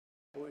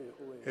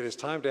It is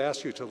time to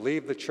ask you to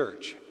leave the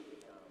church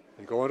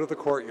and go into the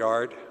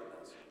courtyard.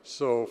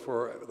 So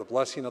for the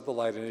blessing of the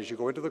light, and as you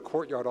go into the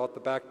courtyard out the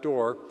back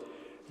door,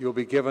 you'll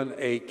be given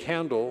a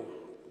candle,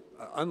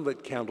 an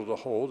unlit candle to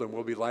hold, and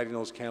we'll be lighting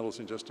those candles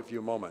in just a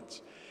few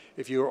moments.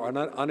 If you are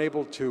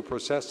unable to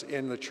process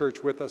in the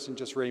church with us, and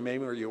just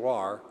remain where you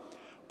are,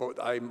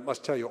 but I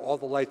must tell you, all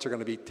the lights are going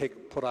to be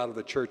put out of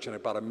the church in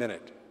about a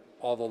minute,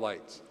 all the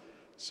lights.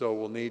 So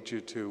we'll need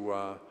you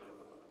to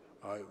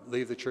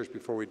leave the church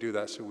before we do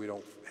that so we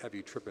don't have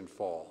you trip and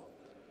fall.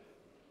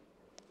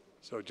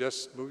 So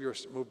just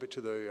move it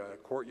to the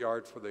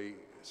courtyard for the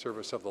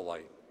service of the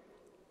light.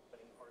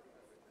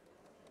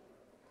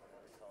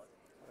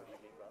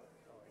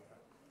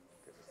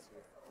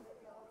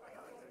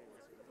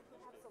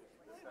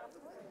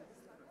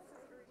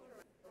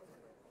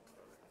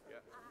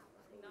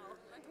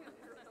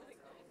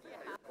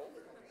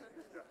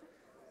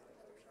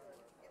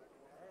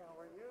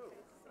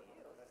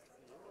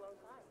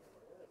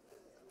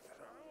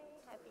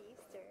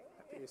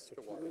 Easter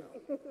to you.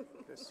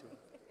 Good to see you.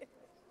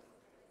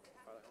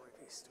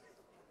 Happy Easter.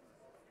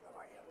 How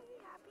are you?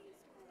 Happy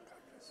Easter.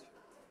 God bless you.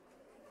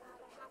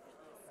 Happy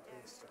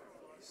Easter.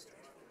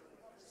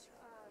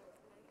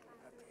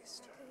 Happy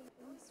Easter.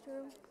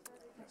 Easter.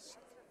 Yes.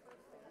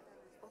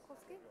 ¿Ojos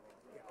qué?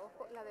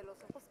 Ojo, la de los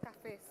ojos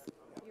cafés.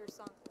 Your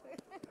song.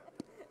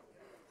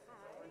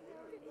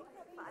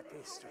 Happy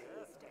Easter.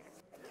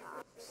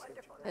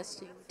 Wonderful.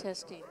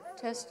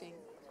 Testing.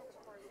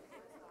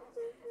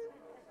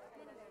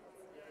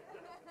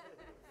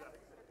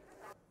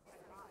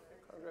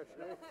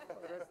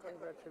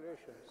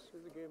 Congratulations.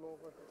 Is the game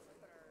over?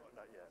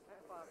 Not yet.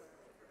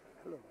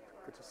 Hello.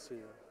 Good to see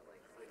you.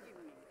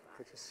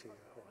 Good to see you.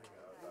 How are you?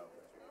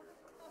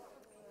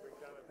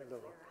 Hello.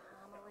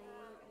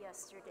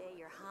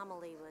 Your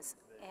homily was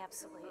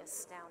absolutely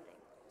astounding.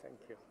 Thank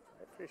you.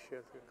 I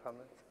appreciate your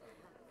comment.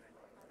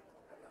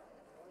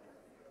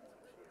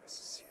 Nice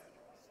to see you.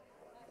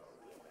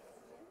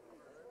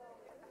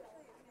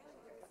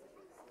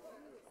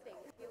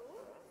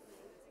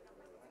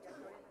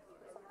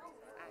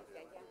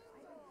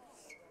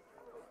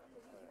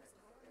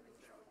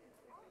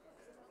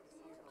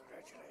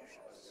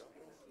 Congratulations.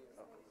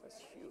 Oh, that's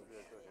huge. Do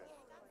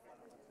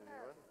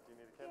you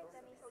need a candle?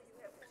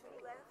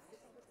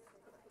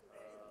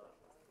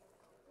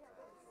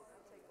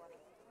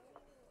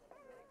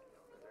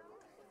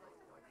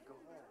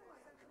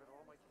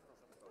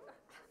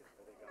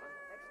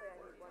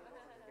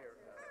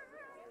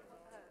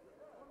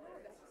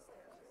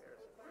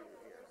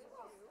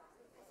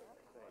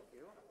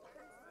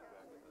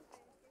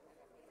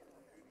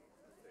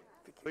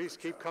 Please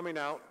keep coming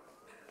out.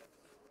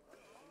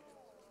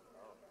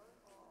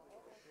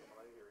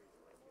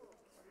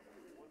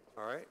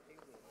 All right.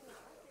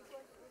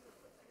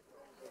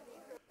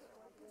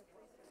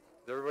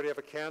 Does everybody have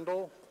a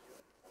candle?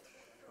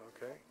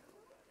 Okay.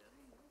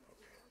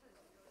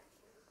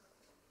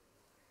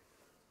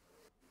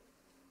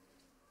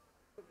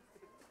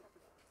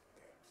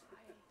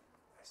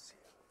 I see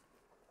you.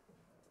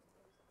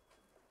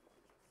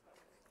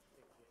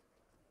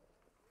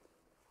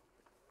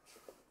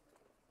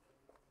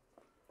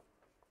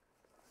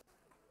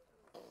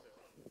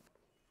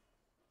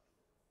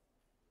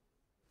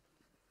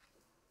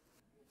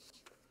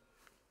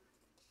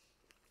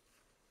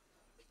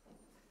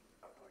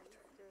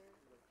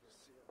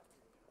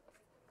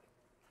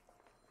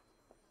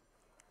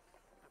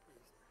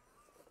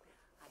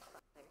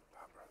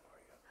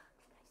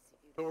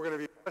 So we're going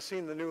to be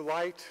blessing the new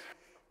light,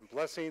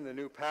 blessing the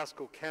new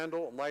Paschal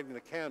candle, and lighting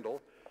the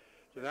candle.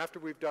 And after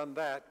we've done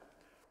that,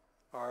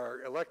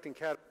 our electing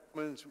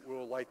catechumens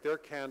will light their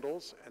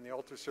candles and the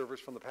altar servers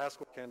from the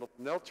Paschal candle.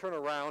 And they'll turn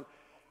around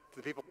to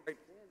the people right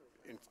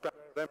in front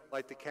of them,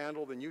 light the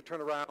candle. Then you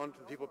turn around to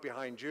the people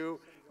behind you,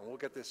 and we'll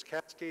get this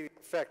cascading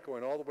effect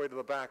going all the way to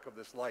the back of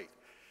this light.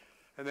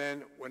 And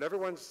then when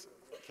everyone's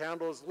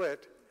candle is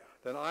lit,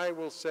 then I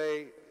will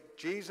say,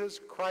 Jesus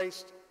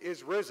Christ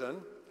is risen.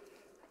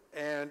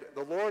 And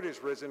the Lord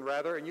is risen,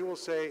 rather, and you will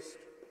say,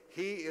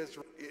 He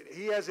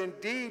has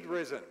indeed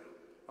risen.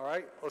 All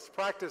right? Let's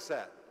practice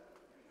that.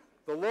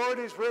 The Lord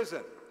is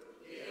risen.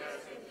 He has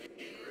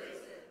indeed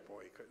risen.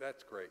 Boy,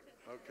 that's great.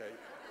 Okay.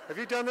 Have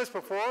you done this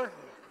before?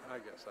 I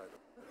guess I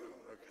don't.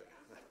 Okay.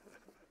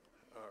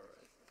 All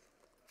right.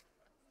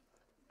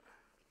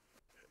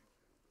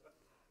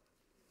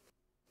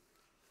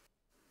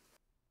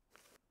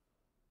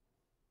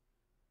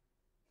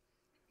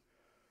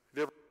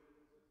 There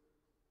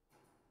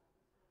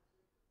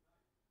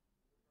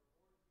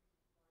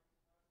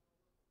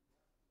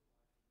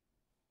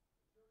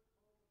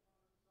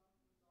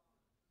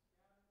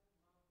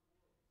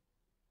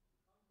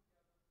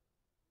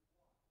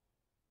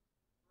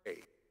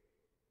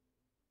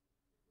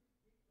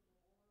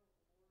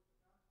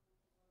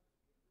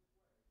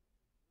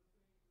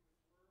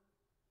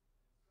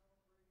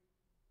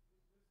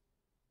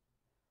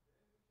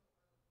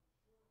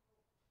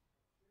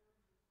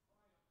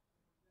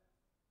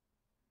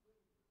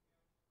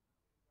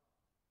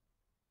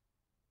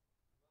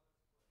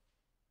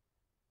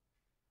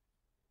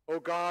O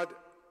God,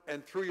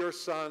 and through your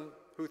Son,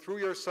 who through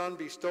your Son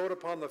bestowed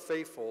upon the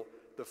faithful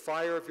the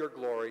fire of your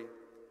glory,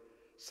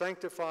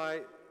 sanctify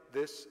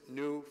this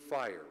new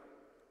fire,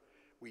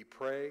 we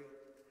pray,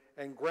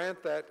 and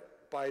grant that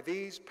by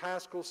these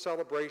Paschal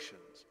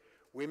celebrations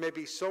we may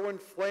be so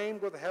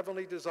inflamed with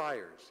heavenly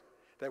desires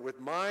that with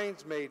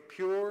minds made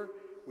pure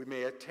we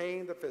may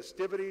attain the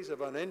festivities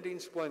of unending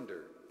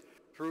splendor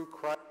through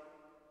Christ.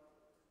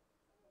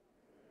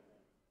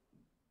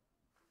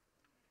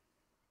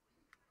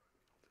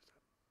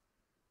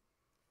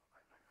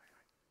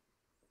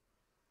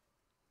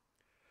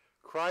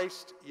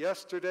 Christ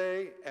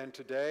yesterday and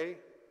today,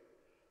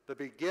 the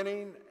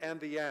beginning and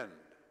the end,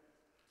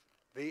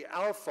 the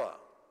Alpha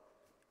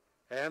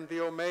and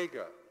the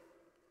Omega.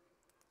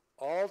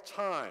 All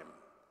time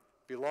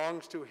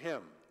belongs to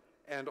him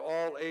and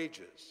all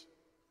ages.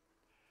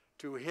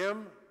 To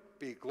him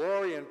be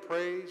glory and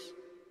praise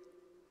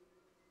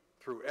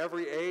through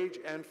every age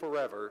and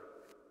forever.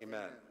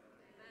 Amen.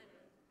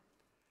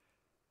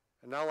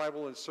 And now I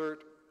will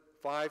insert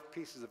 5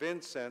 pieces of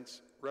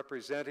incense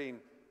representing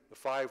the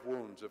 5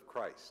 wounds of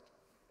Christ.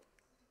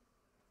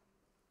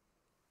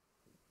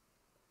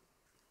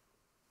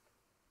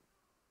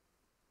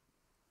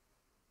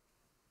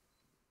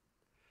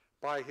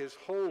 By his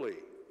holy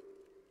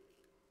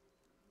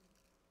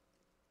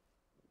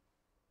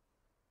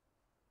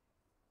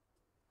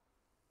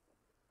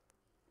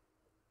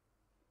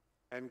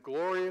and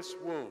glorious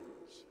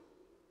wounds,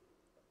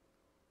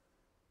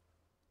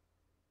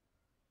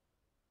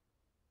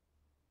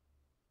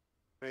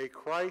 may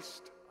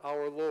Christ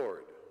our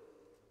Lord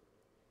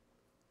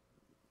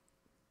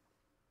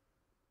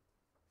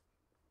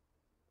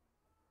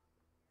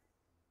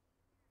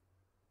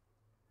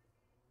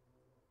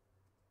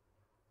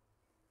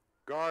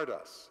guard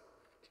us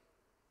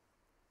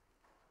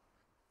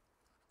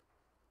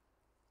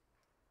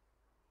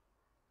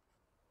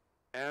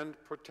and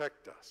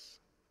protect us.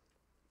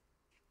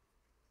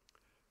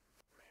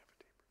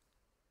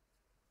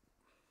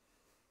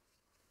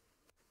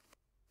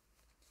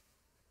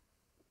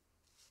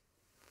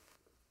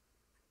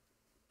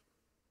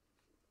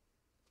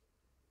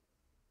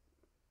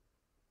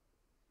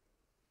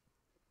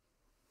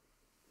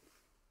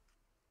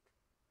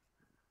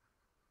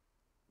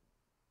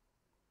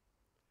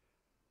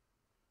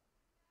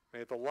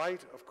 May the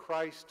light of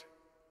Christ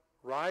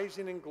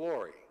rising in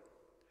glory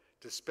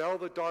dispel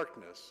the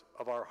darkness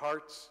of our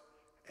hearts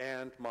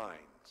and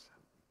minds.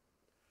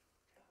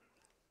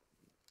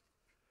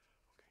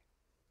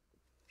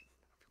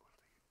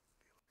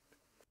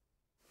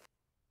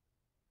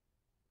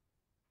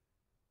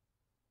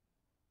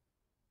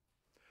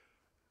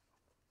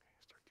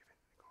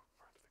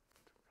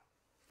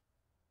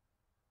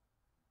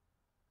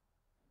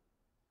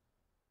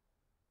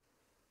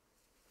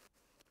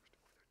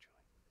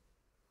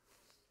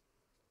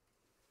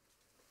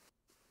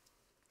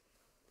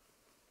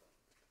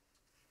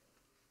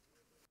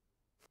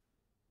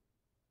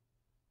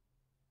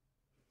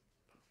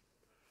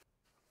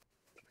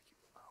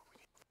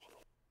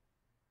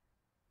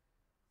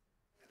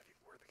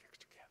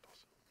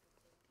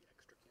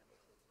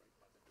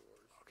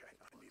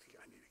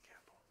 I need a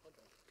candle.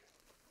 Okay.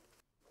 Okay,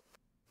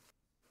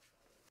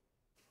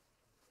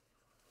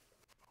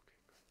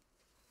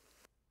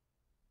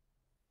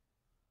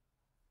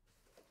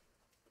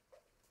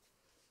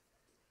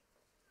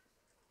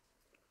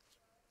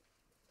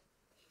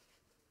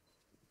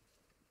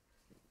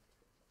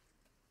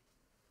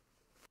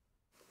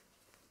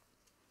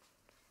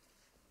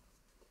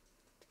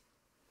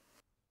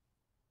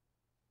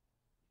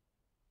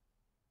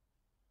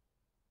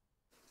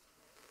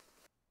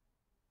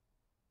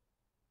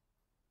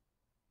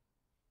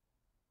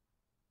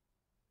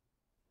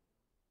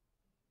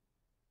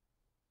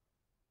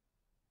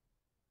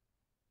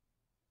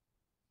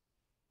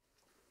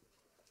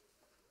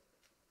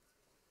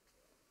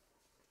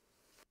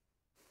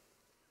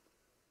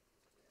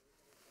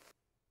 good.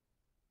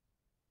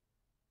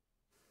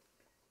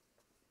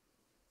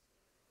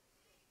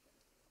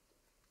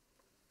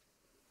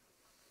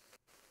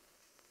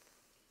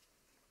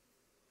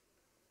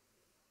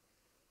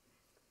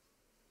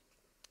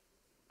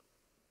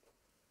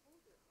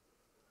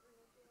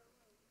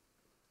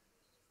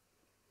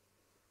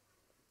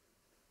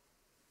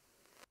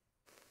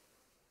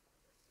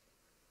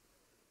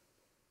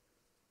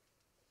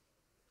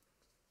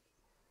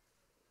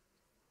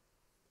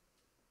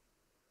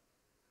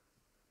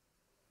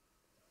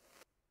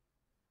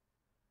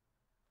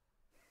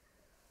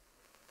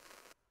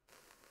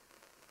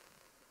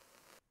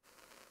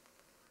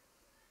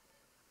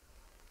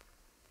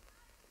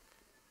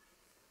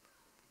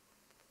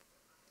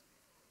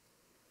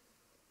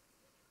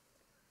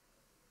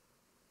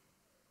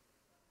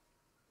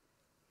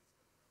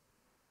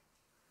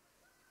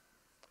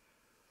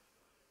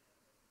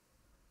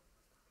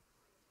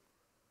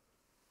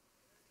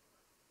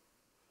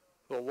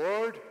 The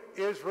Lord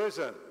is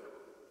risen.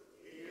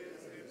 He is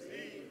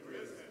indeed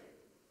risen.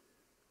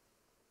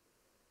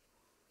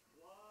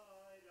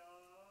 Light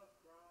of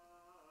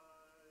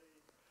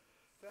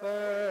Christ.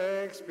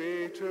 Thanks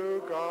be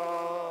to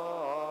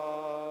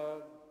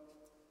God.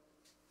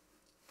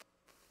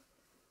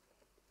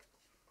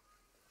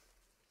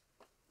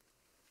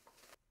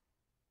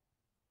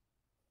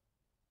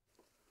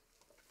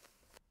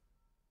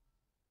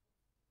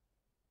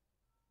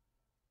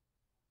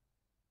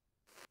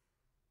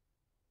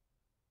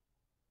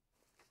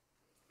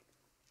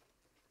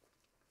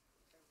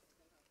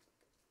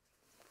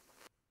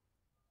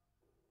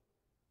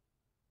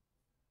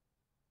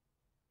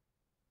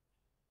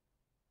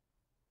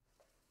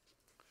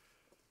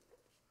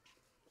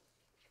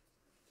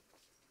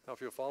 Now, if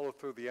you'll follow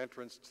through the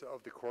entrance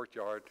of the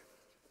courtyard,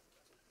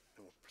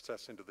 and we'll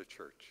process into the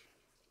church.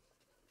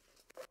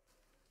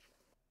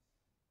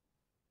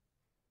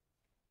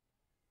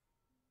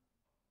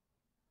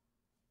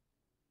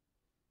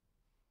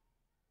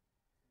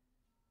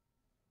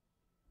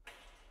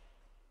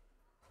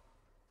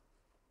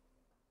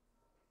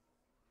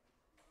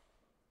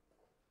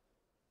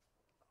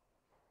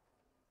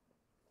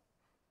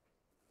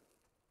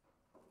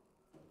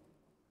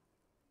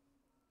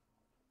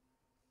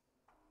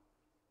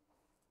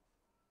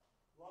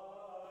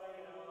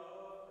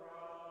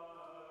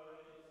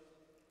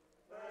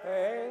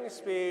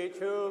 Thanks be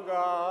to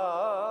God.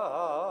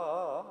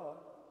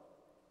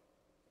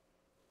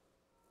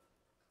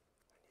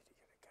 I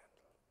need to get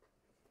a candle.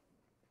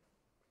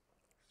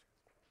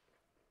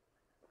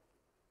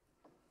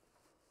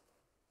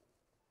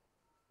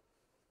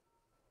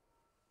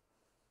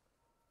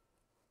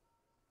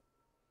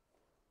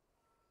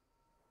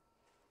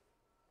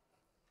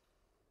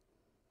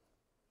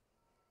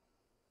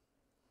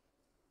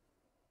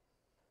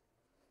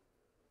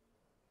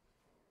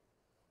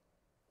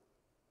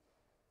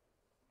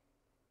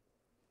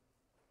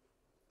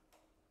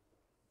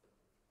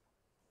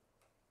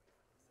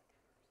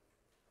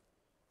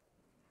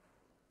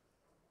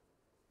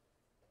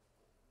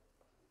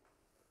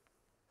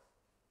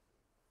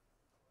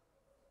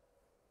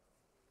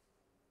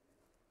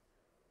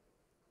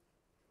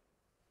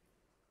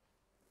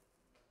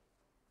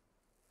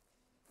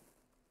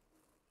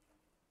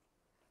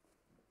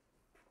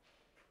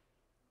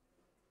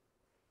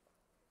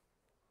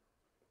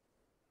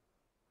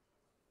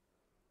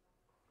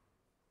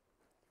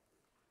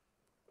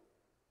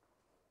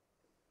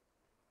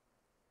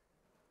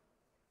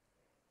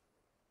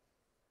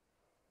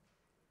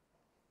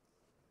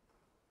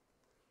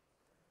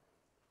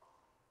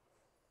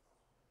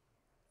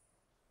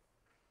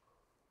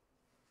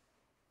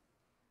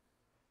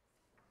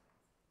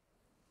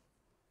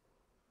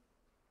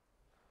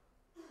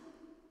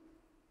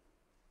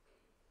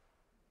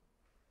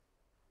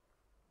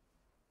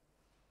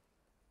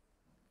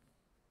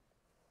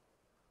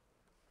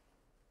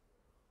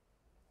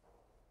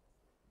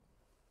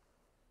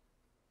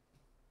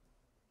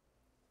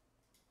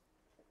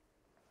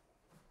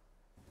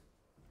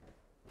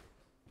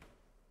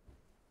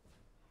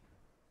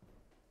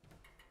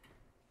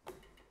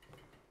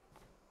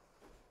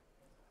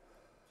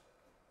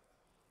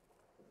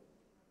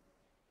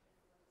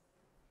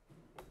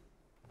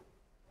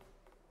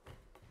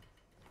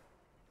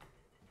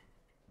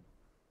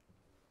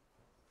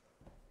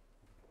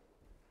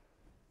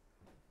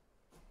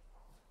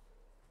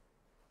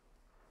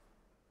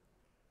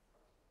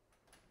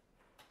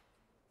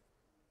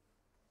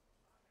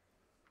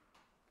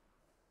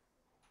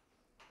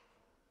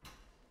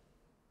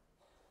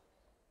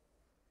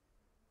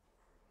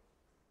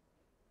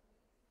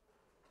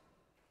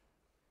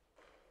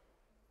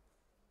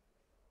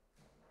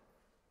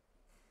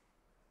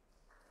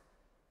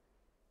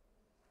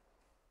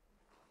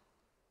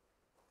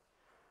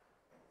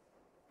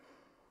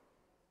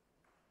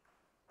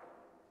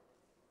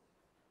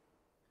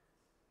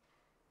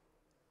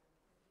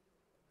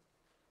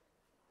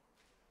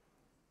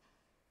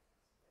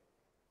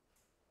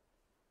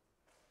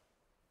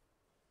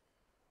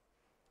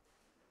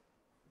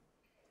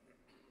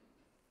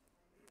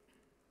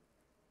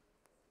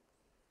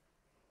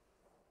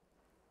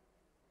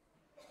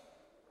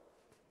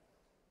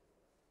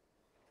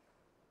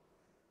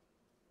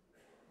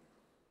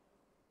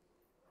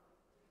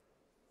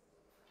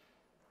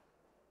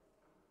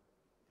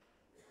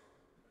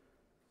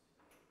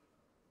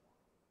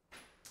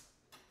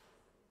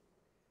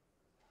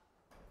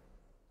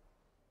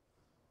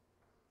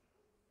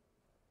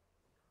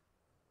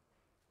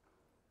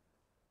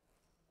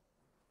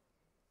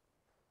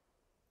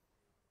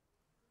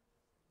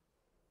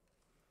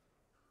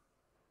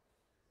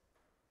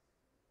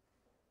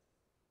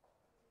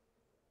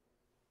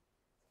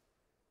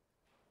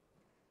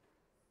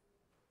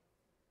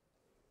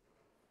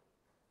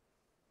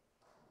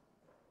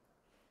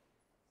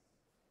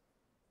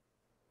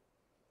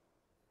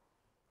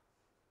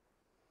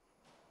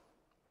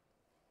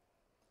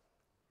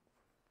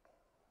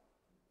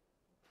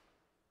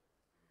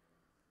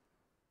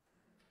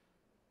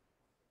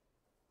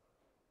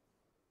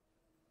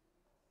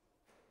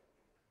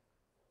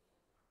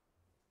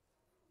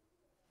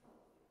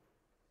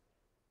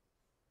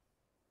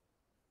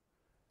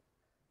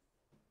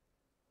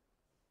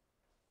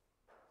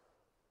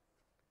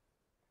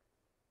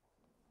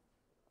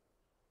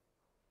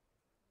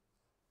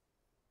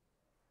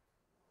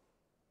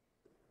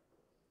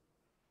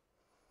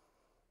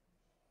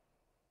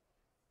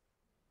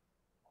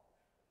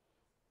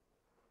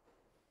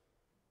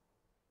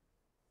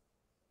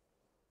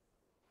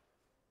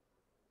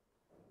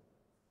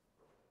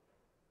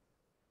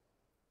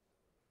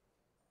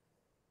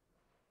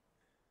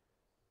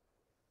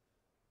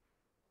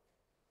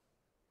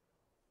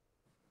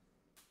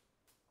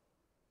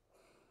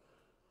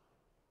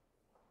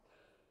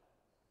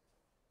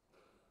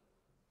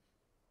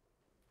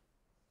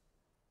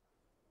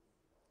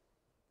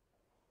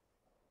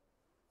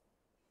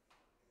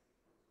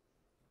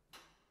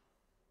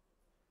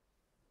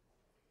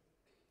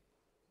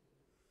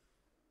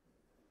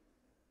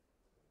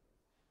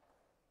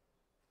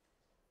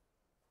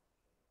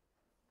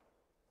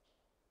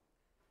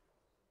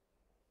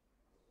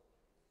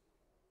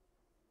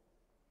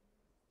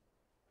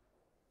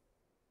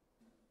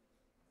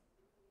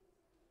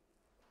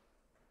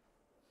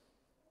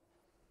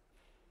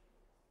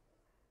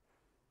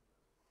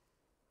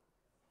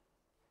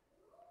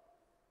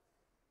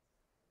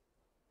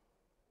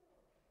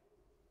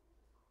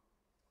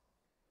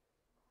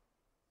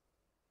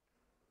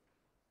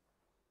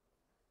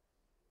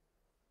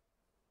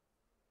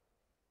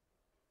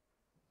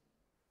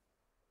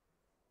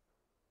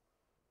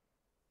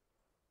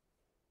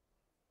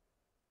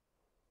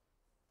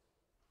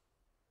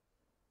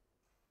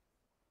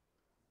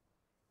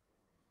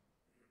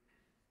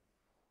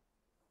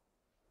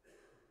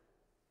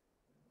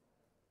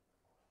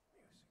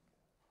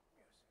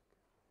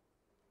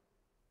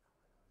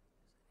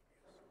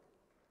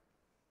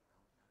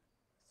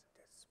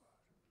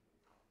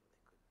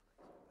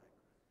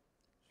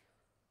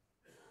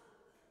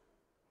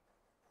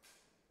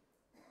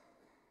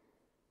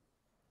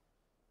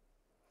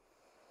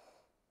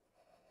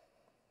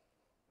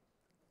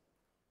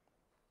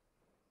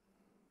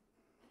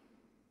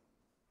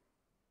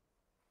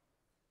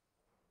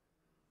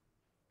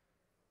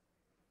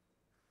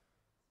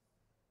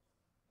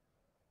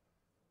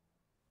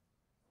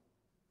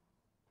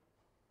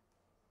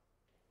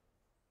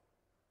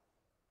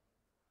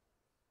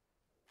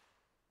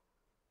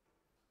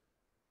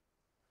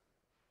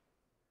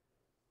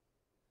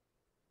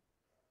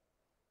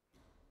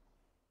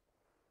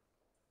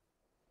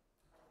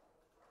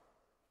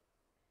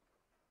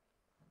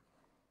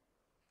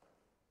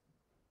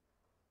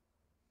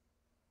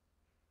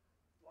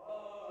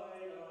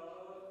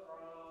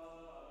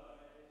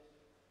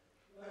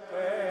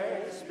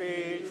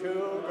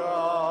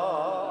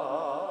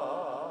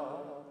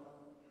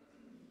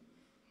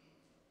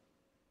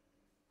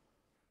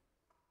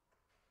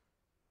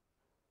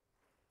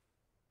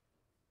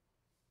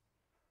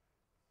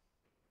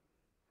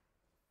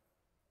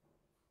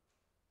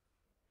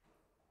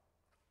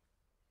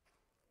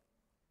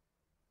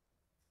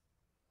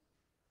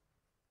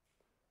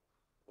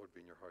 Lord,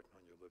 be in your heart and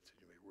on your lips,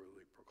 that you may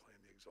worthily proclaim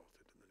the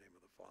exalted in the name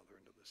of the Father,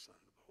 and of the Son,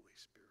 and of the Holy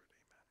Spirit.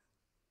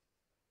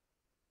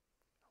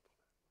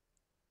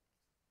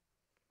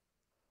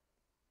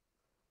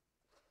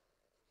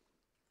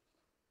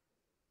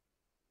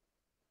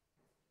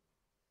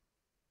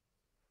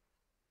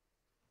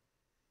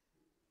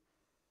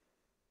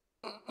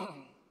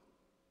 Amen.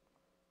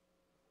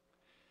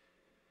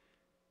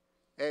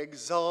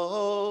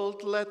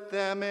 Exalt, let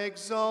them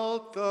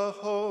exalt the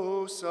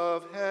hosts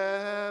of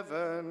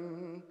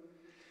heaven.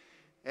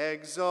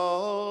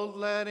 Exalt,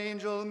 let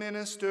angel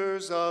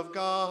ministers of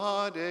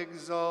God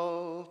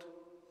exalt.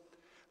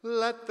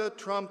 Let the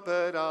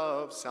trumpet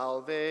of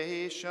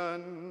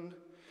salvation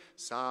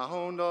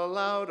sound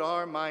aloud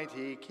our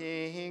mighty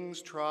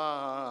King's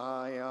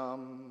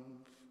triumph.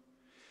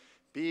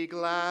 Be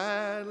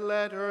glad,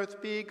 let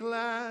earth be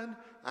glad,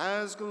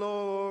 as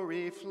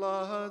glory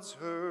floods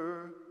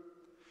her,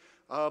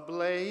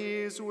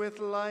 ablaze with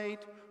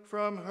light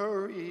from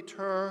her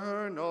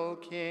eternal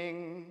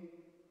King.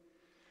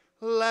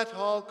 Let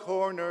all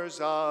corners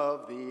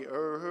of the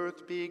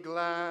earth be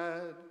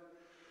glad,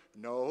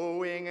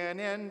 knowing an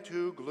end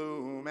to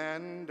gloom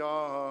and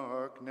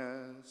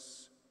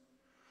darkness.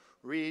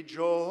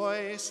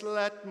 Rejoice,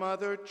 let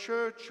Mother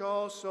Church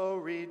also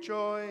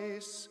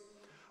rejoice,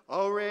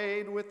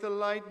 arrayed with the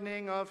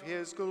lightning of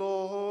his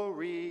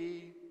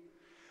glory.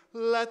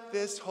 Let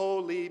this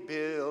holy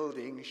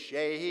building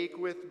shake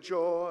with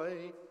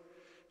joy,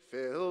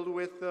 filled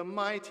with the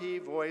mighty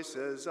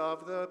voices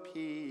of the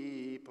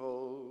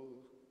people.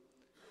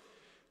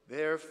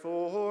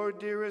 Therefore,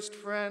 dearest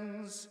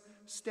friends,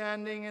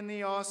 standing in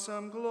the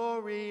awesome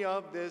glory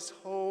of this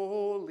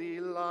holy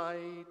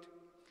light,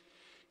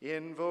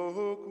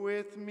 invoke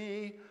with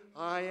me,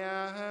 I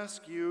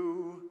ask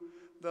you,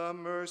 the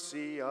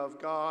mercy of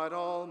God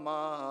Almighty,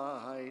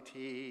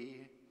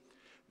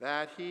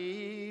 that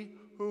he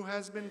who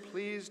has been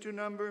pleased to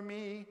number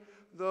me,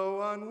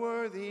 though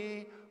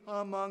unworthy,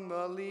 among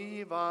the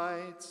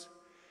Levites,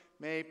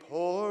 may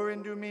pour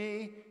into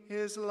me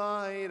his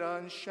light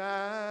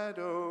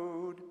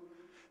unshadowed,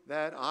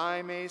 that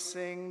I may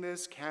sing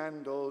this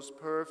candle's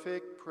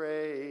perfect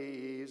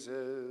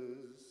praises.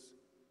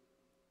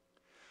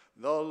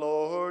 The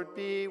Lord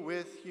be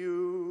with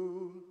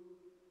you.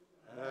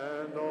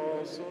 And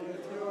also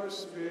with your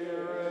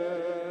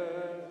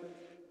spirit.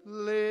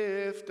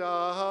 Lift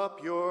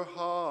up your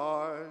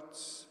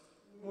hearts.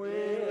 We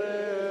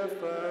lift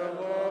them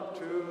up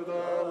to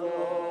the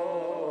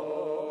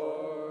Lord.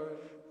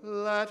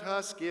 Let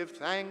us give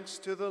thanks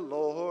to the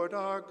Lord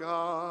our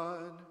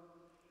God.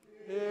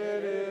 It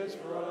is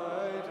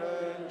right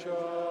and just.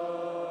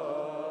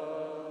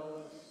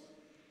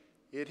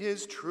 It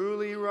is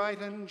truly right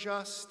and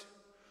just,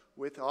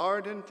 with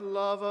ardent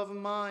love of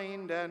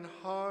mind and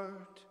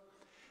heart,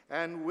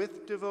 and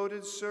with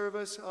devoted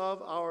service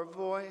of our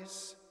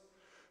voice,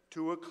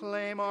 to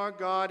acclaim our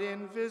God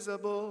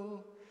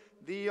invisible,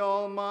 the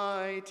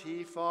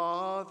Almighty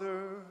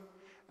Father,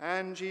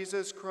 and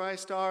Jesus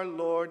Christ our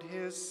Lord,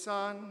 his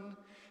Son,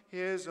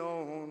 his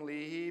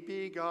only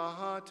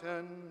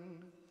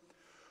begotten,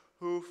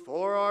 who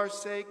for our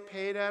sake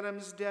paid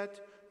Adam's debt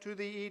to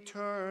the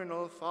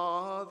eternal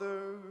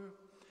Father,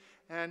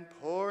 and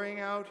pouring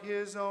out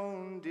his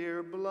own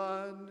dear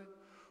blood,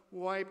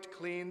 wiped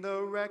clean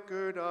the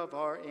record of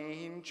our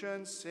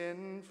ancient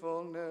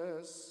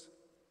sinfulness.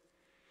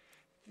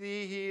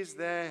 These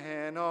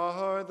then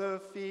are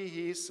the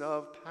feasts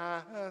of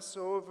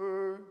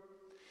Passover,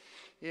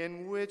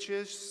 in which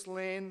is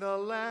slain the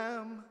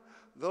Lamb,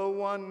 the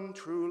one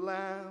true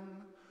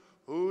Lamb,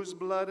 whose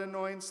blood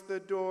anoints the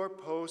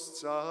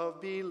doorposts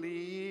of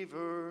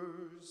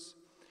believers.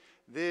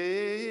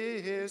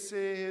 This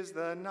is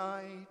the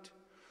night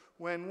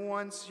when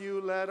once you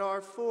led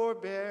our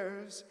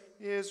forebears,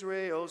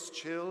 Israel's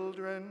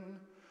children,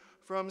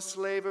 from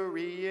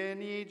slavery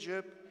in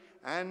Egypt,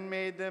 and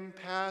made them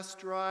pass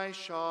dry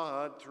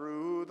shod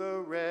through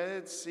the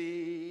Red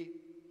Sea.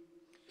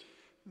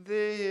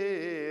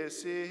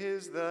 This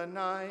is the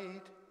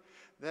night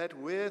that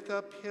with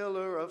a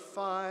pillar of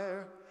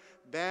fire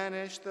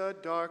banished the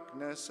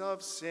darkness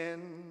of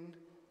sin.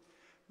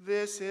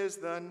 This is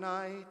the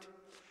night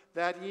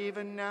that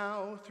even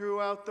now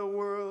throughout the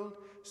world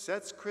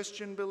sets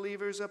Christian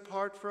believers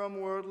apart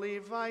from worldly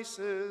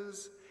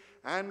vices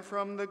and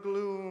from the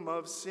gloom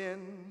of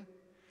sin,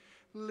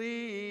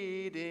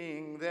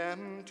 leading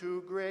them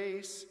to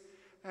grace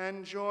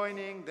and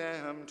joining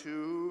them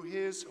to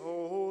his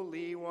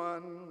holy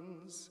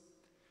ones.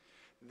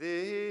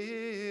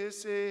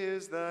 This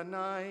is the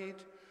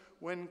night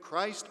when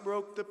Christ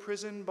broke the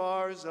prison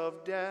bars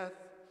of death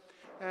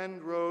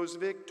and rose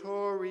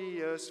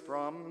victorious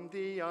from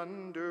the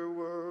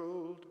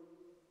underworld.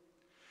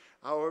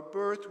 Our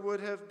birth would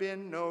have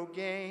been no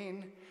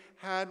gain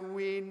had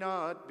we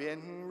not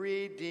been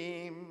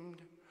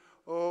redeemed.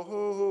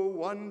 Oh,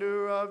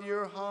 wonder of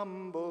your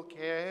humble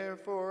care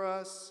for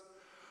us.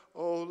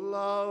 Oh,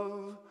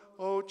 love,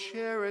 oh,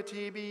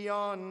 charity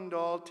beyond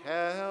all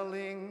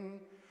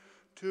telling.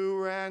 To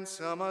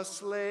ransom a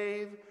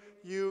slave,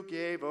 you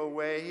gave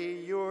away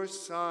your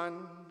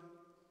Son.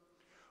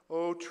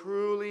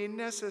 truly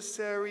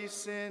necessary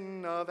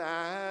sin of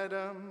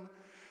Adam,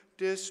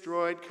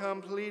 destroyed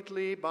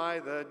completely by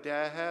the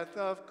death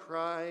of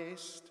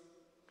Christ.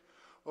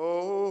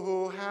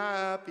 O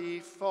happy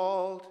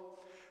fault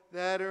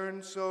that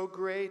earned so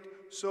great,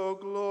 so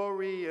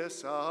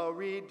glorious a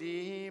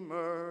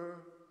Redeemer.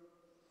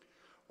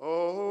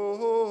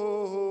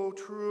 O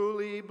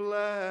truly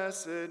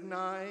blessed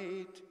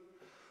night,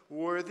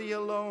 worthy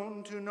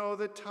alone to know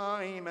the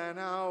time and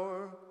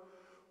hour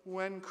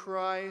when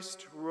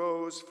Christ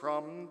rose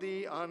from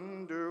the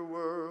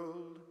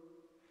underworld.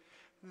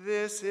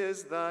 This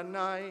is the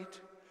night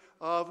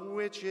of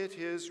which it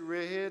is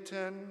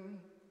written,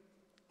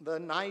 the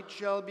night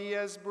shall be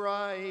as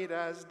bright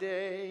as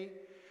day.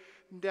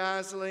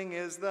 Dazzling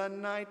is the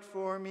night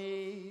for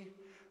me,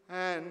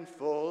 and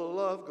full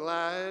of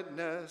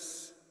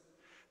gladness.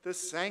 The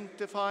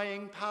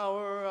sanctifying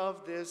power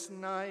of this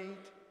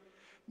night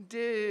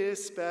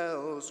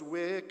dispels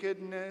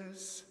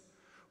wickedness,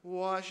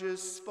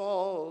 washes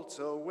faults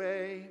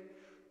away,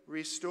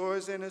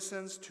 restores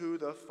innocence to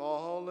the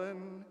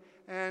fallen,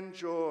 and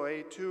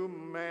joy to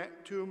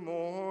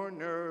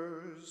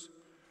mourners,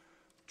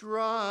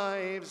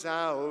 drives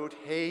out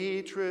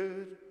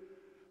hatred,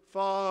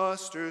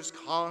 fosters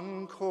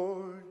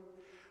concord,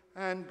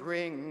 and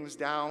brings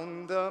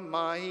down the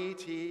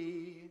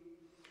mighty.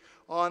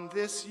 On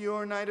this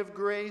your night of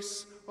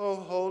grace, O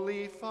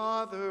Holy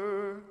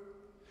Father,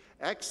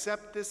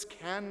 accept this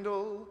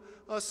candle,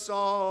 a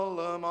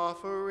solemn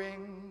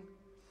offering,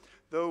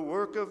 the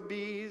work of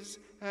bees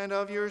and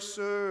of your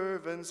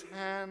servants'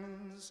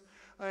 hands,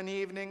 an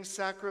evening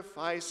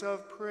sacrifice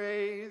of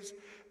praise,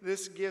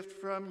 this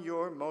gift from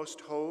your most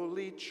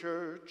holy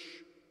church.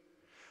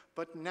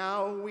 But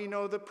now we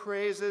know the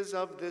praises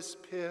of this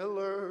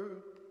pillar,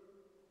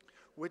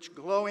 which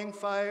glowing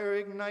fire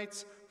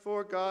ignites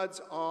for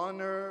God's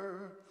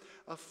honor,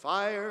 a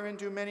fire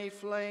into many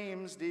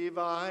flames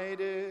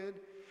divided,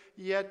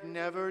 yet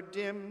never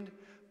dimmed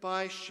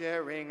by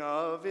sharing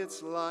of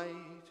its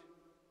light.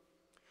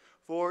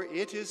 For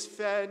it is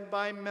fed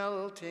by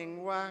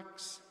melting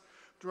wax,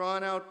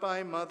 drawn out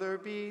by mother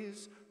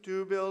bees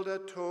to build a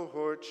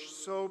torch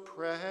so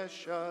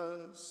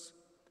precious.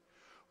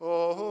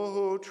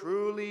 Oh,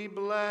 truly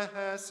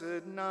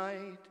blessed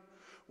night,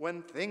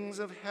 when things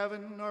of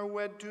heaven are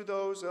wed to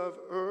those of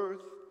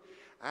earth,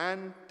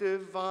 and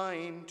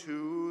divine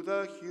to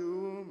the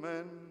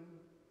human.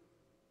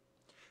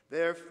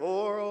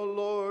 Therefore, O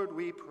Lord,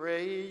 we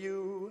pray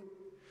you,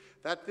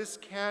 that this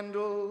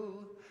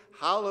candle,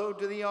 hallowed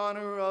to the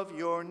honor of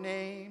your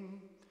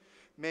name,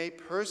 may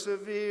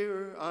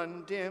persevere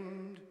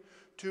undimmed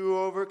to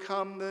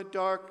overcome the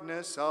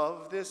darkness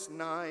of this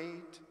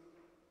night.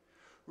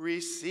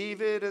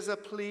 Receive it as a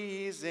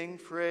pleasing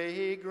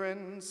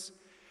fragrance,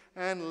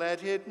 and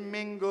let it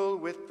mingle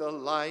with the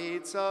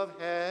lights of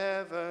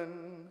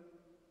heaven.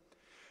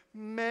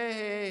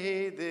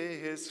 May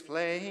this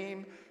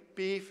flame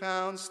be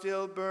found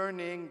still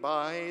burning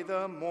by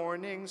the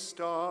morning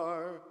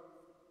star,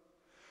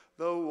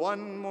 the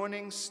one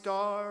morning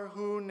star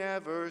who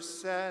never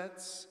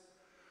sets,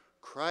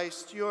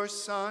 Christ your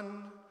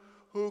Son,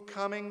 who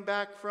coming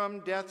back from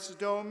death's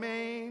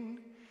domain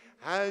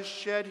has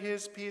shed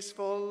his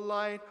peaceful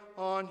light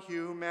on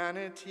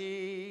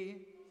humanity,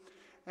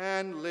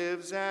 and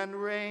lives and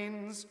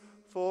reigns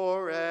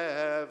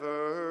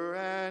forever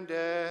and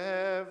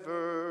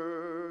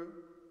ever.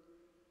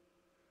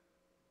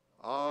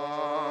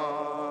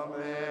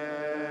 Amen.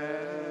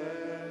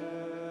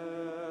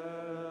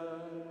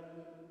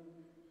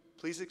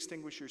 Please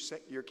extinguish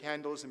your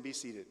candles and be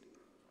seated.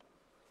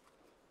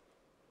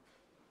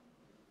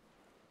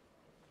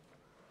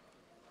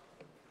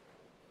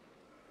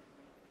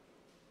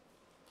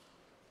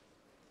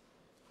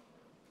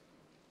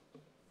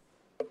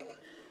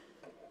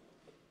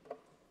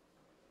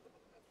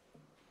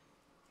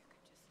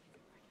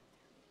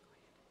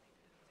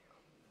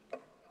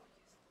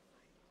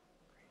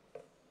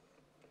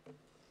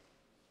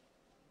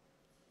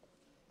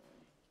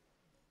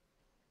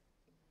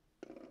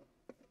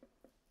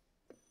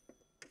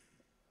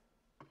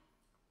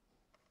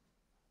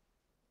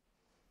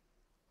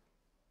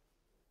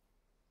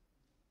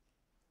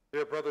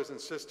 Dear brothers and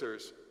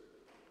sisters,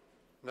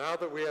 now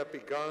that we have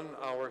begun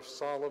our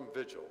solemn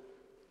vigil,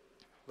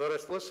 let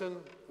us listen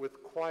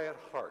with quiet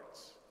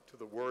hearts to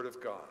the word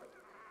of God.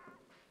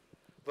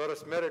 Let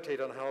us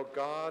meditate on how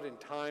God in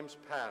times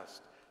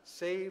past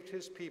saved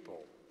his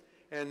people,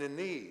 and in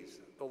these,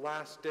 the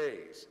last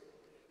days,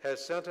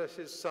 has sent us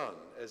his Son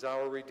as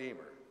our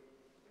Redeemer.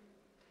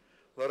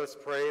 Let us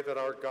pray that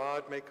our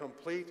God may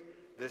complete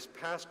this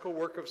paschal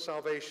work of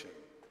salvation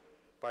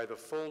by the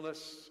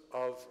fullness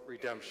of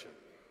redemption.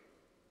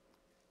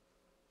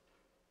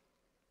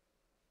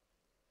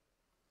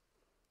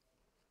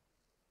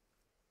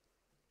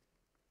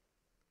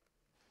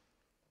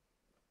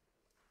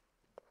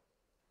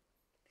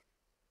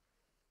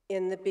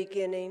 In the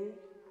beginning,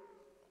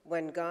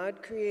 when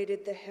God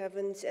created the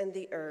heavens and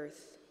the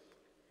earth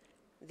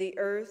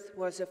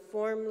was a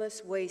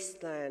formless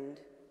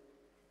wasteland,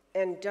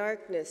 and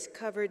darkness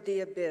covered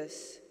the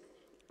abyss.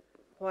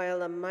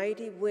 while a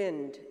mighty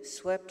wind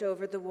swept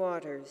over the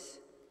waters.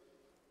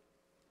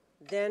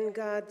 Then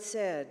God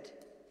said,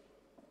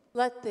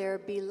 Let there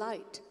be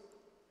light.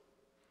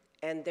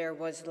 and there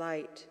was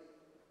light.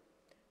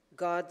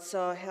 God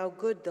saw how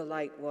good the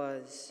light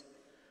was.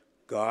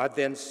 God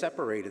then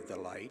separated the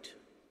light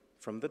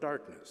from the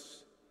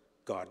darkness.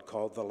 God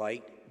called the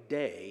light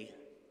day,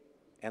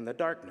 and the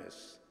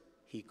darkness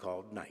he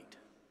called night.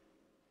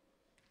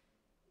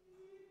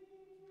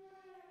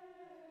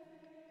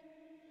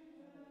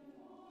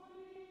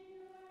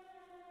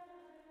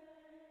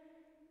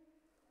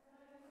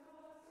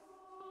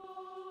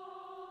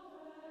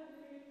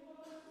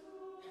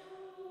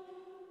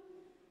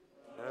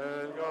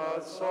 And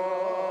God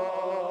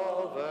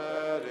saw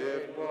that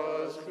it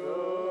was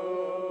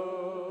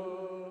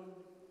good.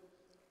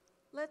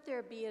 Let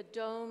there be a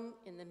dome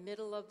in the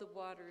middle of the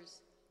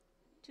waters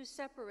to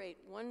separate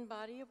one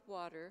body of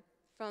water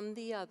from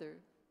the other.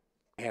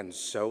 And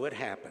so it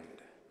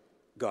happened.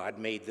 God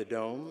made the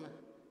dome,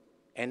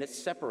 and it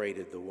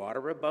separated the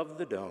water above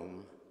the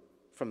dome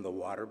from the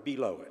water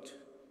below it.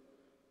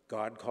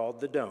 God called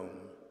the dome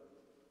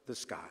the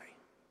sky.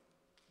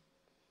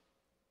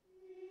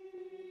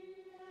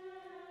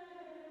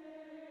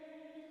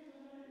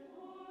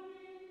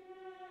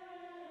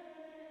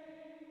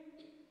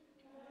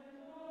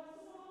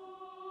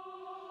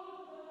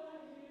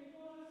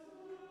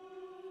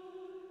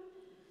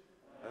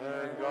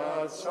 And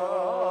God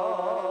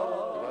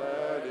saw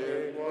that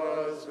it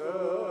was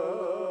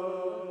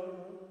good.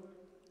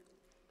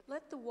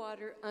 Let the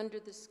water under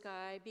the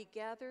sky be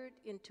gathered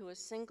into a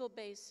single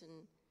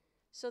basin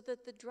so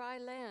that the dry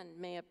land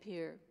may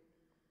appear.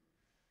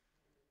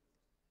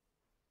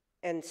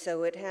 And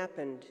so it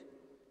happened.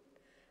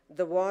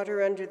 The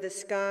water under the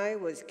sky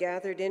was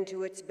gathered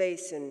into its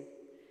basin,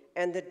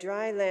 and the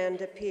dry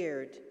land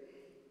appeared.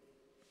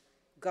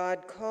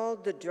 God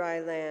called the dry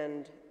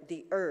land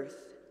the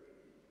earth,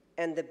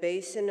 and the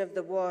basin of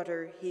the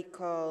water he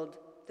called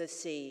the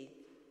sea.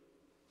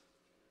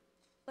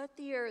 Let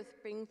the earth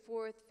bring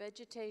forth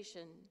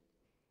vegetation,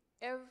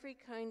 every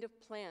kind of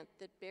plant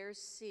that bears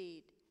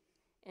seed,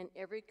 and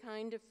every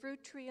kind of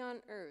fruit tree on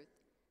earth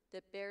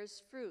that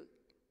bears fruit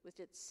with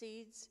its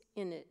seeds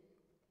in it.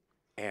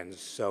 And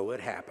so it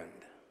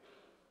happened.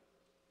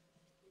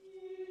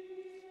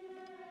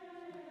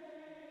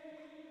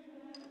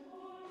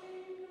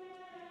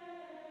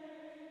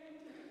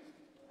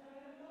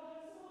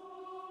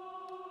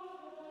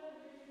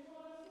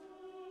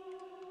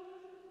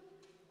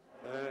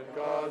 And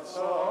God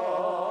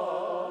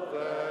saw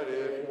that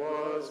it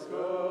was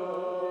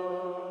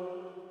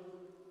good.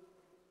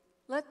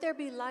 Let there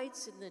be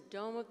lights in the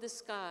dome of the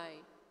sky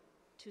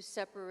to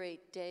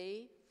separate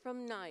day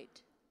from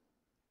night.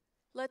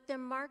 Let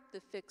them mark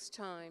the fixed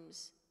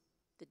times,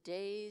 the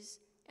days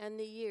and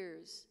the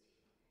years,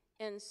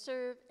 and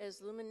serve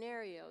as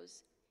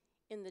luminarios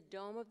in the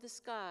dome of the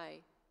sky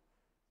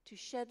to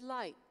shed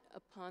light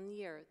upon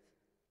the earth.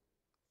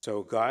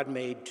 So God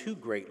made two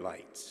great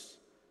lights,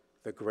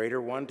 the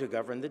greater one to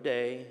govern the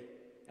day,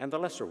 and the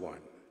lesser one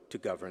to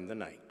govern the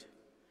night.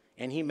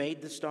 And he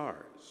made the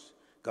stars.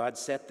 God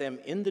set them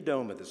in the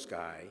dome of the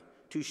sky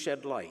to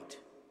shed light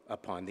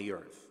upon the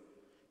earth,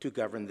 to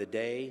govern the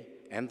day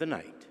and the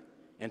night,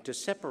 and to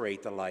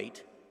separate the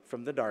light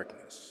from the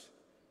darkness.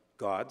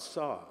 God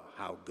saw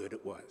how good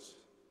it was.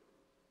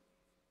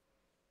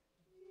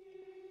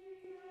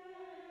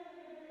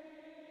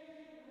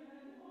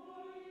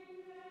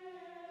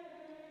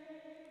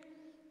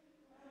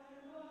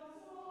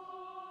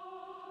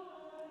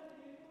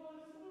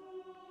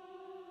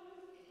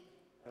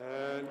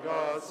 And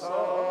God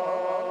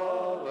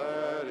saw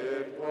that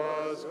it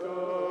was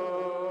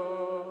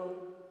good.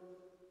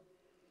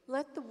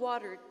 Let the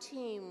water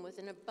teem with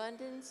an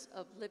abundance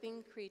of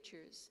living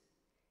creatures,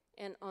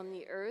 and on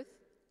the earth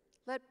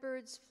let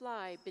birds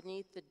fly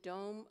beneath the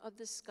dome of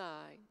the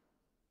sky.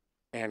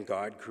 And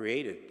God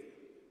created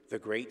the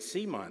great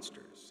sea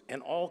monsters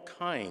and all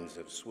kinds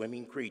of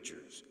swimming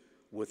creatures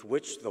with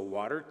which the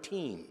water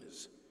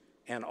teems,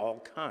 and all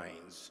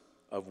kinds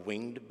of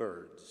winged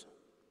birds.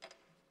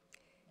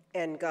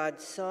 And God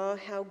saw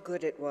how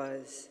good it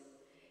was,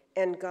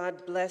 and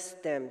God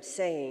blessed them,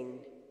 saying,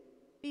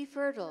 Be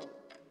fertile,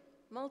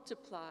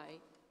 multiply,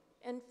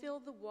 and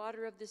fill the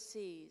water of the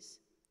seas,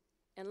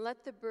 and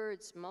let the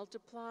birds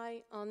multiply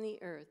on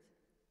the earth.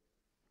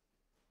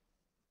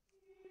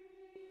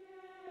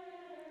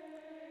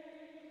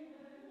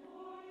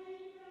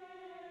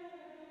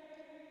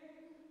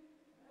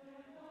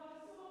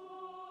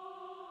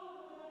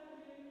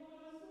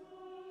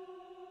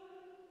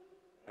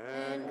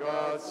 And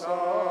God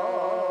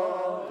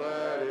saw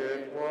that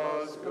it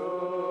was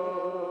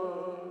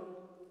good.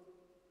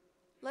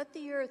 Let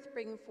the earth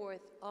bring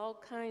forth all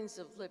kinds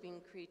of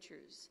living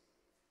creatures,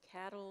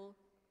 cattle,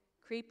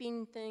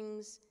 creeping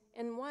things,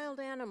 and wild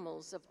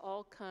animals of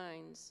all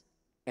kinds.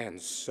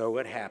 And so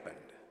it happened.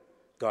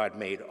 God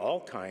made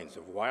all kinds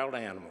of wild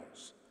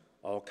animals,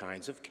 all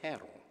kinds of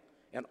cattle,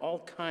 and all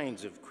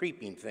kinds of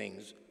creeping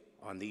things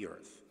on the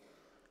earth.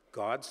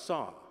 God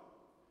saw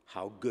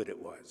how good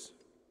it was.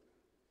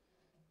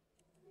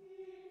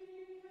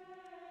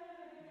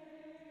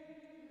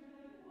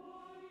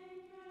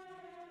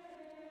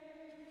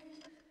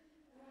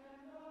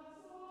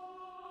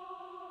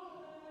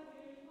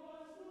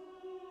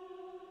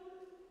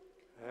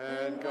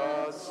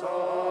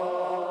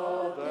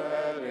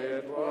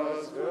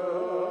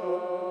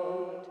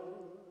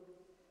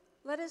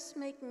 us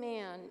make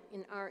man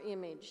in our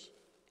image,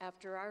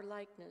 after our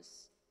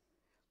likeness.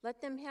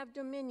 Let them have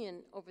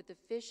dominion over the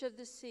fish of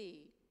the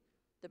sea,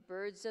 the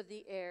birds of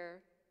the air,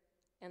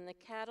 and the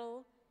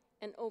cattle,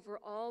 and over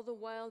all the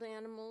wild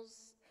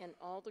animals and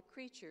all the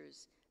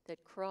creatures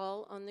that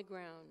crawl on the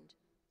ground.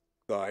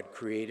 God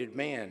created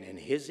man in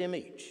his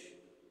image.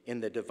 In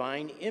the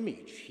divine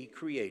image he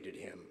created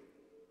him.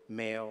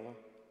 Male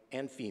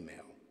and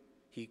female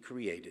he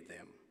created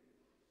them.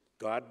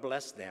 God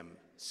blessed them,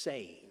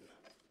 saying,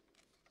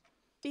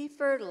 Be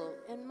fertile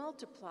and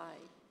multiply,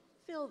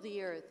 fill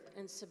the earth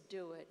and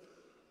subdue it.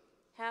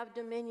 Have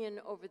dominion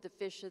over the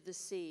fish of the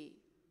sea,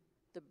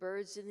 the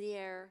birds in the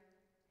air,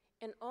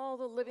 and all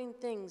the living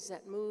things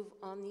that move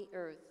on the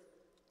earth.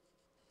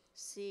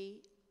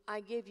 See,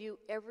 I give you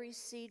every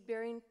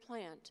seed-bearing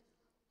plant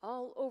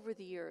all over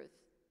the earth,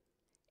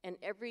 and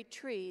every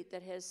tree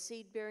that has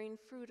seed-bearing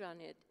fruit on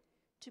it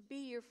to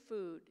be your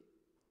food,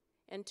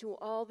 and to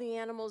all the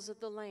animals of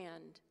the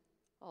land,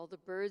 all the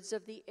birds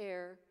of the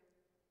air,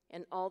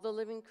 and all the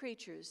living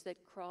creatures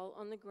that crawl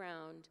on the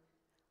ground,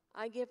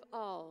 I give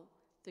all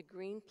the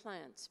green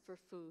plants for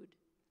food.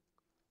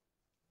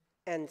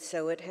 And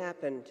so it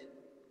happened.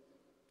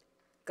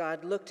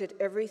 God looked at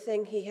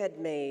everything he had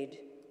made,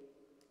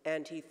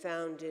 and he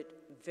found it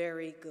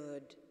very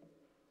good.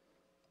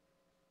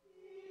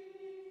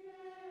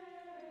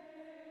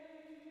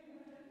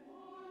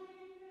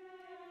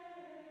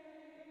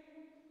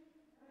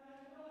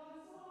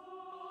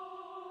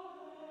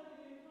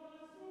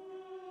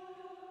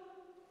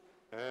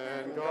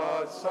 And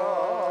God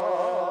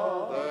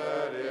saw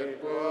that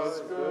it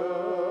was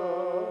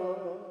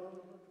good.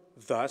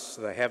 Thus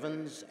the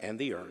heavens and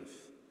the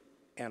earth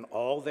and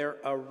all their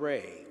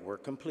array were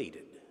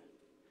completed.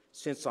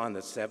 Since on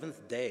the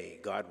seventh day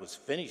God was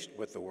finished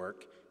with the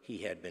work he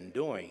had been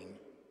doing,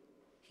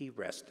 he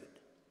rested.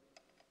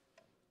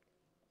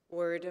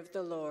 Word of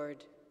the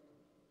Lord.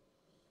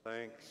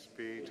 Thanks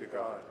be to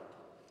God.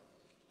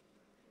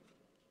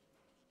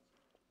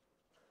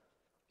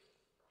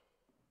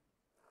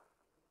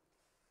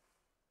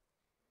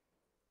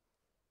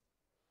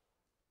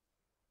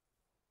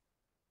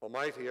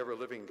 Almighty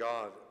ever-living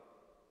God,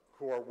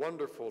 who are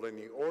wonderful in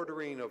the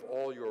ordering of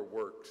all your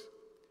works,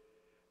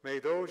 may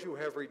those you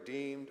have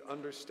redeemed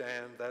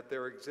understand that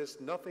there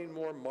exists nothing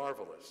more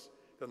marvelous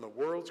than the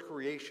world's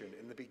creation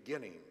in the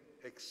beginning,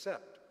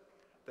 except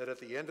that at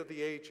the end of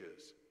the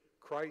ages,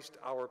 Christ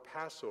our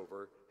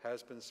Passover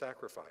has been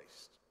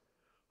sacrificed,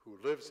 who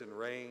lives and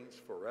reigns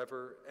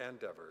forever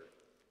and ever.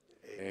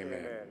 Amen.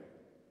 Amen.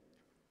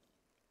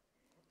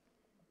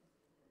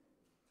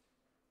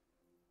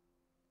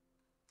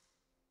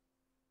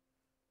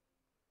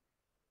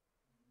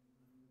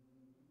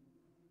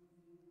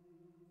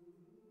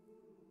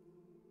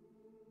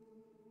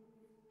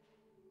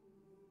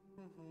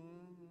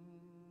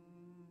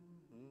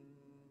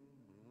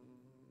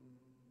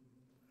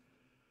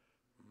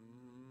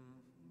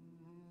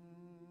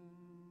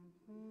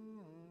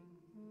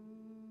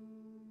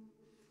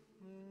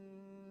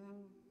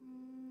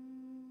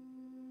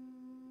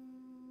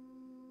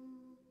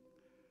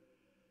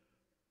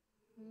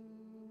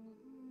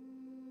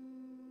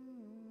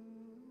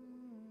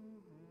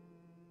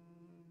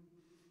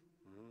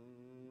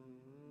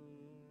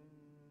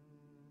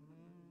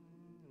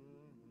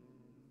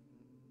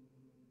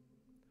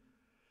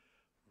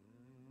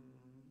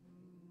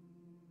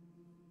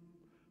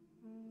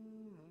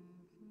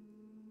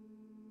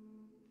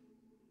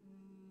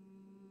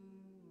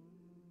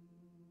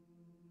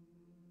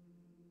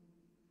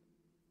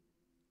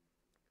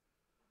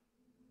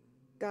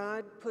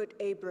 God put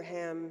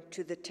Abraham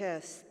to the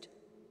test.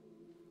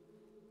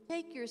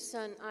 Take your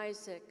son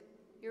Isaac,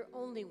 your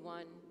only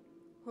one,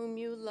 whom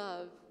you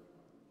love,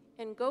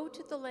 and go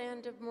to the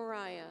land of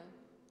Moriah.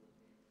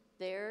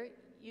 There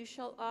you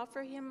shall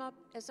offer him up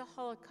as a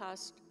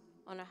holocaust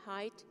on a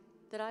height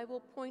that I will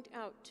point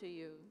out to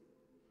you.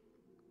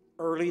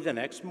 Early the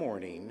next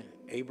morning,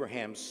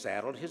 Abraham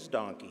saddled his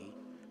donkey,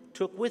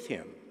 took with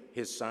him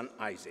his son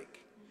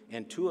Isaac,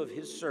 and 2 of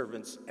his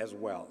servants as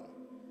well,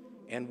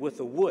 and with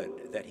the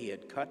wood that he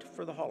had cut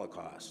for the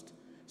holocaust,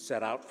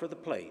 set out for the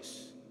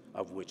place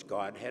of which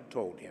God had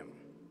told him.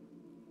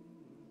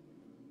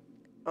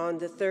 On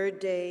the 3rd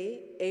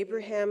day,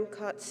 Abraham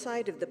caught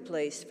sight of the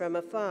place from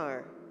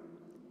afar.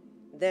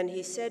 Then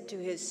he said to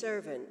his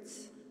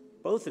servants,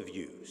 Both of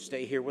you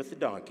stay here with the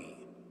donkey,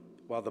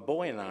 while the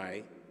boy and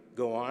I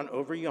go on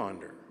over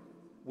yonder.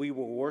 We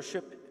will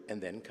worship and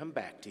then come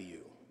back to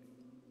you.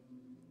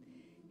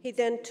 He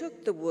then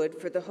took the wood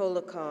for the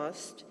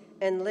holocaust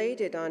and laid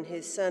it on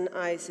his son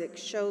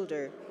Isaac's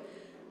shoulder,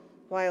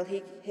 while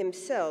he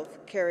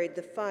himself carried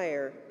the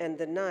fire and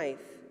the knife.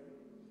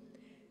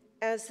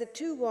 As the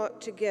 2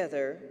 walked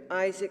together,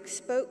 Isaac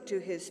spoke to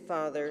his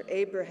father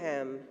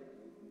Abraham.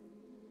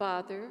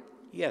 Father?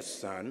 Yes,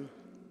 son.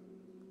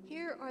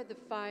 Here are the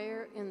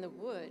fire and the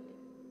wood,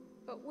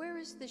 but where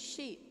is the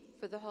sheep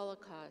for the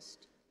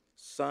holocaust?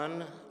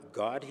 Son,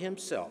 God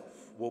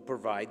himself will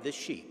provide the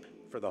sheep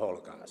for the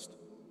holocaust.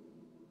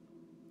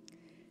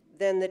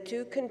 Then the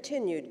 2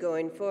 continued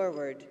going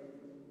forward.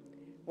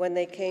 When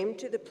they came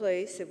to the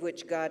place of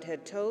which God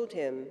had told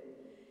him,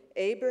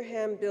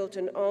 Abraham built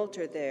an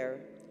altar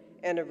there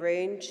and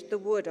arranged the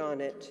wood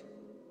on it.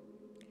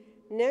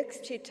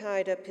 Next, he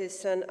tied up his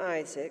son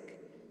Isaac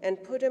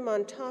and put him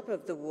on top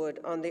of the wood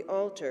on the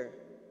altar.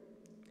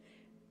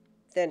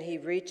 Then he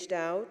reached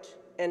out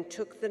and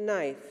took the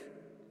knife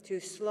to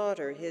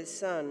slaughter his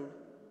son.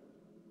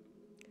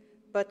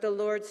 But the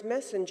Lord's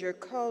messenger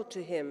called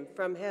to him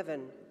from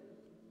heaven,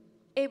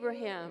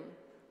 Abraham,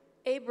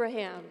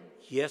 Abraham.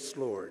 Yes,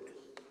 Lord.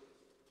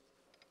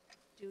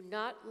 Do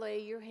not lay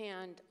your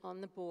hand on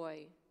the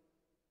boy.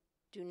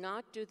 Do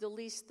not do the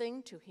least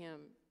thing to him.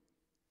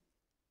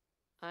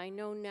 I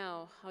know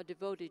now how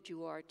devoted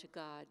you are to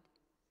God,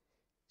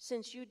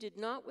 since you did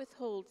not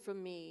withhold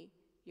from me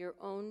your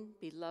own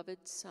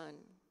beloved son.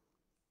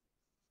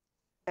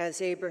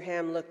 As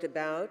Abraham looked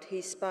about, he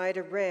spied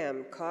a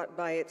ram caught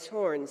by its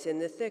horns in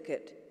the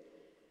thicket.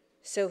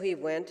 So he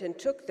went and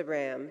took the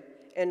ram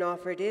and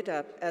offered it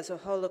up as a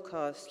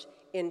holocaust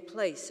in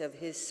place of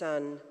his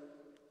son.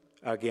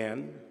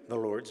 Again, the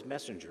Lord's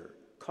messenger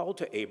called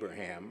to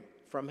Abraham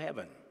from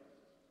heaven.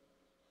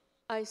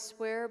 I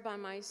swear by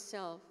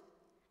myself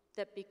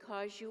that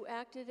because you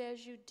acted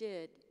as you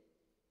did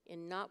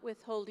in not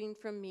withholding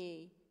from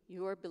me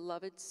your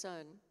beloved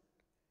son,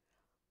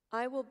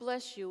 I will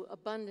bless you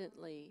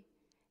abundantly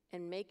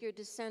and make your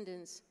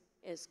descendants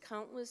as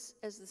countless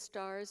as the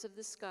stars of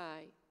the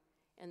sky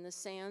and the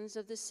sands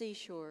of the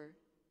seashore.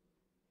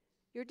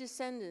 Your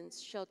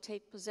descendants shall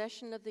take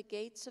possession of the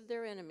gates of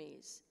their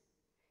enemies,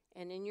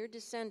 and in your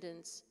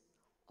descendants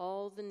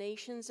all the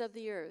nations of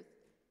the earth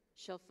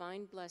shall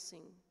find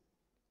blessing.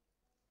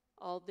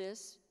 All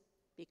this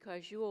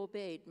because you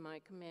obeyed my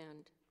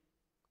command.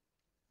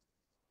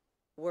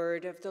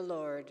 Word of the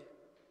Lord.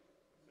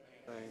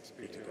 Thanks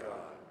be to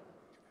God.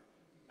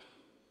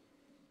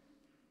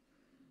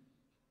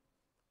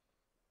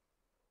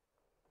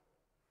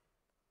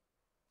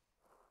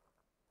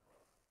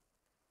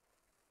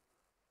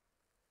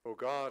 O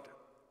God,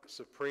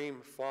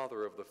 supreme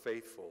Father of the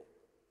faithful,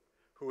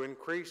 who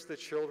increased the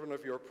children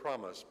of your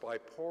promise by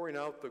pouring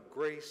out the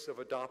grace of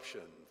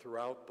adoption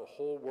throughout the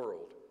whole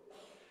world,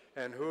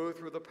 and who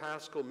through the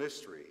Paschal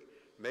mystery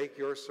make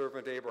your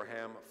servant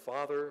Abraham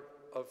father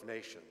of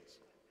nations,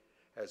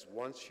 as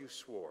once you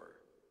swore,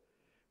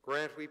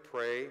 grant, we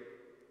pray,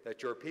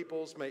 that your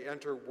peoples may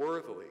enter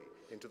worthily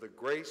into the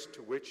grace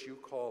to which you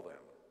call them,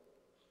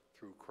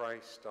 through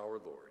Christ our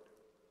Lord.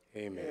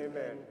 Amen.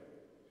 Amen.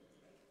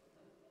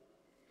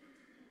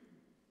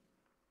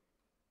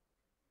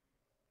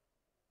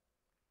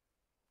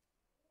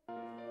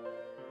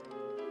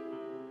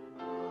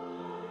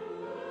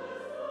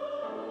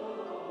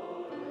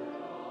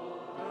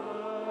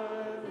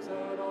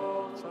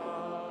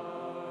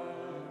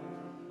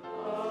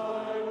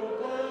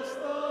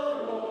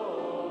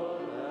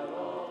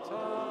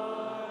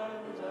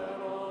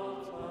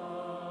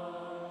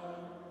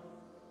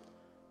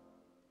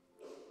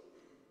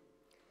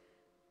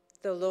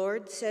 The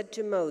Lord said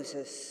to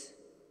Moses,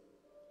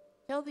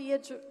 Tell the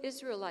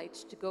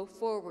Israelites to go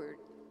forward,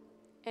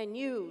 and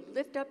you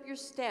lift up your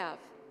staff,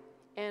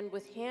 and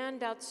with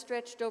hand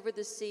outstretched over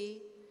the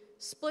sea,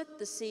 split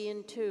the sea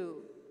in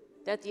two,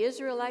 that the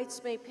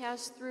Israelites may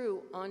pass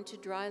through onto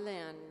dry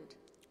land.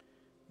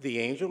 The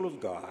angel of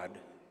God,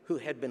 who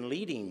had been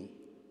leading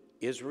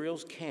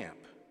Israel's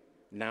camp,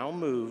 now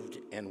moved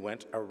and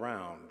went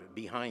around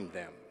behind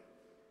them.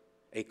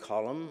 A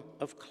column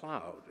of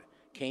cloud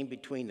came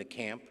between the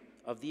camp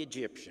of the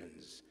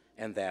Egyptians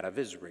and that of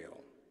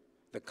Israel.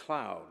 The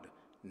cloud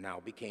now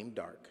became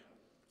dark.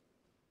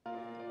 I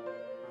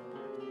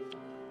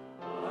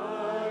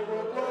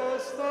will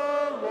bless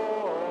the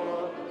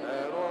Lord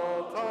at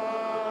all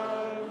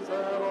times,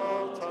 at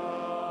all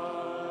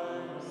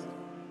times.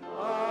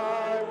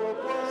 I will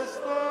bless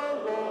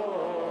the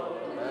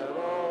Lord at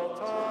all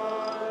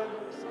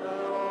times,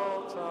 at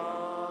all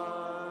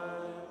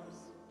times.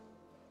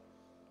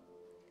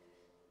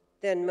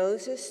 Then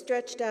Moses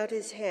stretched out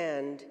his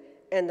hand,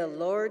 and the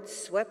Lord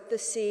swept the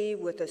sea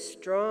with a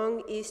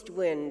strong east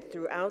wind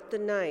throughout the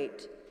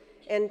night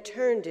and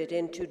turned it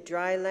into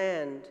dry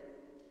land.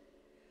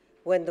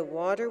 When the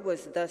water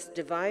was thus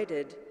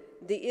divided,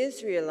 the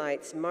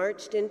Israelites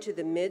marched into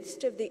the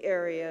midst of the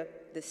area,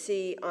 the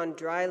sea, on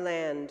dry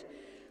land,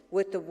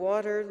 with the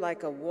water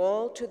like a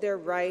wall to their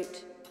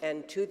right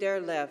and to their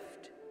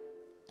left.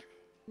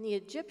 And the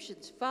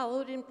Egyptians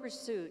followed in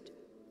pursuit.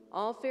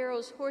 All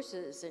Pharaoh's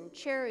horses and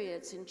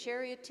chariots and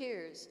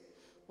charioteers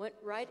went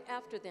right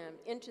after them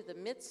into the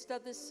midst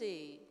of the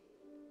sea.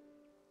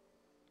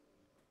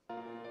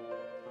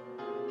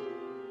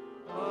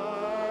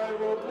 I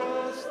will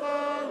bless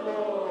the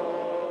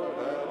Lord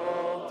at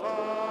all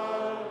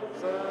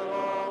times, at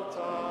all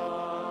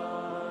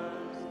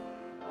times.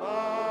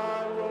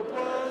 I will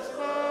bless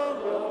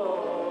the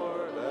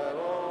Lord at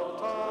all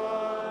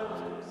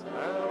times,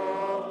 at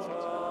all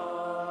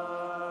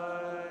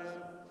times.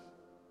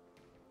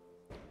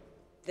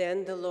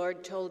 Then the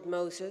Lord told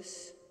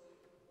Moses,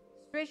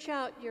 Stretch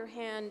out your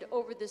hand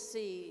over the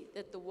sea,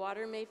 that the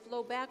water may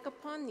flow back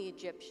upon the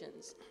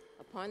Egyptians,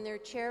 upon their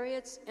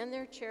chariots and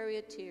their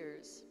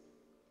charioteers.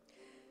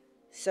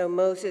 So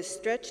Moses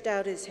stretched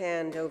out his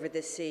hand over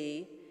the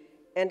sea,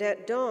 and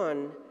at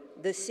dawn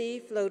the sea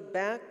flowed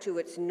back to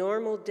its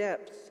normal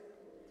depth.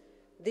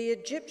 The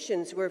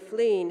Egyptians were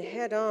fleeing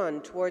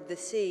head-on toward the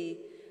sea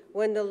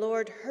when the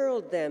Lord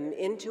hurled them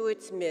into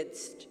its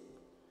midst.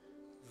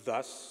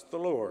 Thus the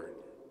Lord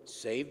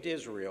saved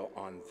Israel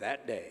on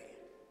that day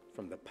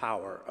from the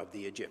power of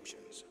the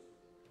Egyptians.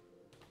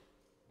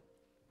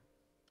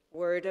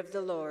 Word of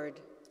the Lord.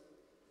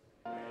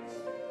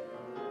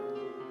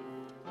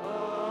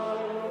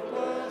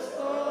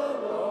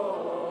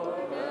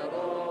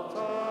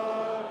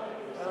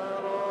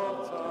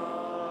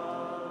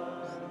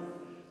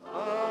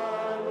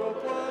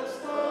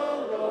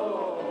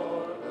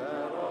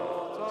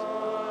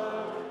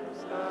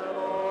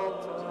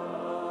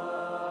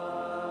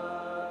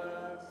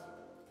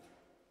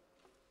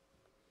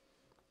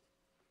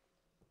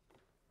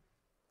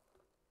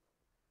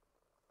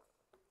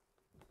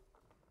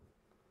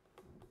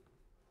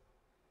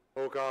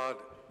 O God,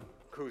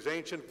 whose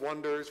ancient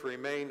wonders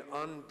remain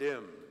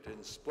undimmed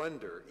in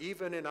splendor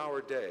even in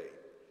our day,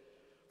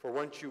 for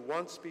what you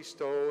once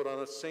bestowed on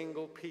a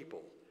single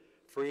people,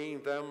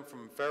 freeing them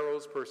from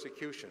Pharaoh's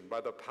persecution by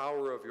the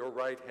power of your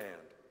right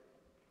hand,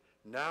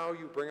 now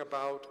you bring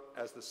about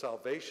as the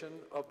salvation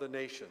of the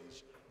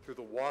nations through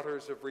the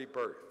waters of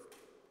rebirth.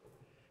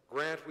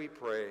 Grant, we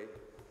pray,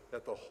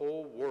 that the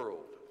whole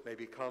world may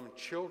become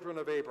children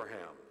of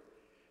Abraham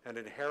and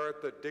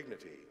inherit the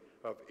dignity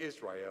of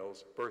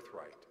Israel's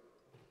birthright.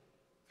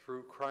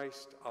 Through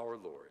Christ our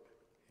Lord.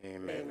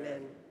 Amen.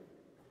 Amen.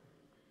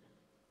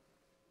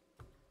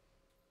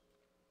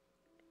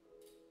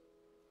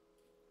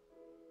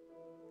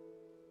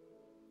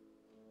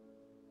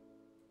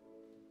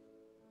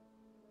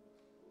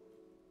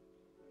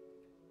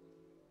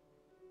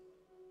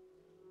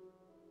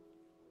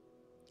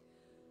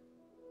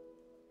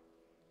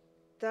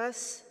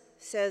 Thus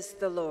says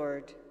the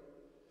Lord,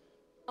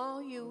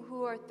 All you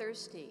who are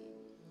thirsty,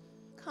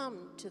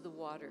 come to the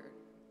water.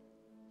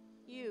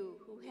 You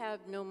who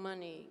have no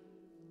money,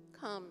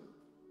 come,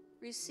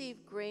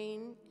 receive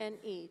grain and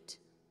eat.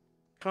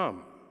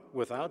 Come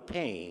without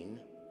paying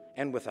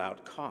and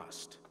without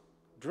cost.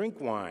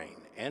 Drink wine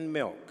and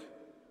milk.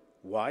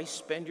 Why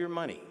spend your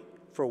money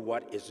for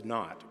what is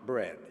not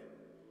bread,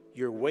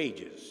 your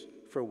wages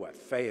for what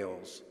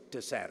fails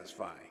to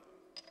satisfy?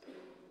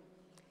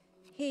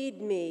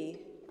 Heed me,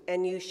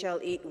 and you shall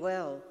eat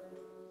well.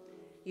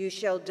 You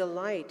shall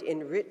delight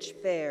in rich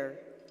fare.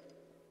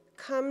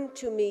 Come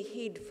to me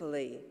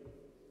heedfully,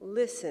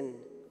 listen,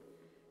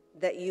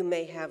 that you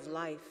may have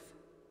life.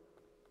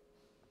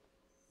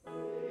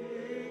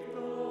 Seek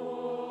the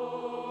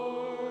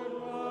Lord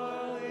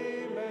while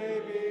he may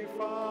be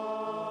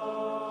found.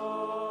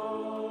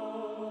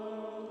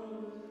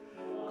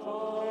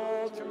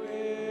 Call to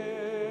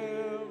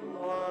him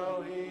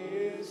while he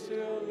is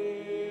still near.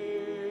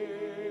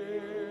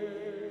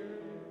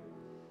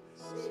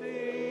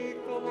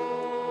 Seek the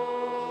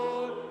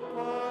Lord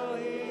while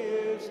he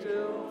is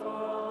still found.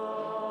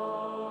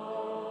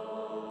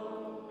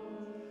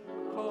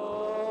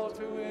 Call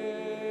to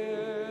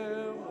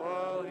him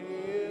while he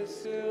is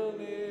still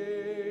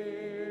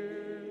near.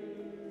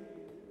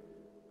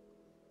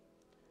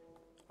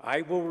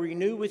 I will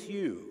renew with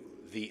you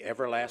the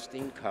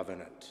everlasting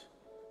covenant,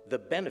 the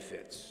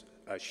benefits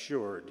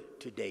assured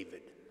to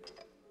David.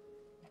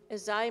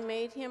 As I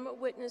made him a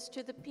witness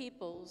to the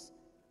peoples,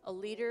 a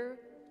leader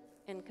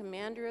and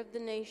commander of the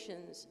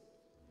nations,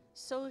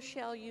 so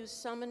shall you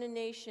summon a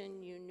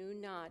nation you knew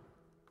not,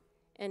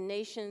 and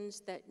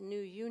nations that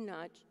knew you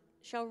not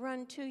shall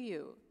run to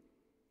you,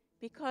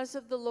 because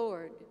of the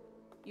Lord,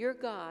 your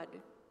God,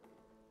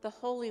 the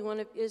Holy One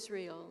of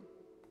Israel,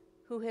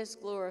 who has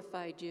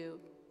glorified you.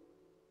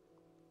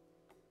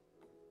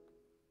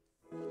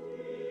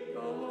 The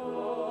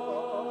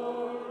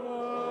Lord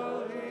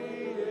while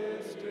he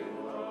is still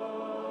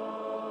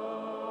found.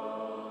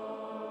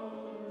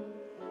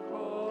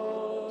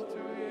 Call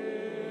to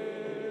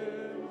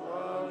him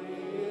while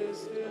he is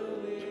still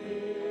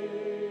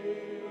near.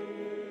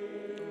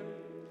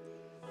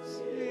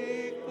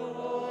 Seek the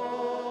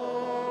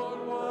Lord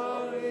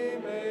while he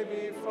may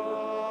be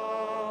found.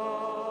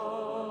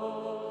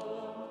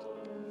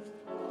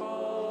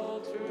 Call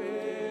to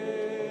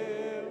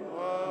him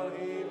while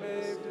he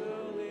may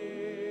still near.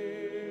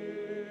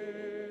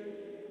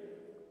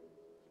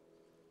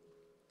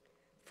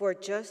 For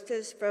just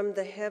as from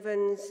the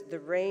heavens the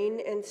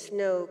rain and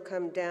snow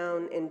come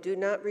down and do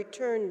not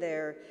return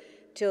there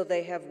till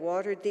they have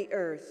watered the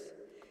earth,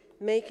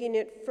 making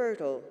it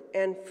fertile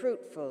and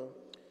fruitful,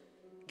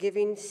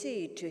 giving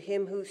seed to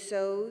him who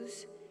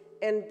sows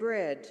and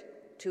bread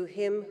to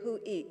him who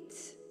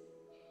eats.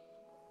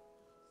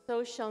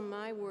 So shall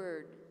my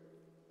word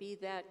be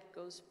that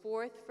goes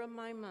forth from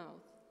my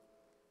mouth.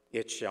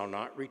 It shall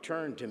not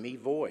return to me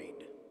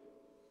void,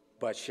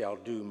 but shall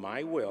do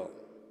my will,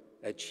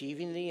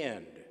 achieving the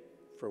end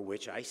for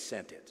which I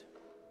sent it.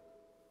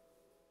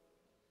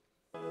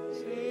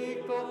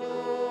 Seek the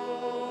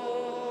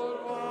Lord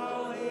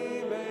while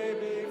he may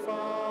be found.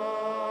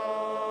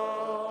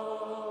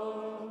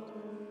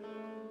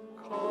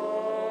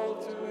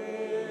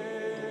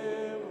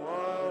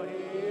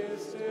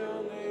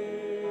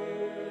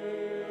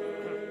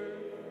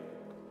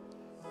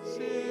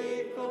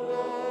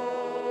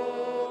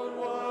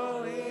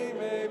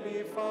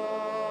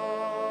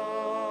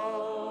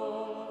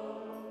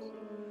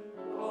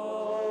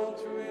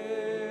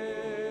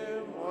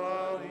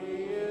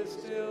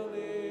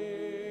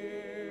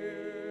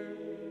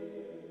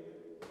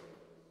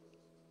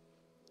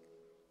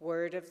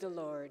 word of the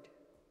Lord.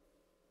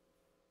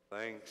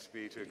 Thanks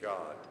be to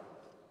God.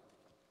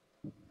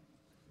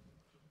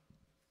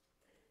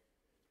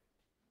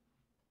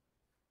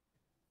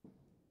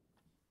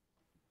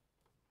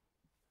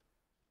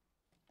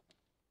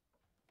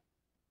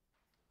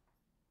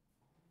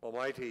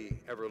 Almighty,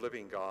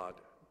 ever-living God,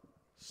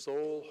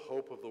 sole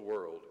hope of the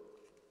world,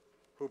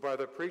 who by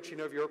the preaching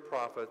of your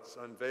prophets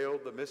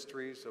unveiled the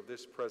mysteries of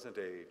this present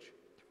age,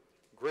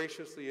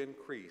 graciously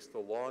increase the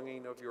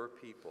longing of your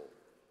people,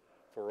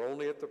 for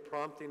only at the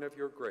prompting of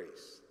your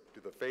grace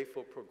do the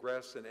faithful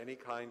progress in any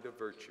kind of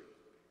virtue.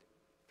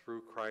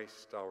 Through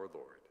Christ our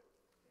Lord.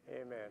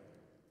 Amen.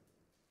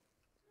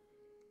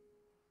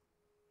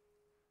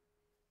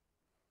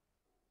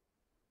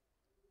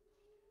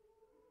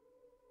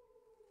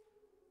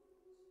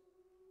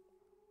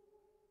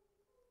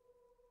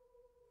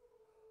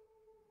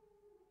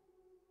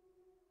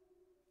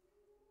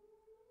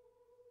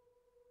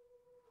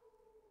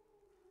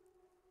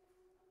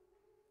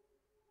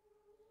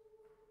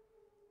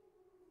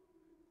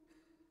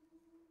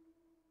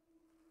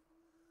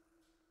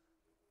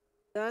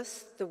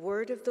 Thus the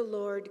word of the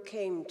Lord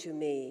came to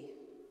me.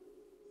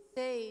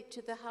 Say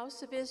to the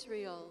house of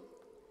Israel,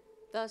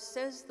 thus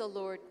says the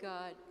Lord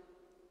God,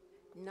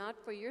 not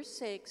for your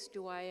sakes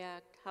do I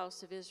act,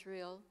 house of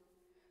Israel,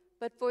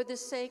 but for the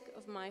sake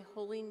of my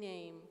holy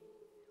name,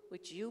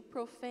 which you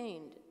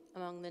profaned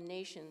among the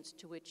nations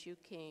to which you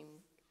came.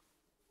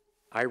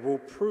 I will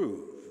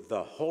prove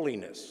the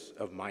holiness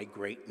of my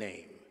great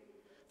name.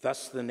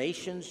 Thus the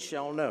nations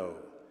shall know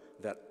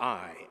that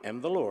I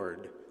am the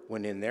Lord,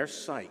 when in their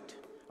sight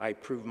I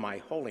prove my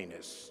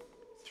holiness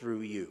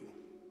through you.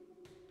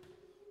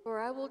 For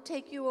I will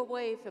take you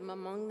away from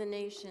among the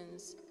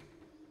nations,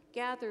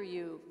 gather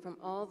you from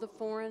all the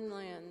foreign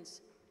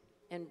lands,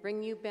 and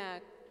bring you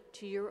back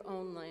to your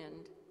own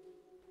land.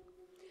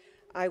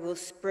 I will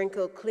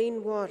sprinkle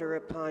clean water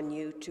upon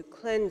you to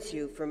cleanse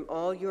you from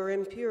all your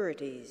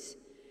impurities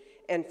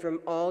and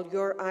from all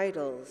your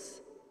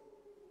idols.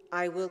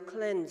 I will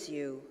cleanse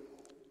you.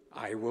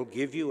 I will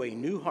give you a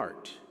new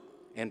heart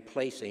and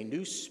place a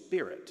new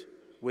spirit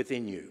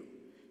within you,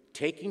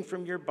 taking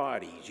from your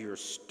bodies your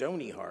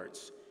stony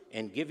hearts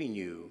and giving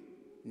you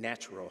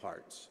natural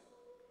hearts.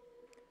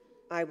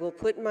 I will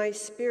put my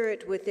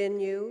spirit within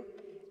you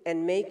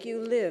and make you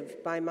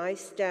live by my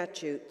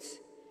statutes,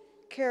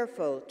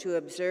 careful to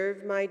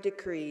observe my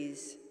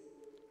decrees.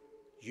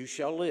 You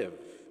shall live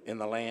in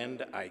the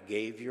land I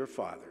gave your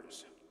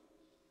fathers.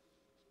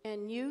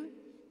 And you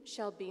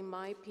shall be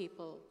my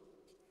people,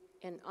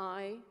 and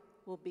I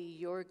will be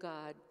your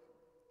God.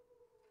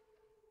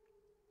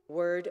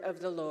 Word of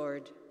the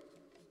Lord.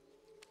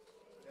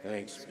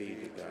 Thanks be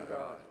to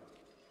God.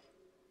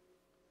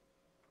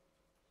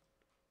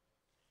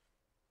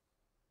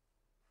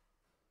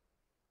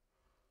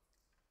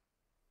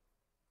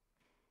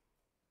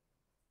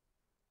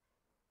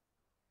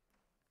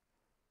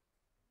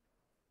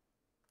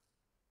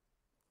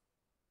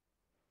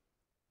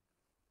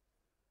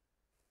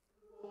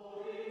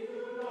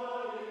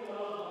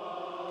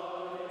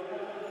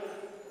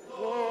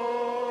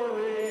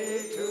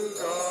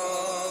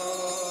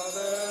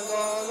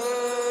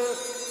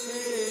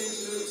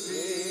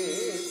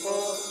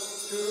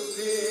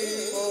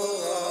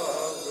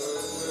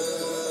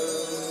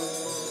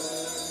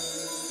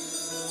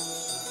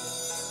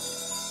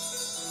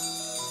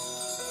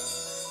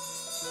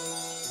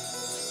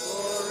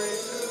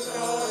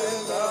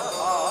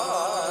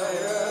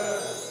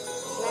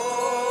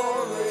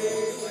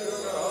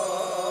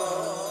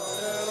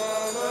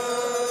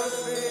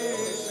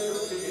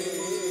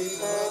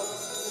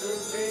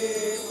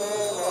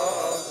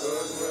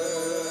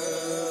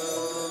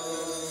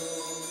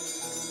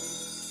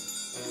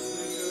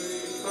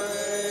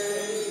 Praise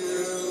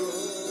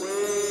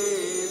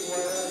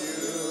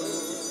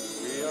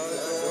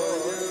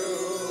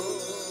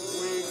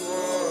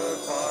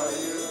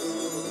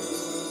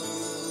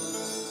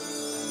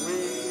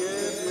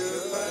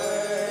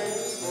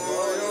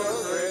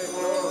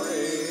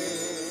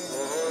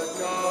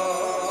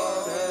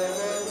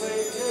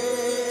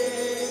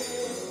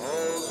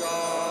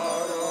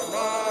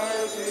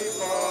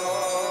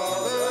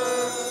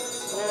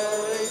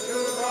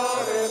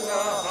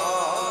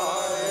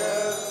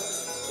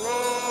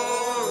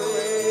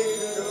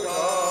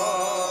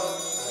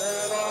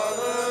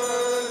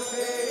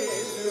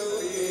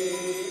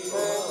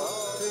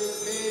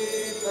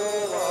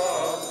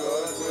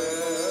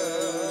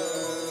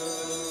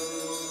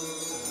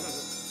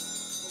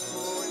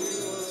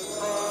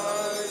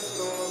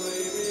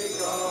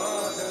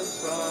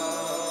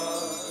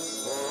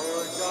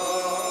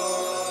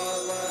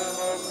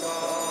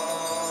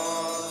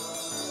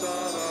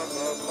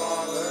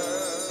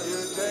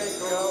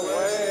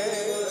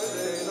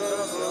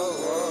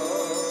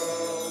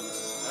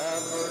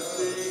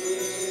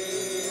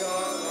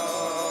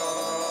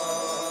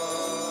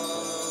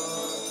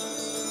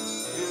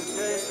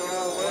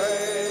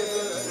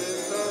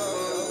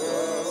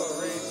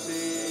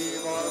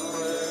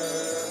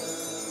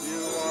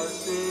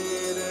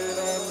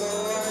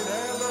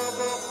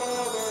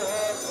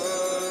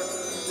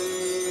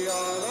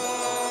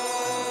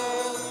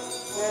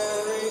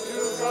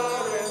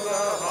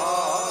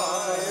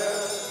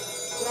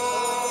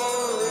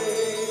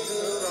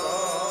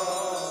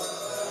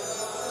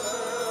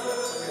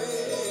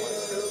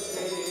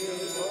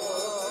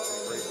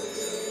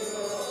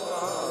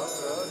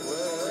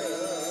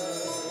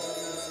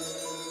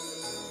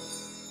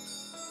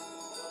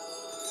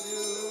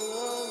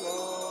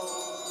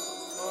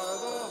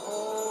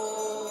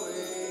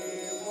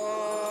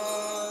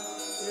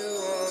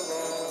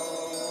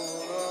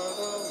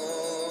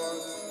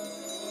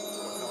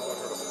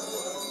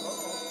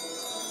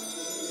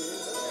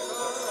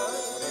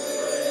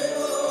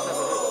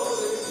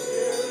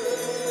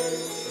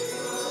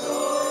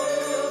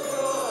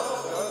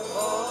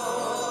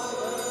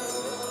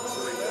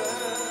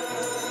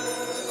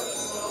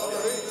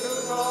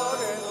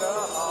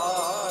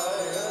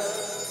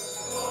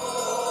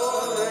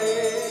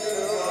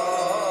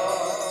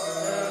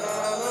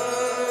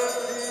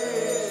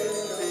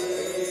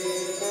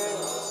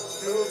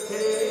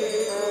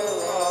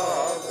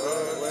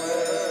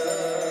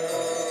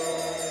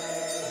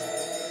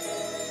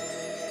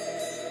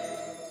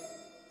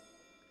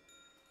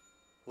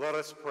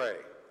us pray.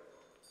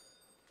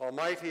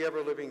 Almighty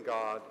ever-living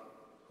God,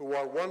 who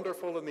are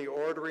wonderful in the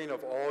ordering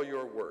of all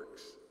your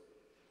works,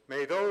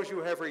 may those you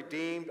have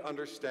redeemed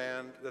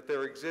understand that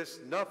there exists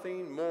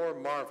nothing more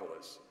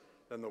marvelous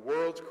than the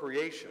world's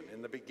creation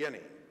in the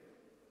beginning,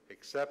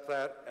 except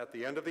that at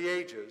the end of the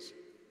ages,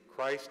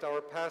 Christ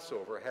our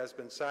Passover has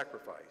been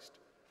sacrificed,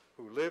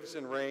 who lives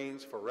and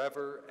reigns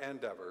forever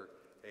and ever.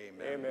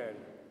 Amen. Amen.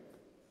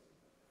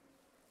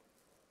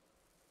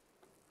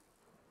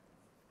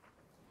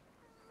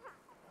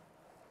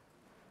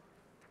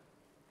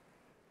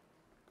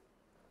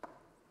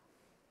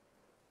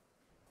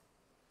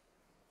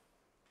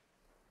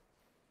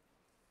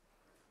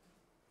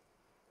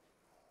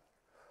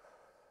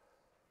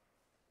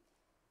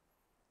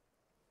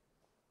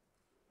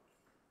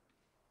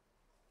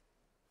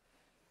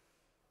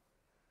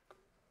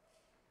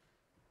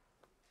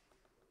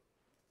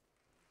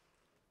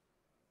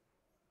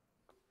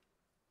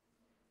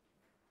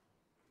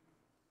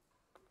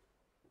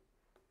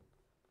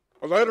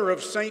 A letter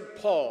of St.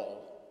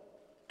 Paul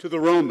to the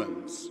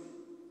Romans.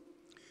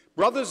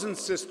 Brothers and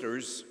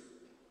sisters,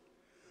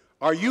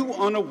 are you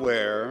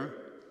unaware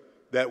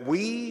that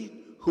we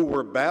who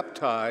were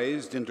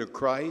baptized into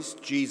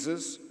Christ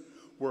Jesus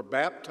were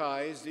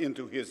baptized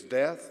into his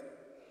death?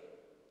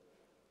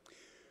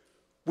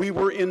 We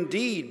were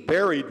indeed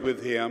buried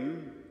with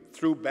him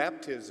through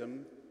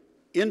baptism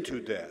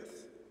into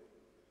death,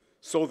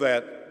 so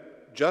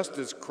that just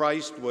as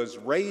Christ was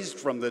raised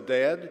from the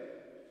dead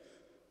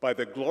by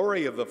the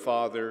glory of the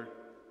Father,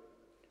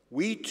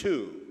 we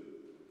too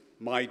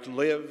might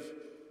live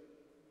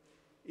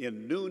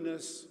in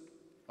newness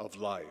of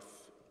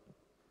life.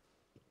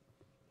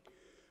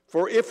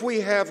 For if we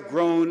have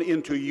grown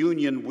into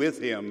union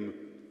with him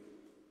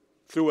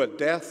through a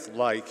death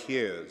like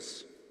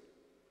his,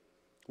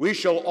 we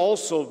shall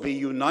also be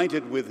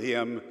united with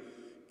him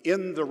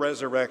in the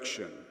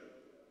resurrection.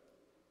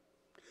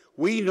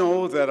 We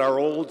know that our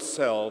old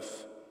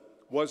self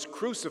was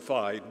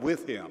crucified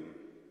with him,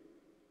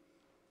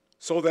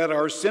 so that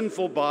our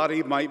sinful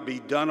body might be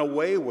done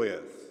away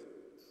with,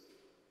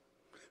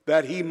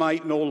 that he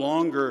might no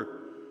longer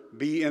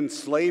be in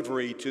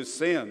slavery to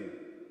sin.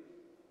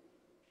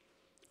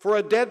 For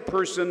a dead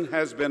person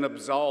has been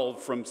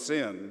absolved from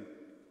sin.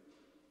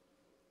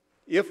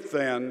 If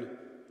then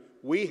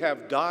we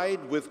have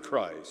died with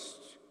Christ,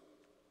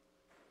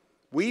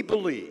 we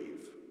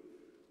believe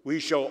we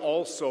shall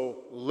also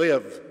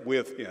live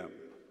with him.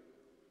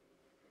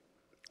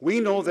 We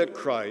know that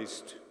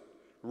Christ,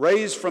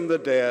 raised from the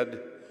dead,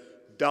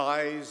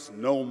 dies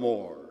no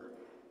more.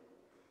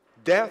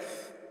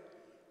 Death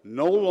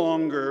no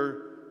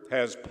longer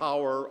has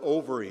power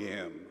over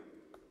him.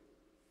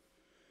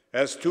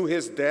 As to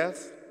his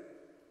death,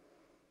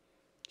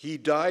 he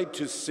died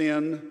to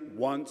sin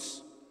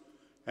once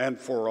and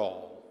for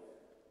all.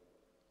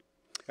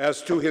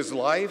 As to his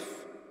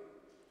life,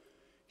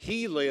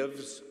 he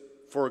lives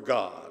for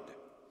God.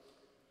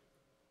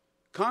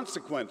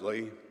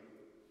 Consequently,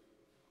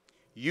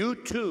 you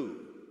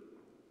too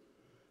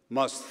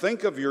must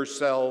think of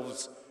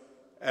yourselves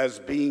as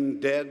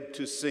being dead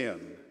to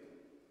sin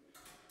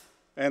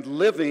and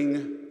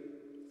living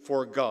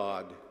for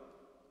God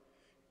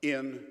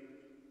in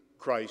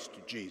Christ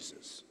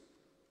Jesus.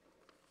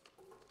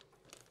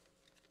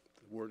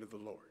 The word of the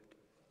Lord.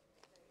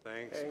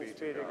 Thanks be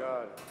to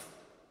God.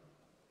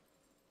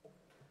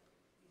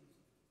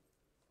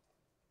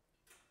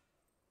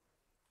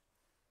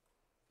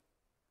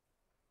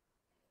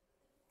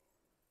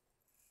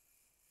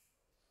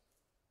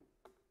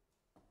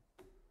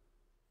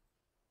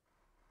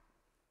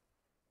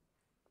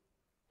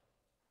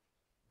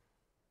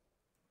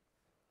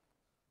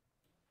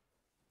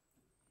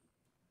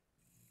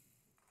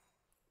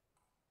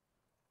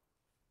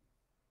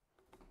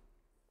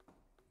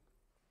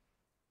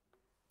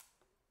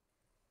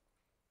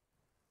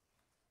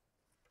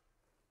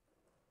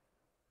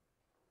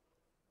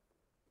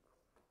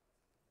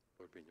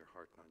 Lord, be in your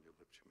heart and on your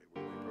lips. You may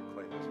boldly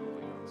proclaim this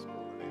holy gospel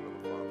in the name of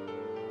the Father,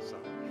 Son,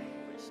 and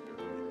Holy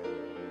Spirit.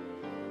 Amen.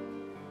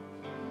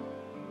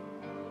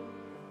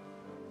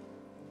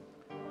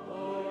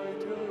 Glory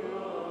to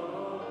you.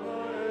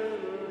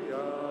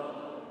 Hallelujah.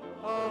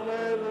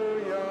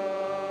 Hallelujah.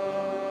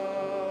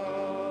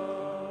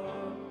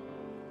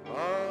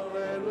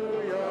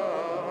 Hallelujah.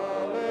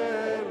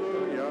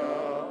 Hallelujah.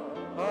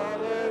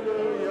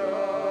 Hallelujah.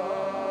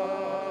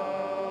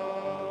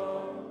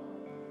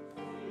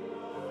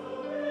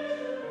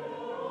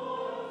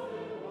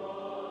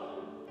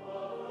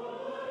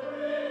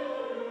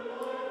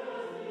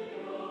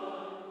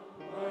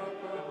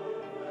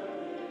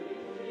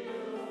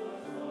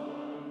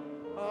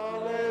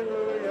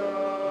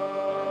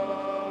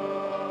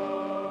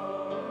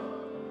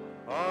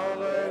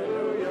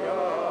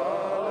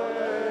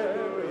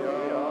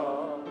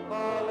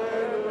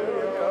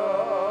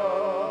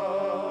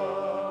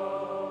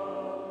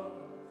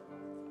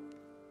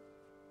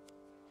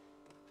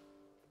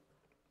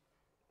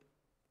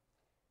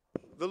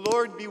 The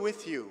Lord be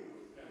with you.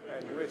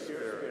 And with your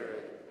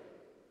spirit.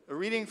 A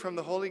reading from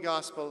the Holy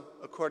Gospel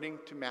according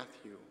to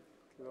Matthew.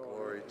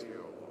 Glory Glory to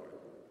you, O Lord.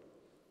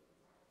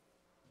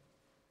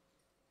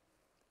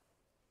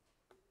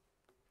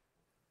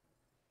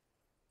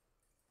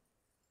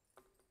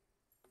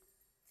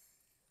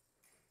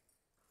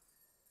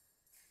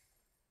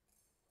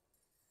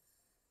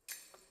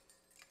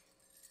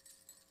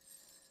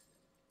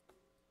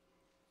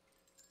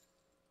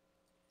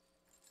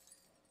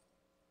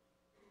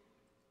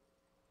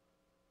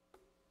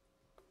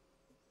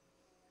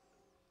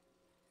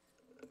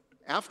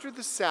 After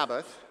the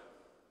Sabbath,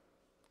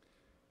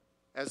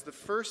 as the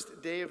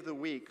first day of the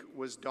week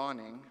was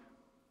dawning,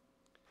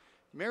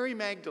 Mary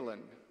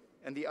Magdalene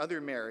and the other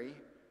Mary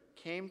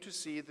came to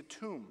see the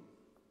tomb.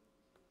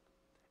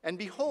 And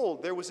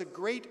behold, there was a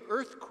great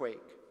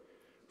earthquake,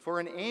 for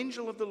an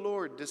angel of the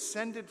Lord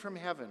descended from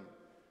heaven,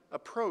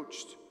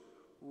 approached,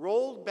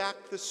 rolled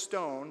back the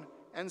stone,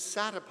 and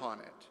sat upon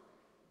it.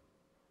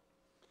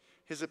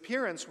 His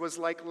appearance was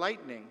like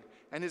lightning,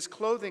 and his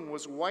clothing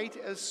was white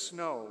as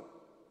snow.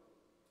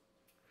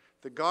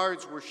 The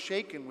guards were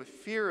shaken with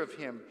fear of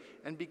him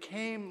and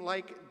became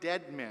like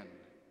dead men.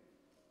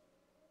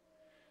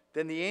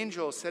 Then the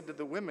angel said to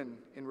the women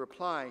in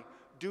reply,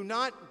 "Do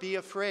not be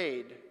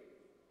afraid.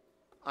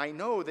 I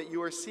know that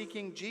you are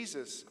seeking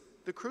Jesus,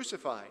 the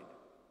crucified.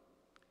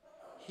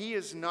 He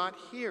is not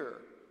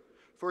here,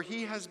 for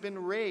he has been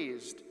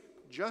raised,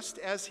 just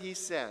as he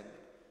said.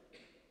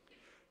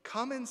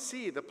 Come and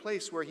see the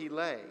place where he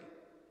lay.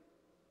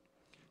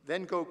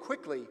 Then go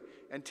quickly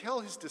and tell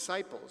his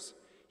disciples,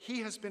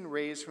 he has been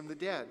raised from the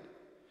dead,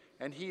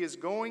 and he is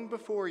going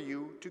before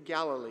you to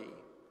Galilee.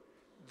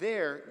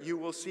 There you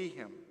will see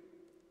him.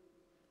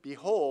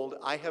 Behold,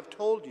 I have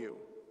told you."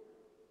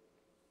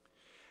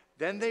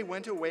 Then they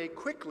went away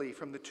quickly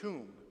from the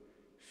tomb,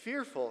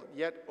 fearful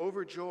yet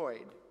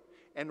overjoyed,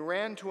 and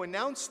ran to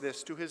announce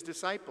this to his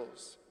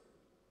disciples.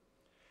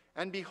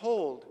 And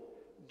behold,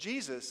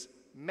 Jesus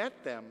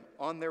met them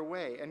on their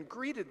way and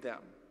greeted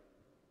them.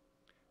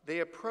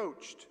 They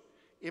approached,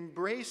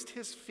 embraced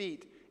his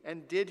feet,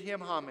 and did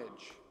him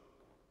homage.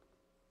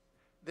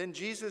 Then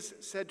Jesus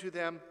said to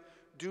them,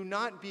 "Do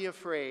not be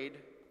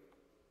afraid.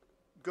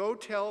 Go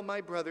tell my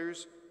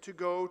brothers to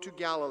go to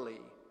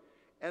Galilee,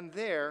 and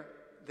there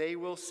they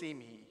will see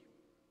me."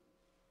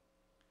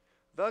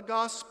 The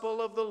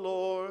Gospel of the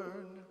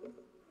Lord.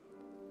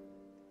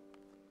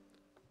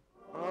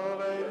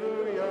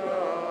 Hallelujah,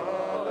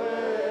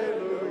 hallelujah,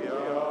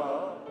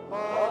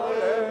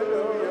 hallelujah.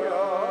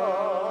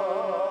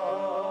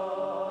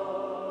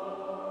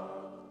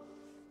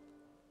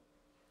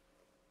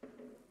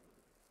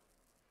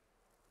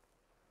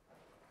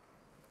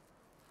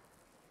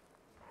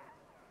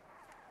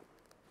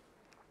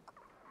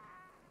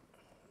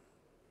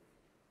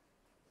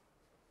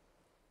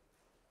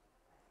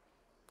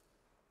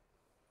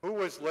 Who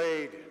was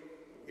laid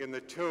in the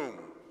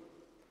tomb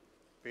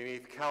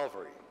beneath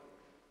Calvary?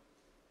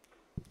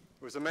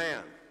 It was a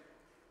man.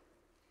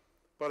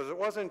 But it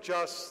wasn't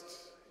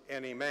just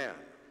any man.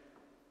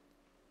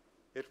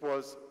 It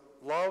was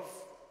love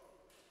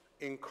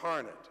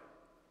incarnate.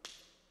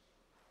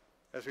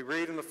 As we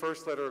read in the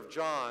first letter of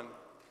John,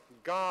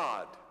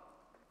 God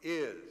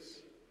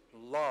is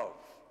love.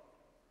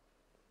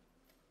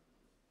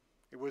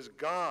 It was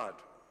God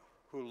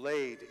who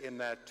laid in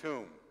that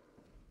tomb,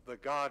 the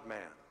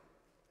God-man,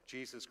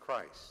 Jesus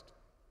Christ.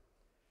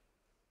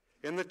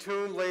 In the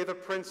tomb lay the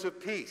Prince of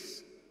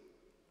Peace.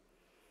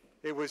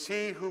 It was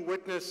he who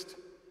witnessed,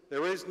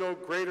 "There is no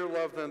greater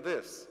love than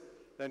this,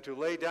 than to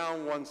lay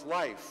down one's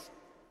life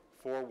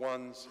for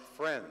one's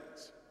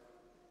friends."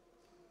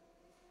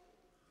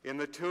 In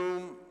the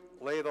tomb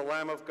lay the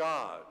Lamb of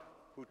God,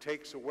 who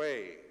takes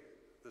away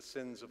the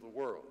sins of the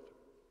world.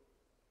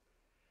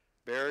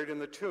 Buried in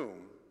the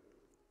tomb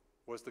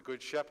was the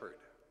Good Shepherd.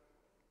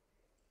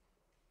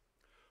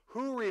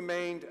 Who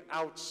remained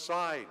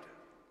outside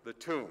the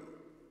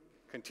tomb,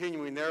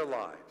 continuing their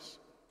lives?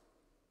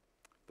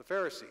 The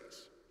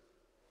Pharisees,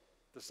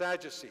 the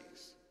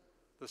Sadducees,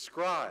 the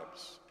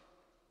scribes,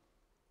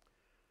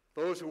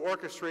 those who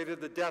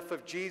orchestrated the death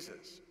of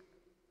Jesus,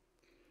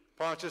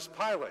 Pontius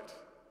Pilate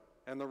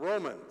and the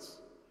Romans,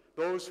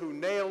 those who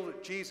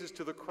nailed Jesus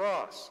to the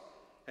cross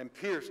and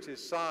pierced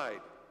his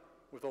side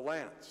with a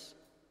lance.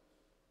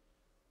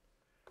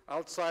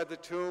 Outside the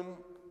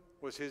tomb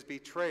was his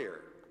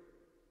betrayer.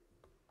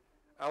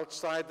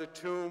 Outside the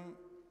tomb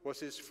was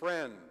his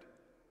friend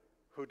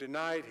who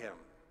denied him.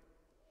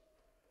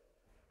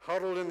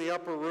 Huddled in the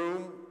upper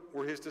room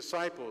were his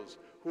disciples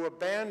who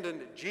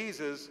abandoned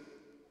Jesus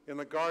in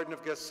the Garden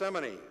of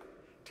Gethsemane,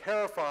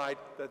 terrified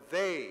that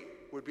they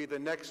would be the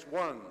next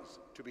ones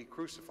to be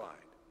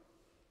crucified.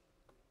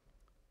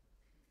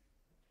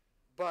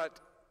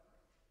 But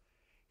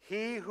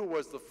he who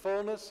was the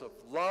fullness of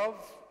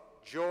love,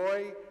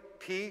 joy,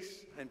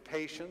 peace, and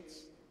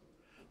patience,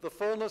 the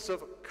fullness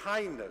of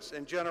kindness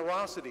and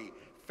generosity,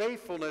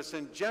 faithfulness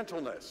and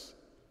gentleness,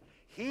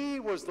 he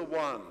was the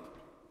one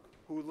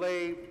who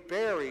lay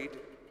buried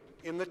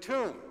in the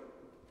tomb.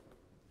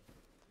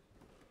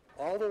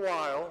 All the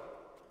while,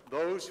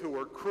 those who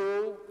were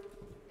cruel,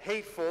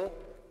 hateful,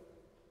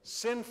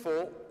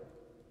 sinful,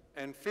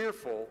 and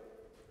fearful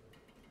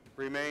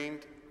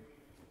remained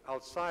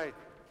outside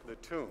the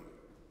tomb.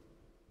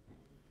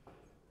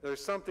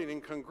 There's something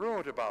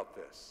incongruent about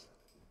this.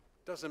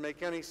 It doesn't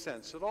make any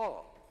sense at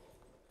all.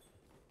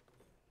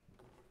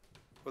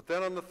 But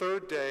then on the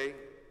third day,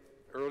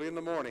 early in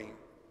the morning,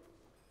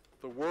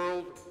 the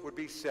world would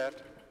be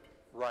set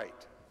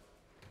right.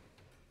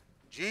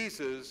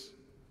 Jesus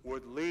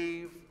would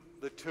leave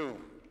the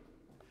tomb.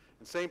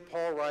 And St.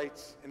 Paul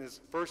writes in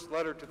his first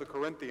letter to the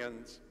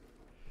Corinthians,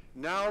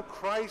 "Now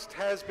Christ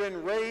has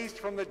been raised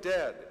from the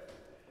dead,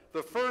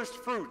 the first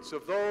fruits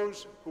of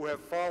those who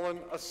have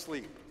fallen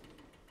asleep."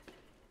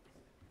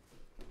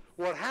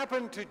 What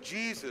happened to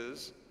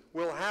Jesus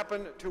will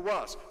happen to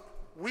us.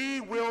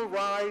 We will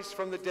rise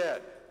from the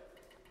dead.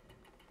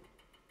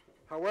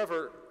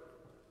 However,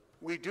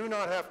 we do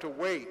not have to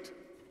wait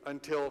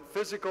until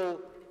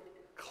physical,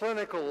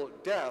 clinical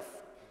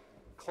death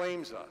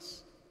claims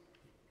us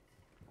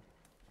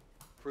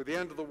for the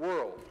end of the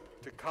world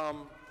to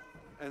come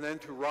and then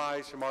to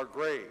rise from our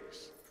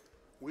graves.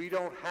 We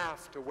don't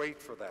have to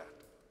wait for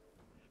that,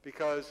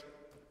 because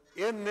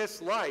in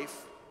this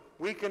life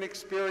we can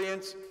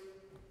experience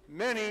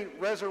many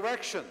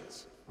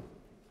resurrections.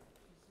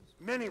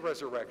 Many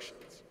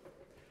resurrections.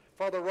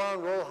 Father Ron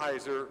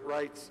Rolheiser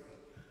writes,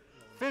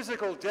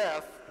 "Physical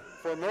death,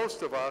 for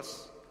most of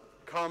us,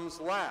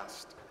 comes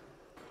last.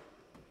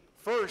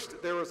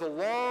 First, there is a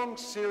long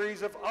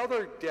series of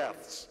other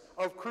deaths,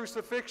 of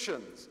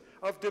crucifixions,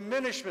 of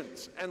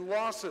diminishments and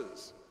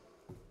losses.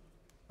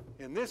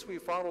 In this, we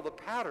follow the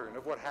pattern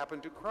of what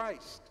happened to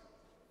Christ.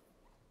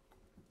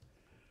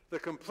 The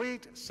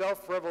complete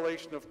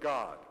self-revelation of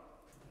God,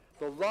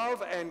 the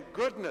love and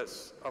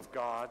goodness of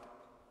God,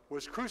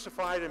 was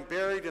crucified and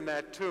buried in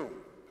that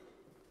tomb.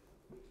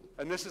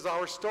 And this is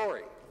our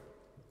story,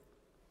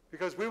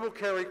 because we will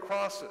carry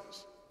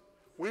crosses.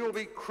 We will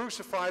be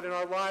crucified in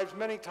our lives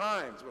many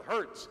times with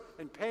hurts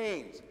and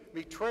pains,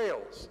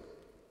 betrayals.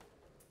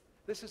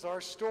 This is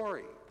our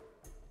story.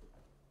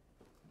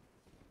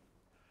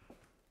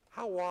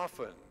 How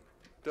often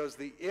does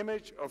the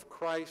image of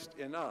Christ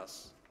in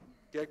us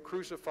get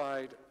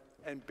crucified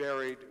and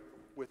buried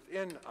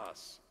within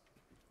us?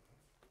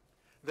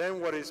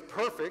 Then what is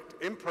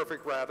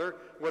imperfect rather,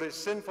 what is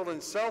sinful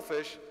and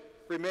selfish,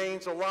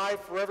 remains alive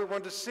for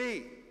everyone to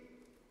see.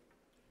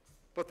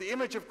 But the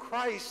image of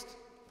Christ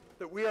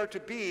that we are to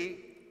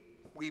be,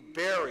 we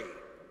bury.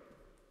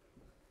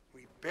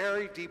 We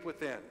bury deep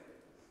within.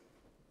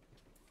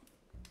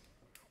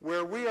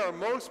 Where we are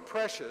most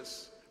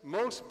precious,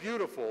 most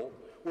beautiful,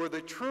 where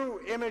the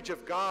true image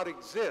of God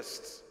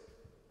exists,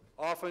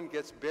 often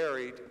gets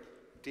buried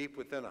deep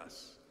within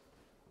us.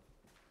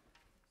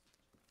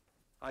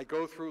 I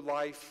go through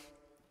life,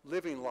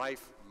 living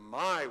life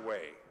my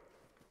way,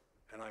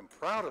 and I'm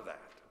proud of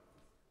that.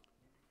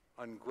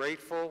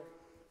 Ungrateful,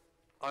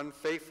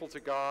 unfaithful to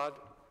God,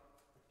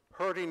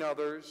 hurting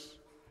others,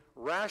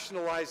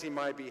 rationalizing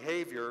my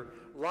behavior,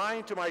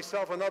 lying to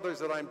myself and others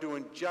that I'm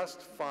doing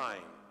just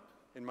fine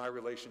in my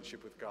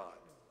relationship with God.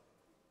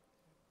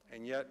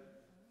 And yet,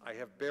 I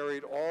have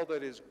buried all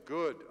that is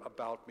good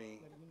about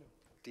me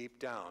deep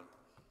down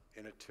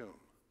in a tomb.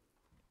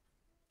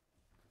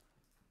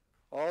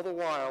 All the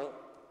while,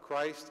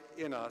 Christ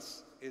in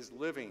us is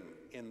living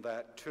in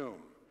that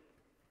tomb,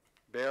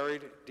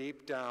 buried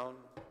deep down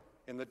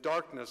in the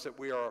darkness that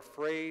we are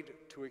afraid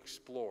to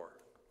explore.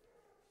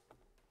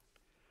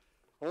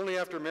 Only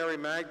after Mary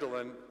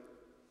Magdalene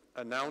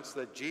announced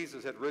that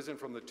Jesus had risen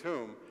from the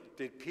tomb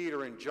did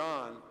Peter and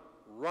John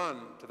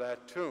run to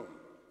that tomb.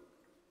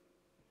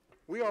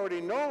 We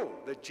already know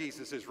that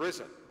Jesus is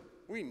risen.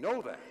 We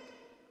know that.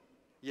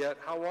 Yet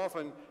how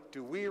often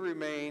do we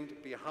remain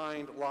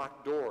behind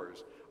locked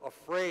doors,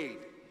 afraid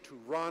to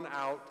run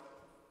out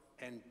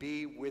and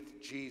be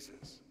with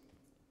Jesus?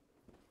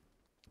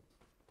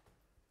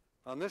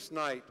 On this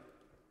night,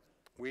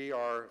 we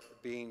are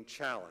being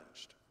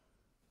challenged.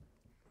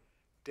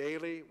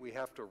 Daily, we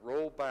have to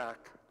roll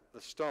back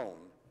the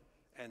stone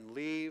and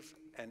leave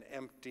an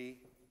empty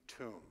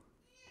tomb.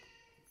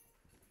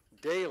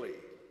 Daily,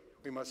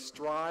 we must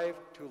strive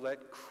to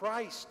let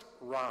Christ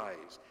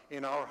rise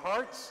in our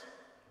hearts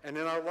and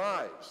in our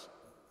lives,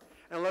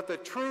 and let the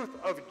truth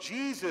of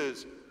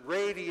Jesus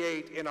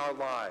radiate in our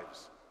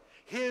lives.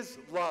 His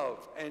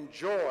love and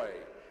joy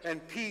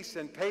and peace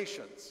and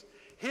patience,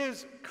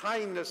 his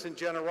kindness and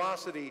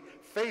generosity,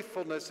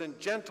 faithfulness and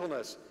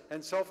gentleness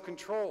and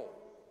self-control.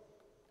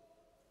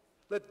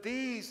 Let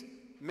these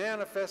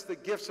manifest the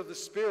gifts of the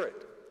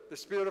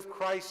Spirit of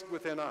Christ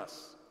within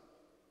us.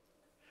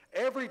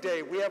 Every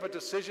day we have a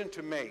decision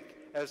to make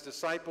as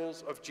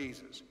disciples of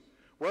Jesus,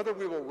 whether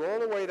we will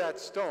roll away that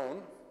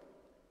stone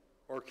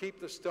or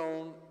keep the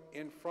stone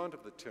in front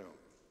of the tomb.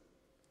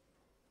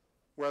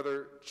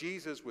 Whether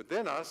Jesus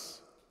within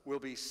us will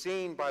be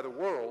seen by the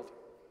world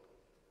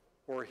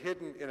or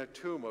hidden in a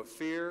tomb of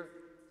fear,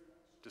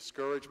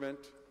 discouragement,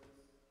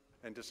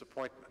 and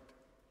disappointment.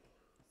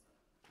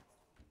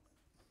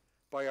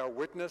 By our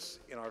witness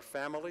in our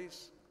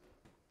families,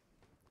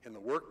 in the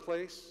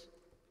workplace,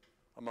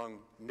 among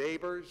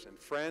neighbors and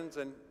friends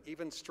and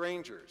even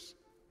strangers,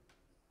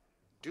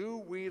 Do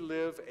we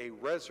live a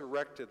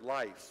resurrected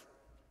life,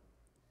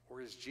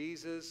 or is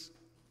Jesus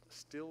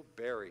still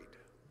buried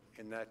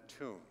in that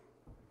tomb?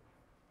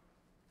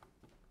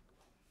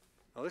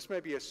 Now, this may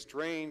be a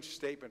strange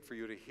statement for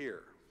you to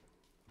hear,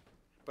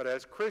 but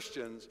as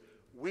Christians,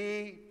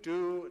 we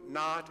do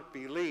not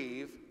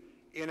believe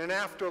in an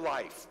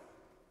afterlife.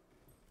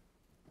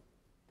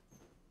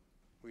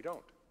 We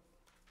don't.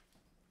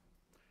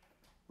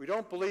 We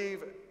don't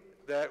believe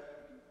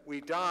that we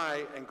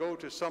die and go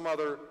to some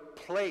other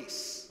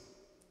place.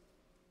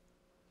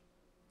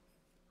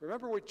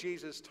 Remember what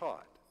Jesus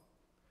taught.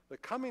 The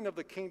coming of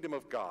the kingdom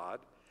of God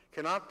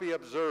cannot be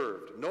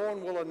observed. No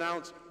one will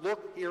announce,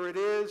 look, here it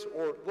is,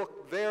 or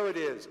look, there it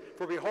is.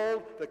 For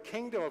behold, the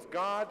kingdom of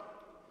God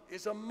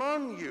is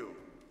among you.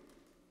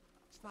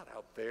 It's not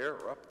out there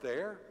or up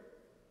there.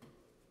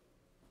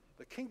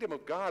 The kingdom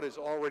of God is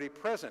already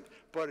present,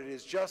 but it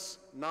is just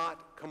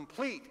not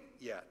complete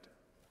yet.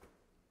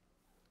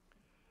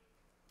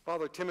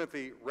 Father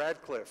Timothy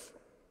Radcliffe,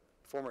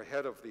 former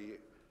head of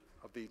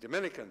the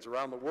Dominicans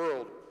around the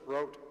world,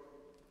 wrote,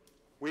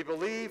 "We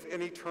believe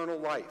in eternal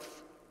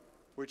life,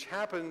 which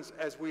happens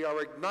as we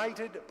are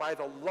ignited by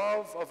the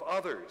love of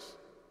others.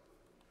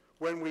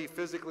 When we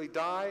physically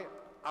die,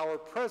 our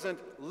present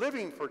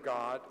living for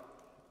God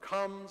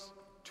comes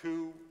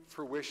to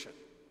fruition."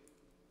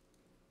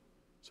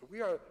 So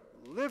we are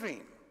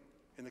living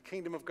in the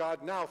kingdom of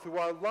God now through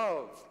our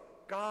love.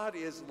 God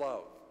is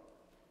love.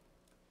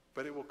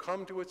 But it will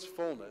come to its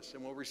fullness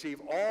and will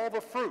receive all the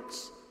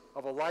fruits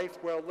of a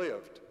life well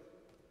lived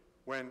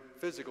when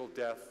physical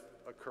death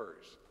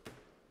occurs.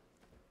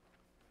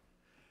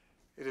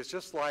 It is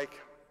just like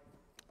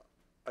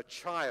a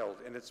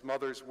child in its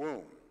mother's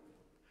womb.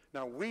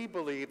 Now, we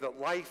believe that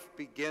life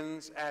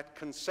begins at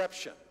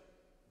conception.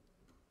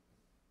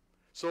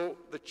 So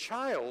the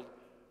child,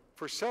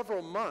 for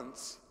several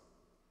months,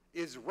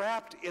 is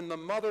wrapped in the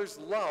mother's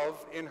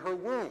love in her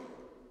womb,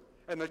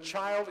 and the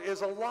child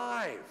is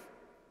alive.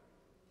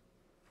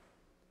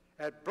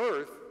 At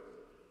birth,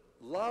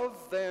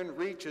 love then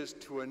reaches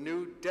to a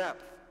new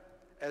depth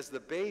as the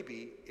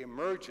baby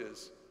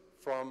emerges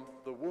from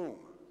the womb.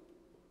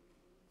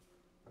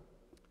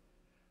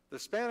 The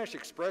Spanish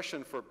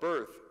expression for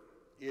birth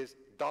is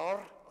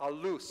dar a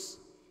luz,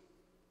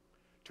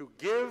 to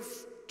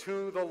give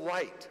to the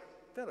light.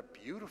 Isn't that a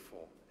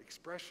beautiful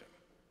expression?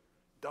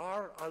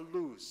 Dar a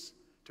luz,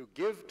 to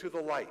give to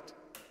the light.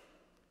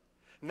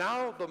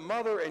 Now the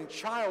mother and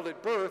child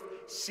at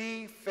birth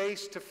see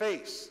face to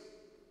face.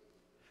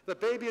 The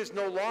baby is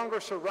no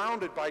longer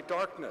surrounded by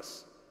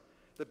darkness.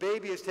 The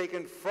baby is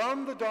taken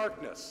from the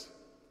darkness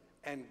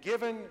and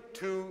given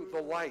to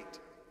the light.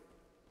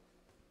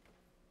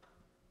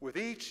 With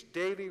each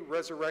daily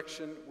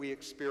resurrection we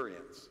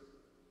experience,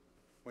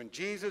 when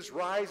Jesus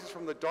rises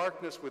from the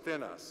darkness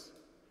within us,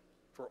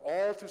 for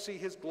all to see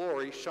his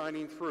glory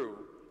shining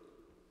through,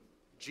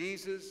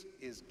 Jesus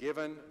is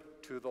given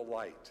to the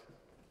light.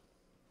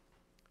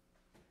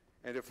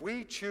 And if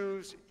we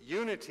choose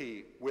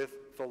unity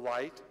with the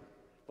light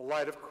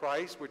of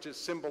Christ, which is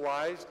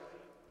symbolized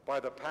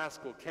by the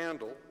Paschal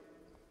candle,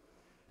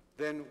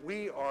 then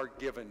we are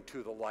given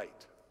to the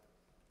light.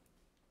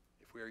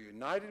 If we are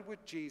united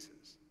with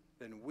Jesus,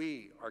 then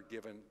we are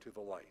given to the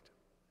light.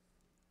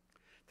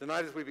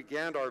 Tonight, as we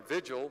began our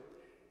vigil,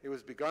 it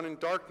was begun in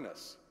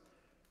darkness.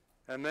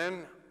 And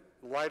then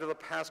the light of the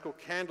Paschal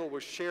candle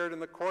was shared in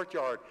the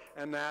courtyard,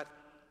 and that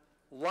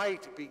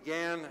light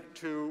began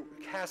to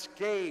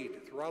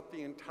cascade throughout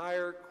the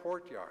entire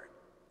courtyard.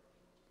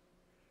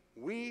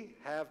 We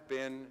have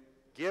been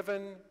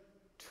given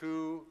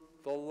to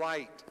the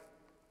light.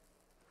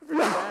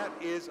 That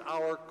is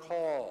our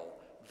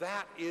call.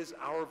 That is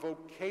our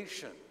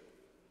vocation,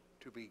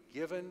 to be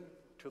given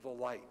to the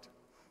light.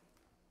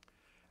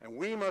 And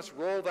we must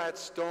roll that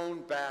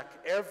stone back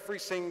every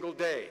single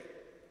day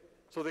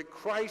so that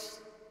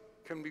Christ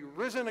can be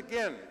risen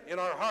again in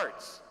our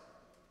hearts,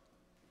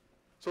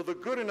 so the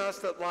good in us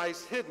that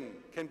lies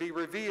hidden can be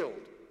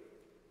revealed,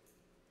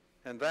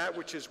 and that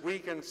which is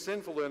weak and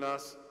sinful in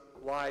us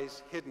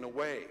lies hidden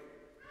away.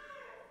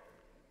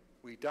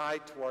 We die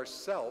to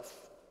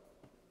ourself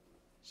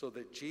so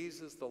that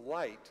Jesus the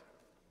light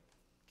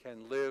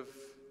can live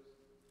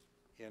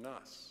in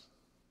us.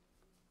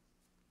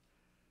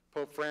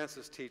 Pope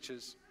Francis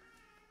teaches,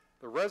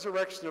 the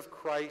resurrection of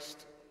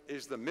Christ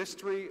is the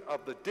mystery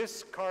of the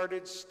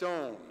discarded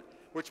stone,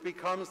 which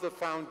becomes the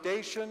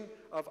foundation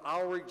of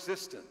our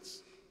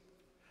existence.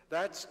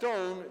 That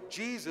stone,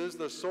 Jesus,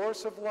 the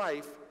source of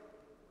life,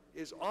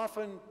 is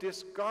often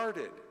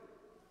discarded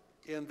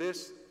in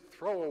this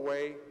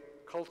throwaway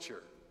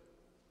culture.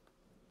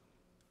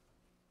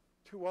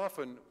 Too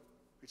often,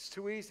 it's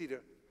too easy to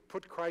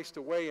put Christ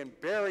away and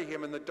bury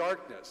him in the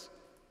darkness.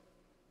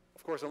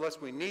 Of course,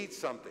 unless we need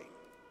something,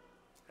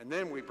 and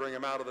then we bring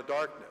him out of the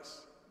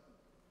darkness.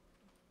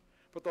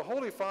 But the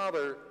Holy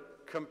Father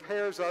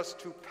compares us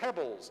to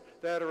pebbles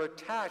that are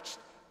attached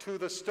to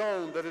the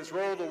stone that is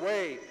rolled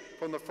away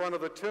from the front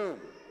of the tomb.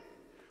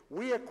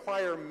 We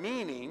acquire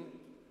meaning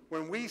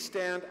when we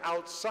stand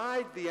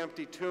outside the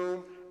empty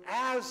tomb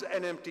as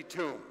an empty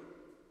tomb.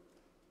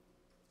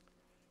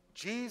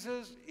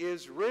 Jesus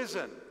is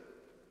risen.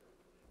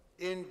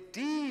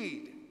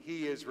 Indeed,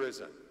 he is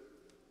risen.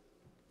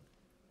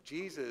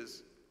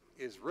 Jesus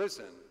is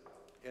risen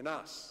in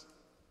us.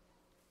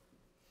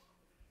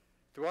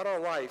 Throughout our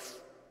life,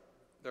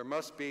 there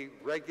must be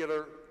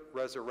regular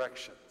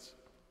resurrections.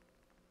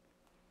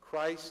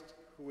 Christ,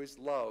 who is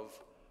love,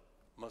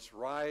 must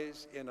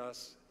rise in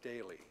us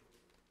daily.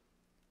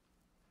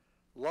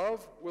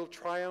 Love will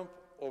triumph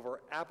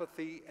over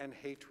apathy and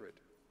hatred.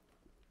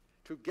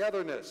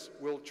 Togetherness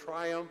will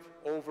triumph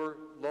over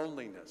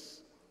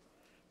loneliness.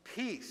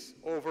 Peace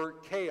over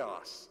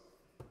chaos,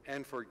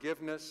 and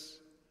forgiveness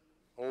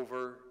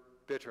over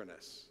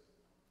bitterness.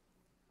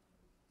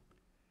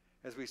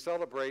 As we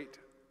celebrate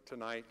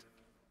tonight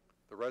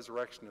the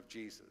resurrection of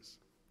Jesus,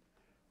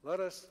 let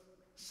us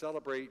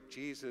celebrate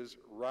Jesus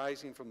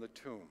rising from the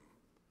tomb,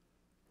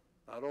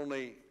 not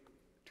only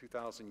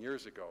 2,000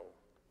 years ago,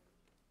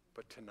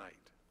 but tonight.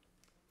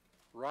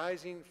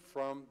 Rising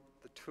from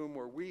the tomb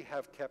where we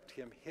have kept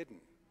him hidden.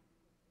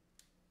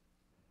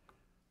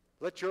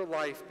 Let your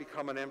life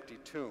become an empty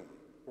tomb,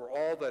 where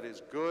all that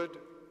is good,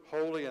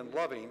 holy, and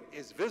loving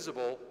is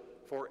visible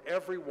for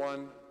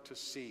everyone to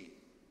see.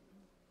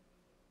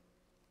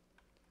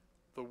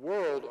 The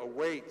world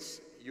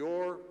awaits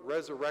your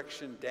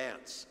resurrection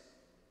dance,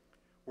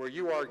 where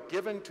you are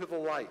given to the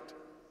light,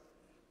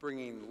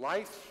 bringing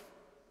life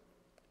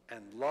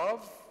and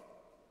love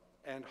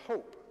and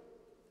hope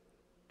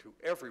to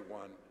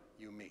everyone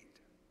you meet.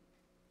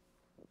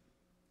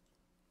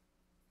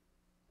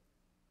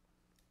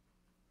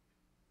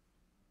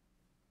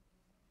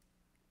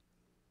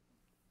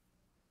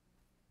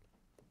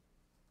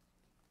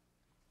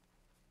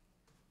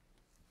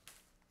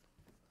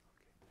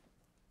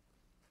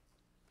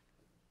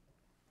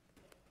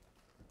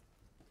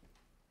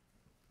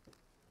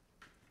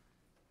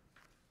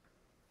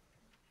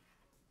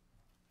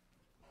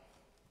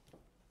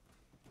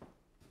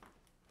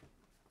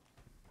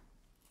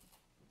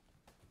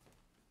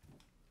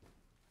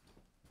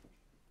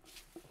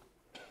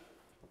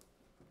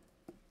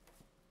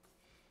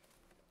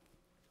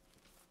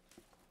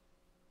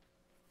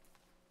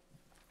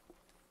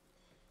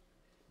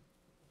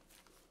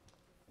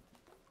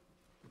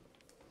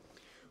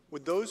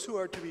 Would those who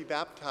are to be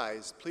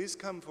baptized please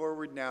come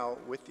forward now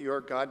with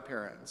your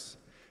godparents,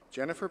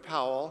 Jennifer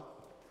Powell,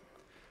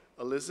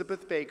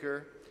 Elizabeth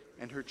Baker,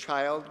 and her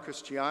child,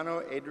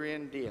 Cristiano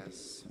Adrian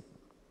Diaz.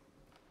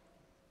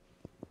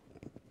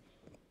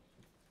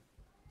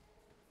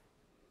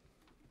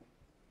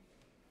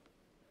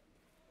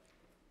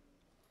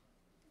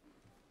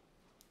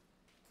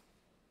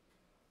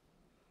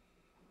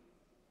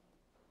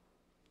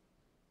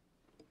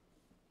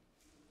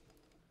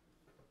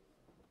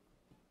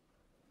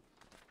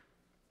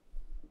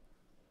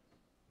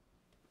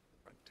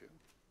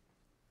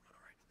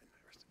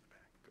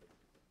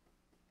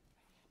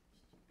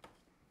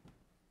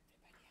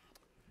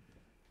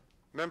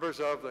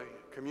 Members of the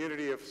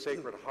community of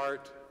Sacred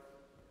Heart,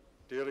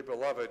 dearly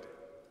beloved,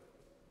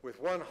 with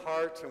one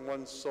heart and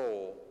one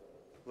soul,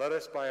 let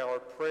us by our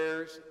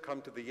prayers come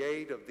to the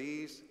aid of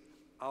these,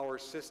 our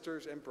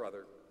sisters and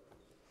brother,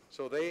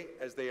 so they,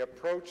 as they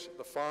approach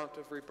the font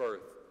of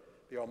rebirth,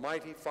 the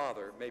Almighty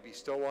Father may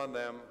bestow on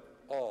them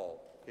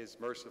all his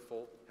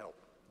merciful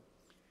help.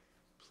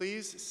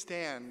 Please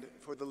stand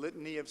for the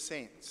Litany of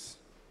Saints.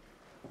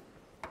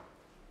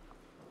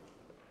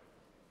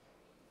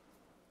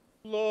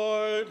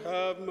 Lord,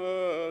 have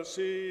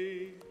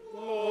mercy.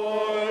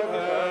 Lord,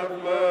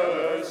 have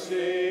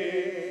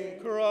mercy.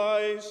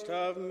 Christ,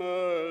 have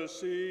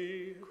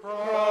mercy.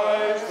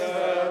 Christ,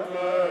 have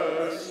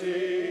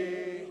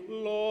mercy.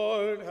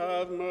 Lord,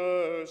 have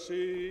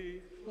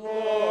mercy.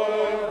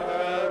 Lord,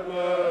 have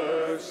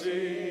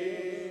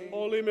mercy.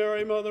 Holy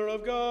Mary, Mother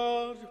of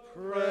God,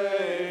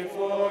 pray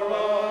for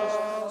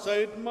us.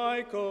 Saint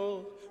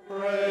Michael,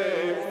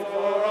 pray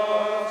for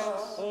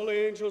us. Holy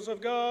angels of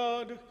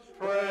God,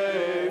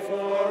 pray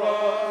for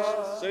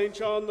us. Saint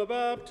John the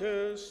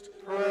Baptist,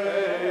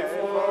 pray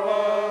for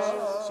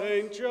us.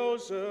 Saint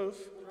Joseph,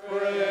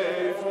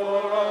 pray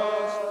for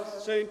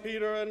us. Saint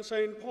Peter and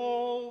Saint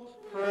Paul,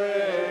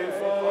 pray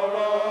for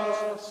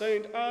us.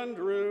 Saint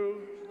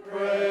Andrew,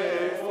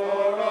 pray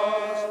for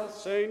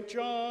us. Saint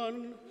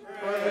John,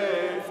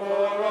 pray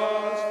for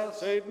us.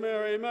 Saint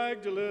Mary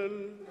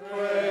Magdalene,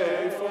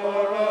 pray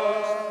for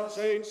us.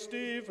 Saint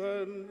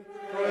Stephen,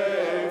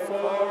 pray for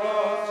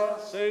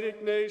us. Saint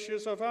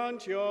Ignatius of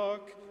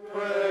Antioch,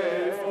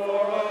 pray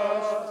for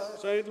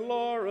us. Saint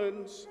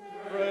Lawrence,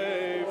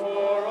 pray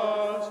for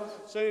us.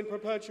 Saint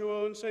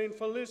Perpetua and Saint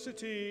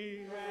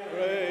Felicity,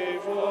 pray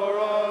for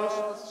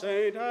us.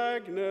 Saint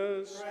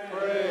Agnes,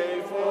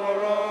 pray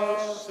for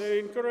us.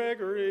 Saint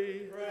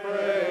Gregory,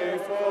 pray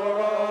for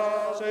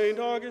us. Saint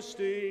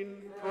Augustine,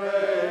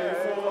 pray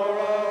for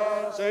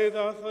us. Saint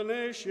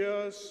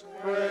Athanasius,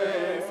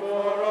 pray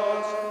for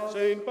us.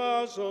 Saint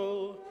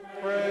Basil,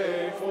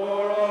 pray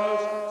for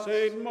us.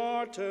 Saint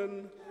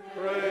Martin,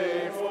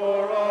 pray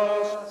for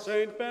us.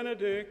 Saint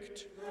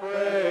Benedict,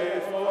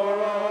 Pray for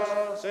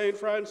us. Saint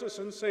Francis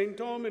and Saint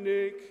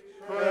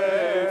Dominic,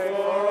 Pray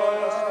for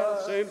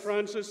us. Saint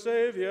Francis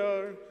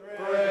Xavier,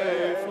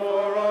 Pray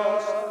for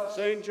us.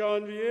 Saint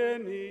John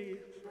Vianney,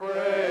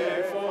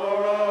 Pray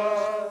for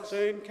us.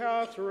 Saint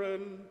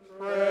Catherine,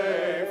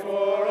 Pray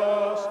for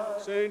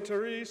us. Saint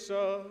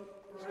Teresa,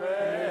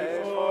 Pray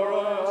for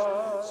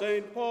us.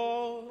 Saint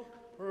Paul,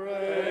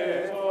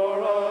 Pray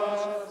for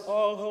us.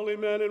 all holy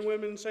men and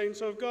women,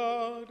 saints of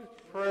God,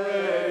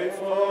 Pray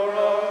for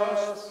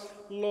us.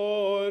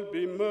 Lord,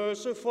 be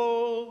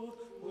merciful.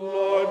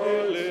 Lord,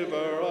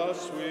 deliver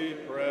us, we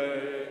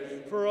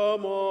pray.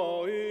 From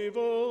all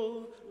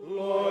evil,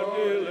 Lord,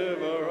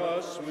 deliver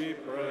us, we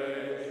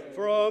pray.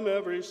 from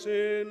every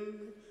sin,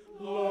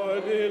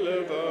 Lord,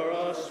 deliver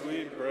us,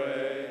 we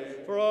pray.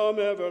 from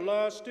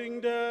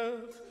everlasting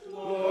death,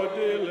 Lord,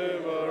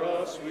 deliver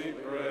us, we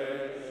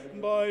pray.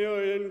 by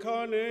your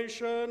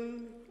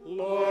incarnation,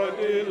 Lord,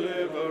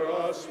 deliver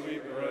us, we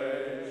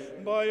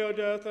pray. by your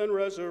death and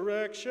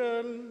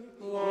resurrection,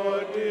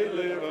 Lord,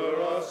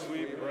 deliver us,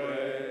 we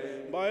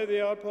pray. by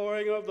the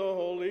outpouring of the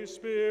Holy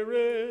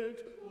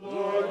Spirit,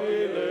 Lord,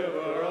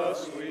 deliver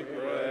us, we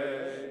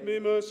pray. be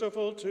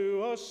merciful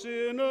to us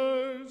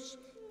sinners.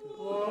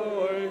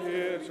 Lord,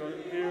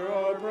 hear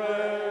our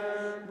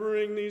prayer.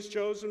 Bring these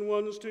chosen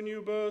ones to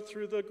new birth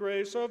through the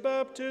grace of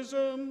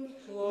baptism.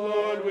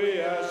 Lord, we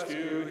ask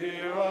you,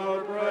 hear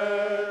our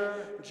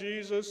prayer.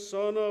 Jesus,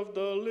 Son of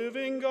the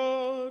living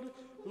God,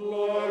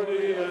 Lord,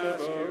 we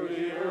ask you,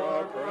 hear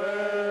our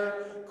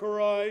prayer.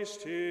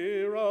 Christ,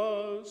 hear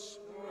us.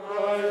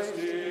 Christ,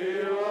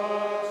 hear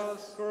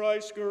us.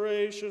 Christ,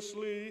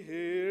 graciously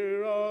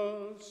hear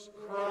us.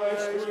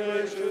 Christ,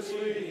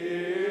 graciously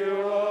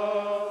hear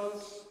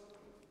us.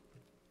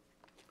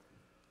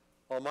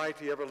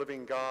 Almighty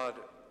ever-living God,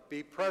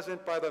 be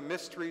present by the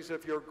mysteries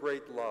of your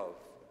great love,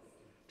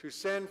 to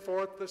send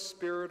forth the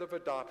spirit of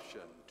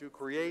adoption, to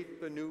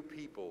create the new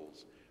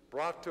peoples,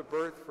 brought to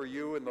birth for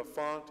you in the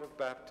font of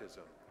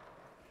baptism,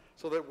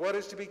 so that what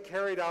is to be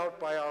carried out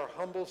by our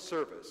humble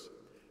service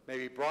may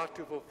be brought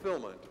to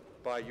fulfillment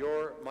by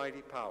your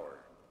mighty power.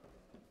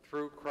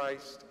 Through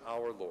Christ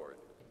our Lord.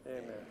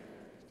 Amen.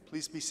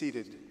 Please be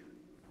seated. Go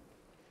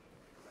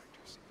back to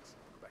your seats.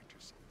 Go back to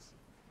your seats.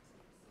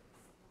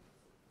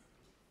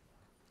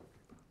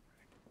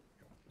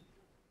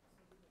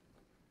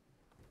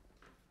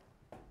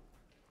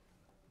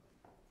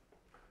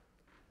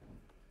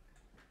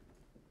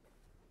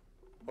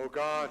 O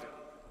God,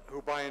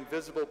 who by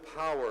invisible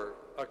power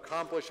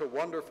accomplish a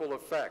wonderful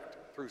effect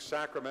through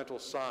sacramental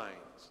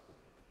signs,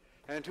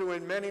 and who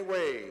in many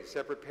ways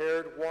have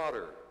prepared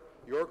water,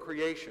 your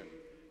creation,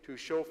 to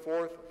show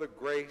forth the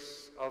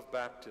grace of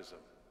baptism.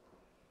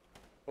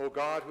 O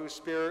God, whose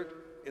Spirit,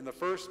 in the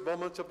first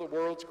moments of the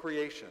world's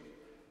creation,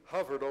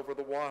 hovered over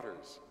the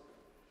waters,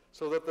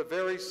 so that the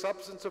very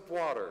substance of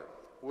water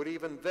would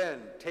even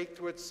then take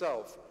to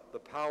itself the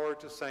power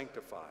to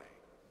sanctify.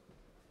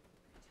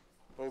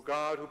 O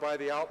God, who by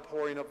the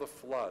outpouring of the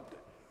flood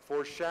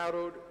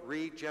foreshadowed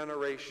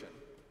regeneration,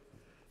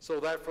 so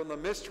that from the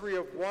mystery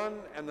of one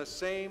and the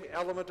same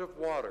element of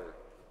water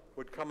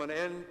would come an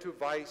end to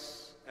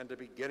vice and a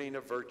beginning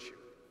of virtue.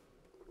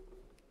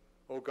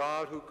 O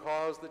God, who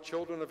caused the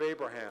children of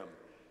Abraham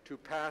to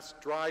pass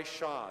dry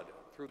shod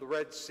through the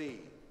Red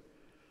Sea,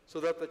 so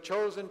that the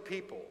chosen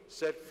people,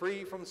 set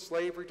free from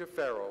slavery to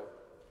Pharaoh,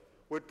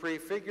 would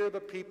prefigure the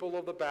people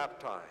of the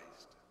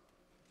baptized.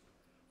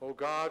 O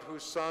God,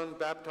 whose Son,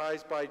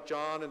 baptized by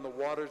John in the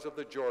waters of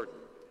the Jordan,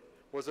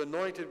 was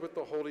anointed with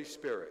the Holy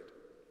Spirit,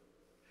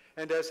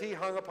 and as he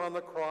hung upon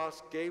the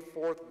cross, gave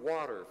forth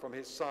water from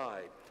his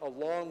side,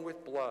 along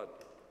with blood.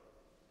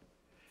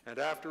 And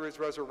after his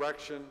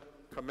resurrection,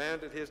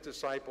 commanded his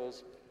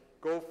disciples,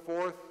 "Go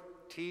forth,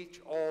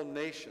 teach all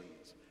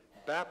nations,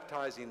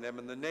 baptizing them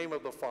in the name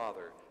of the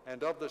Father,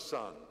 and of the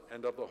Son,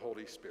 and of the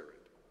Holy Spirit."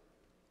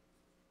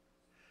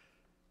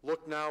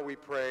 Look now, we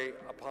pray,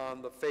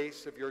 upon the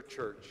face of your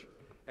church,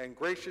 and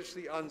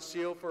graciously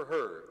unseal for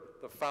her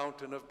the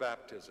fountain of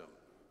baptism.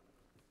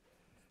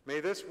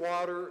 May this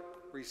water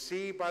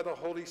receive by the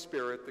Holy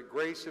Spirit the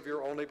grace of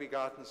your only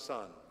begotten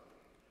Son,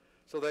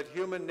 so that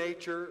human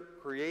nature,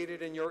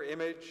 created in your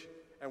image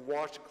and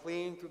washed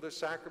clean through the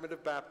sacrament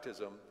of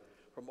baptism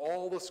from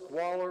all the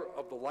squalor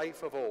of the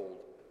life of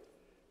old,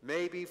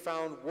 may be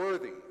found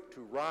worthy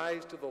to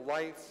rise to the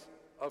life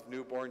of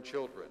newborn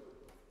children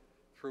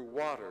through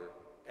water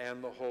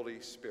and the Holy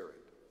Spirit.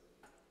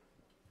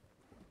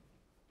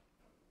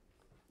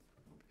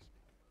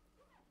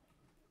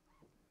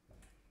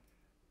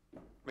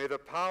 May the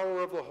power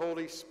of the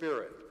Holy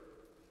Spirit,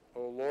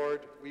 O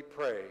Lord, we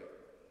pray,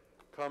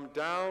 come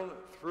down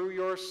through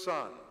your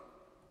Son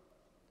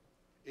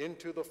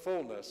into the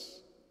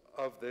fullness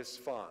of this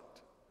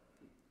font,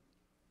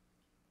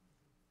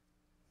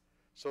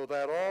 so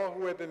that all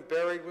who have been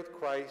buried with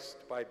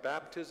Christ by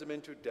baptism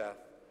into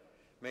death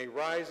may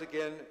rise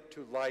again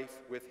to life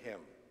with him,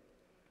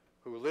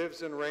 who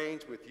lives and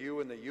reigns with you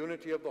in the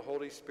unity of the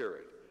Holy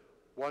Spirit,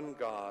 one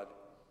God,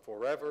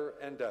 forever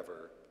and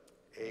ever.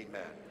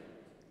 Amen.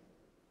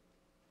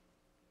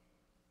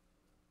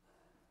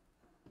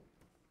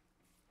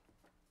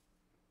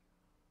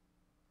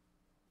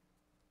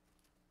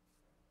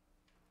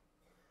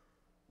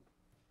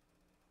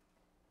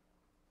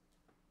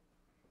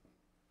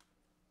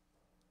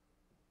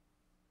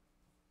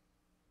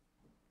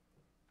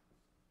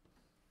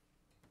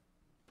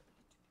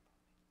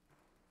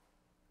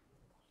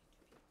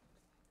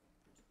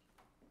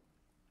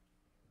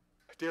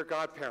 Dear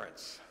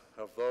godparents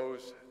of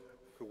those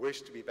who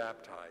wish to be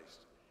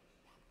baptized,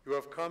 you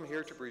have come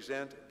here to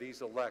present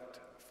these elect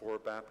for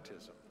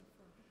baptism.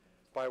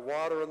 By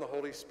water and the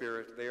Holy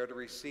Spirit, they are to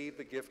receive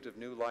the gift of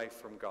new life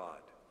from God,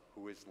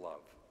 who is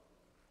love.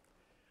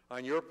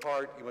 On your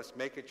part, you must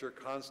make it your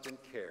constant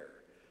care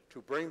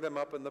to bring them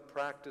up in the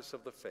practice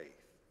of the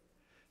faith.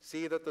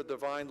 See that the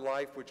divine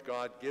life which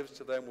God gives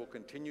to them will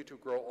continue to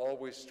grow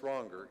always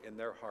stronger in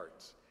their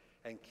hearts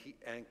and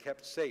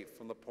kept safe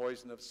from the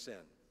poison of sin.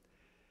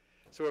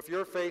 So if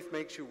your faith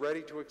makes you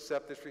ready to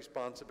accept this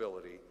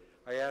responsibility,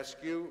 I ask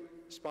you,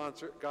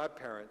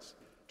 godparents,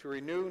 to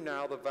renew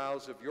now the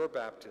vows of your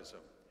baptism.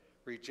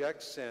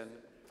 Reject sin,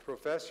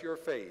 profess your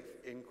faith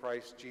in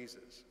Christ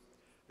Jesus.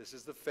 This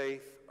is the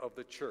faith of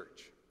the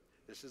church.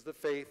 This is the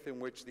faith in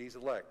which these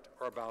elect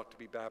are about to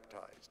be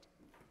baptized.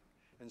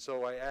 And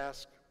so I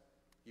ask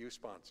you,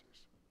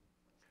 sponsors,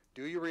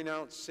 do you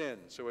renounce sin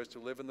so as to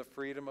live in the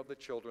freedom of the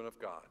children of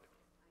God?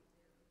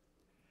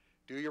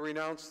 Do you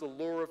renounce the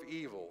lure of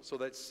evil so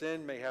that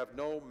sin may have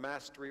no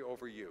mastery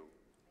over you?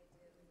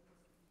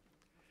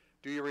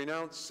 Do you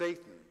renounce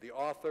Satan, the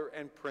author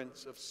and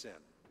prince of sin?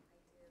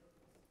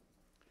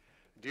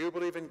 Do you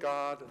believe in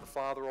God, the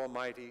Father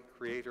Almighty,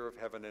 creator of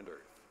heaven and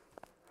earth?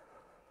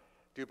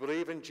 Do you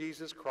believe in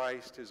Jesus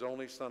Christ, his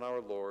only Son, our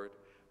Lord,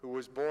 who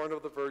was born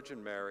of the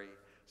Virgin Mary,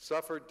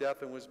 suffered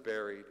death and was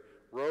buried,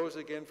 rose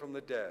again from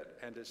the dead,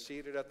 and is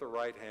seated at the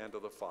right hand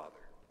of the Father?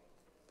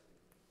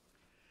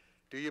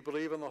 Do you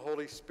believe in the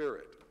Holy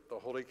Spirit, the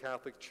Holy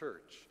Catholic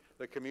Church,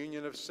 the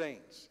communion of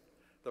saints,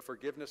 the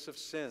forgiveness of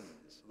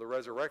sins, the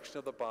resurrection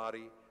of the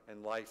body,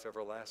 and life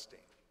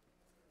everlasting?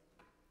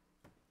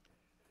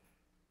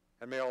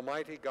 And may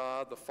Almighty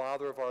God, the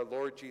Father of our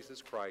Lord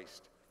Jesus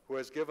Christ, who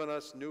has given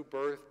us new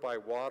birth by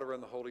water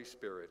and the Holy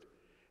Spirit,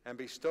 and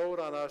bestowed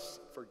on us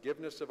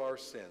forgiveness of our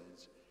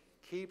sins,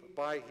 keep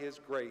by his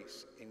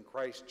grace in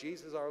Christ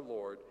Jesus our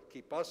Lord,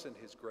 keep us in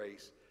his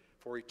grace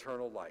for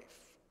eternal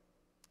life.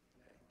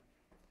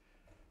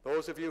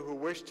 Those of you who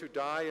wish to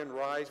die and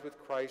rise with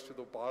Christ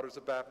through the waters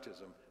of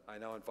baptism, I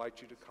now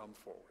invite you to come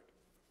forward.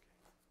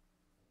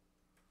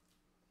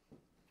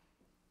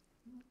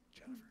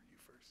 Jennifer, you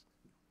first.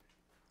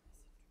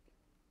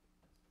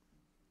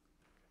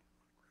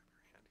 Okay, I'm going to grab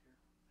your hand here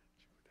and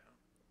shoot it down.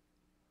 One more.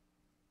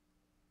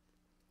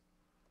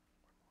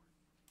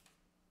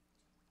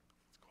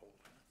 It's cold,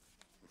 huh?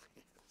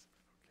 Yes,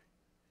 okay.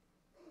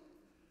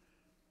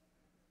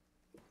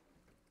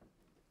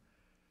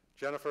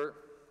 Jennifer,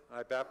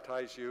 I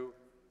baptize you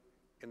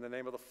in the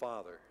name of the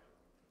Father,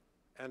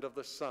 and of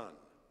the Son,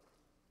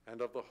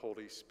 and of the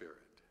Holy Spirit.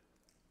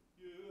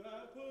 You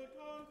have put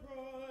on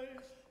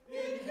Christ.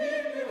 In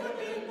him you have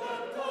been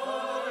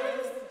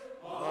baptized.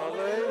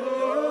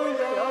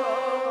 Alleluia,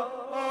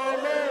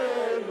 alleluia.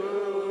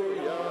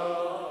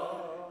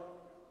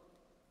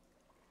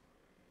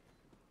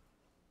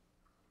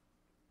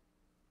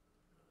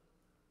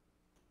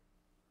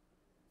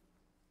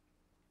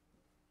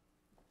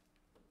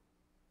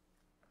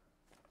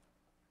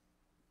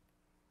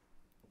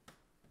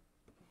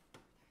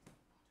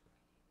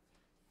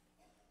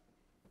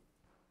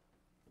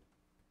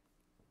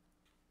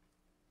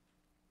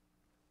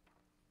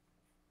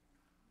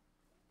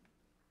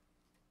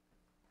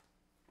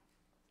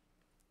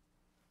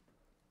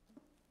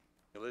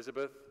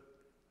 Elizabeth,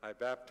 I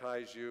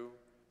baptize you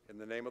in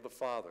the name of the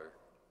Father,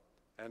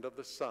 and of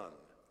the Son,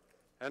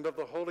 and of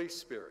the Holy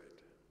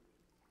Spirit.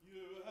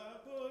 You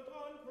have put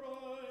on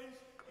Christ.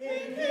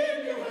 In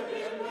him you have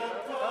been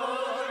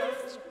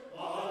baptized.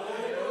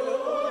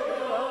 Alleluia,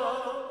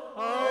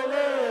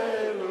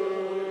 alleluia.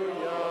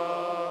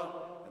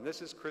 And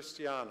this is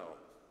Cristiano,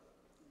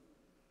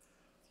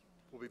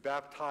 who will be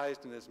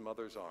baptized in his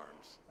mother's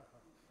arms.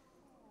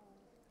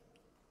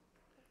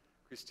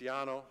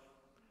 Cristiano,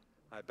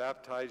 I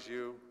baptize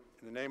you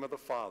in the name of the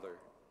Father,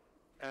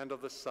 and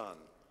of the Son,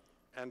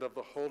 and of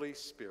the Holy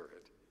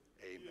Spirit.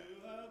 Amen. You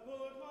have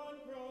put on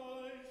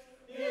Christ.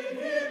 In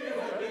him you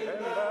have been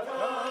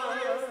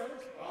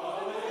baptized.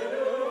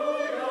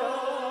 Alleluia,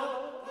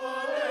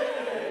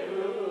 alleluia.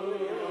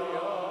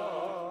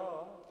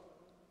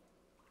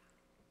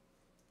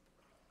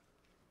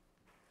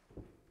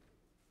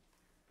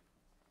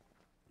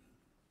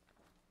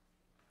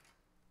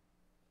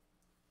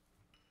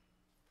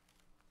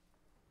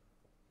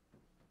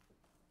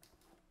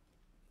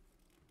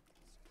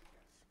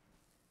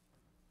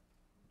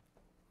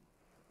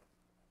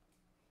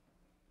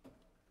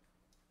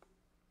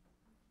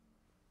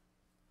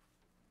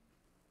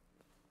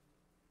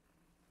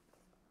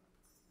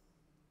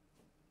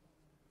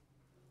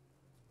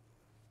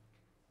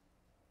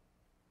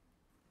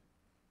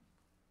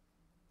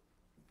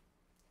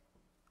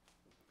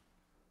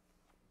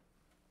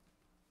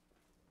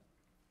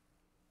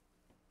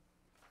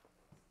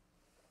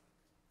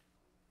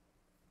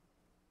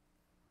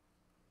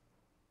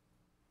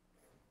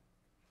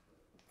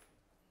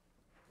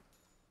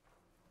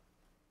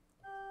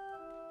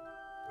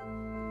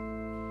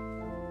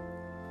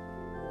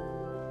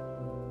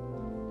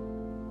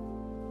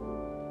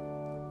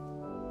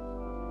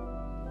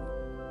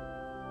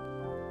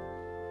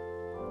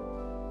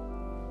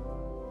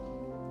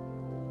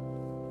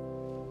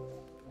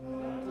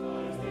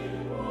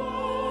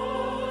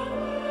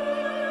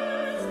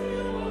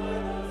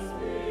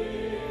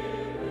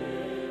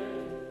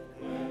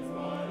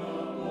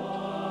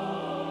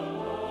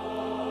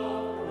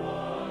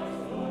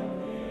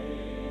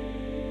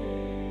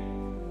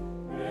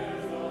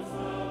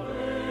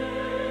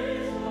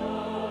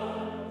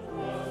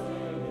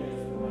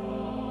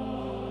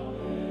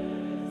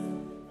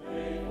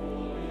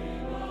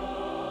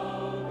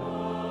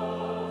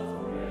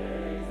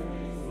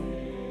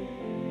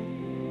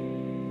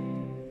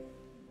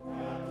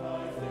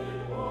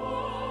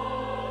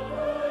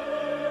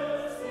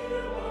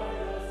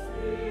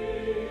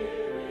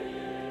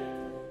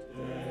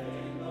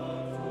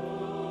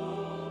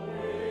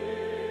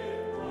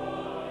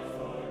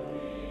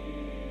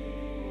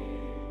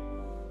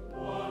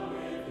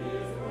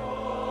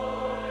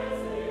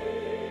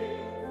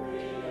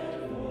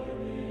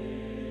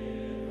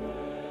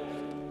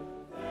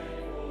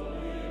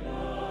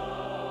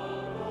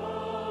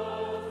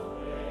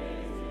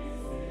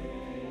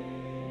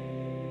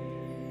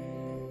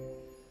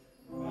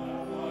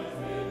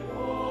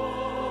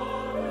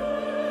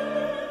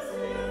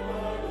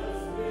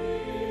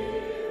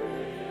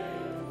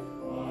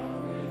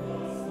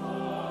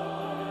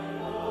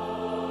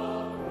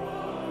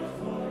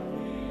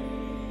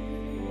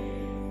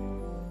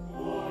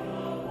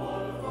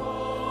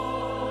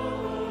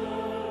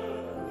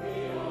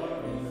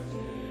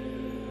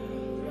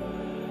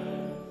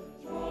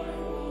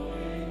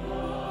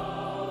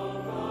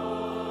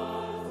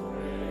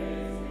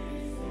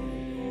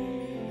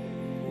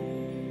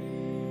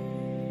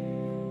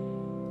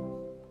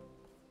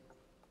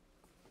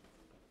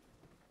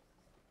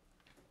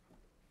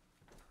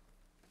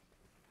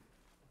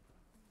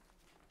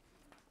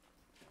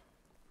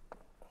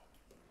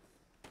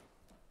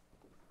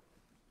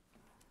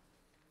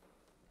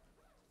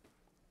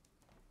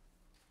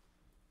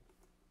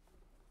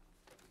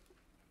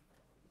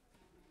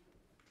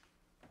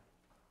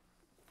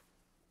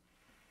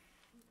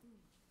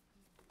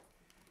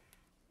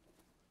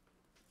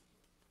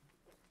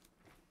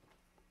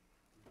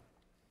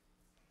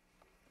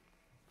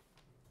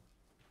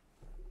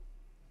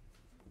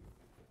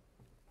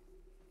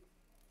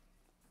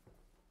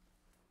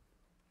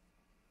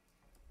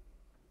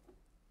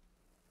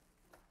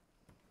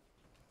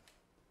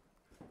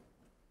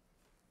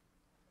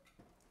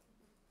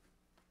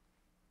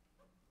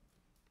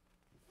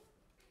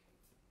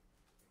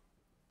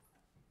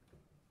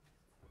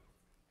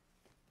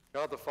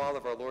 God the Father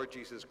of our Lord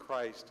Jesus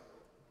Christ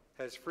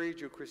has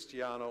freed you,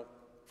 Cristiano,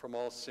 from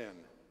all sin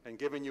and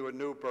given you a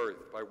new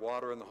birth by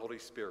water and the Holy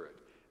Spirit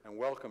and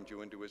welcomed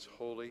you into his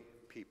holy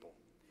people.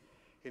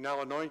 He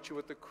now anoints you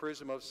with the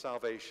chrism of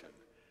salvation.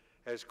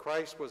 As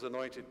Christ was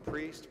anointed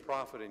priest,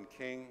 prophet, and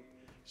king,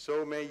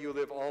 so may you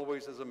live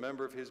always as a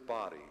member of his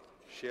body,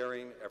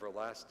 sharing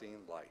everlasting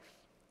life.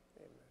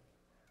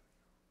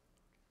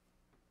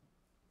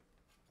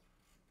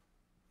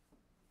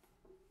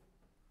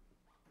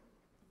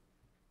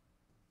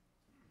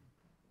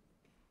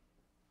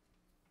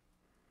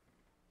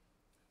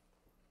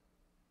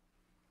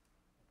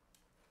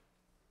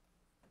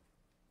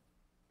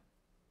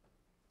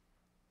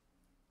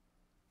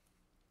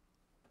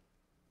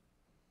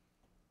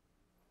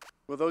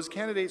 Will those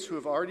candidates who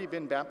have already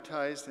been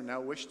baptized and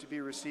now wish to be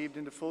received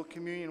into full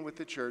communion with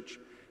the church,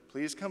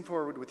 please come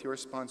forward with your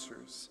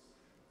sponsors,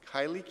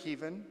 Kylie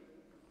Keevan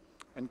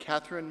and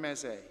Catherine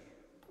Mezet.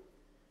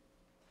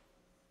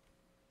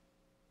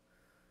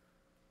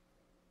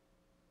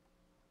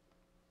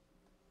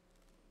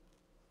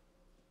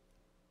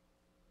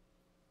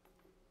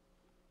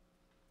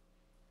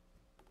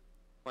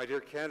 My dear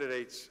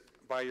candidates,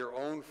 by your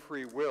own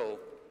free will,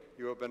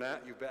 you've been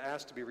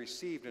asked to be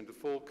received into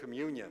full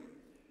communion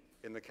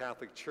in the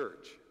Catholic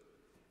Church.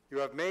 You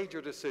have made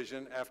your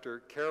decision after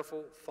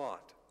careful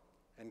thought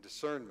and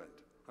discernment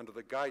under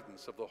the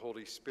guidance of the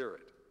Holy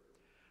Spirit.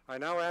 I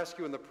now ask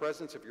you in the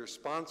presence of your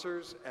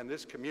sponsors and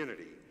this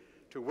community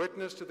to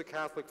witness to the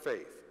Catholic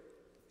faith.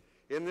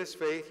 In this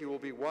faith, you will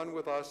be one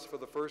with us for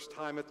the first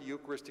time at the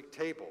Eucharistic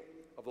table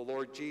of the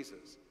Lord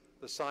Jesus,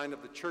 the sign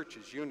of the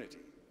Church's unity.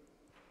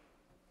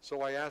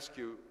 So I ask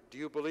you, do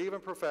you believe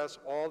and profess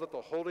all that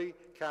the Holy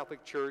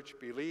Catholic Church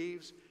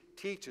believes,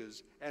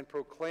 teaches, and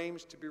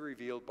proclaims to be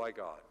revealed by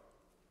God?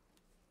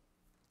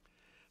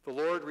 The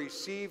Lord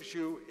receives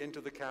you into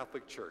the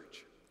Catholic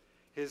Church.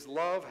 His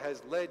love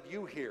has led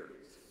you here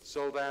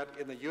so that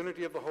in the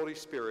unity of the Holy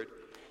Spirit,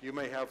 you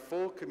may have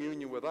full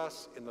communion with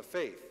us in the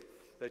faith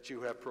that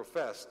you have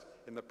professed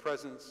in the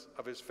presence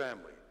of his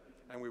family.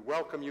 And we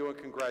welcome you and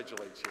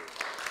congratulate you.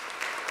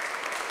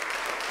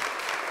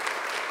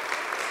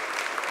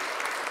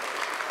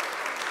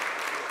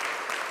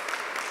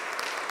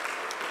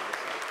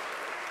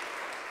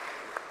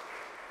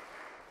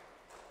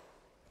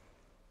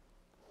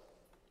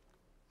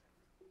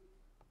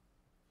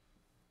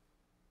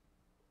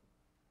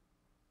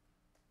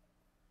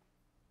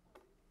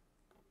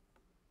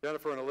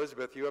 Jennifer and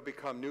Elizabeth, you have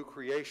become new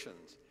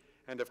creations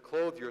and have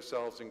clothed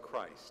yourselves in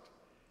Christ.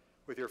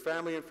 With your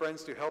family and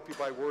friends to help you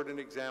by word and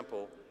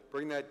example,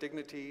 bring that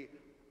dignity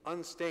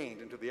unstained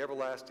into the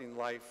everlasting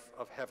life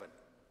of heaven.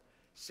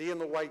 See in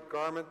the white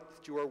garment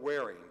that you are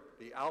wearing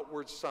the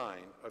outward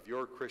sign of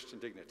your Christian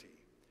dignity.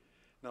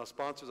 Now,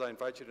 sponsors, I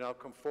invite you to now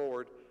come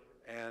forward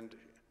and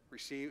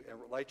receive and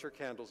light your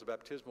candles, a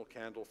baptismal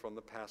candle from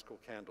the Paschal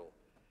candle,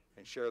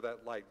 and share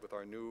that light with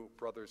our new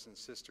brothers and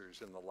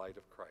sisters in the light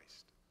of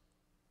Christ.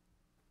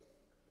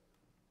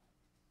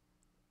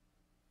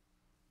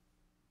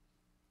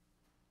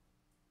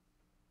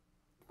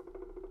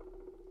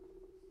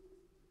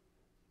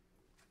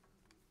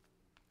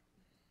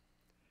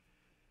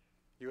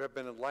 You have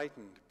been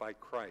enlightened by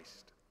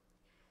Christ.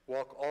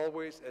 Walk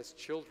always as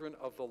children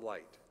of the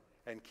light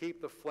and keep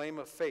the flame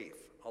of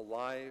faith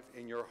alive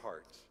in your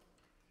hearts.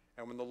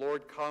 And when the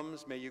Lord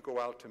comes, may you go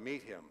out to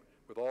meet him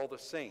with all the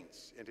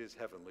saints in his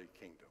heavenly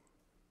kingdom.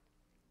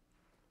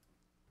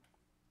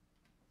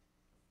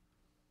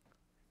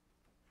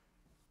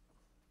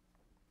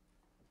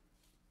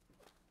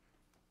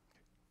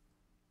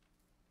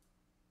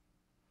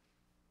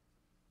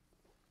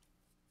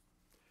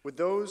 Would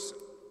those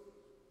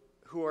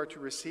who are to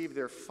receive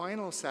their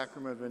final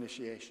sacrament of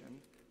initiation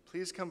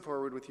please come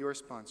forward with your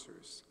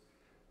sponsors,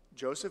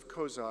 Joseph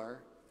Kozar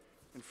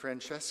and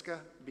Francesca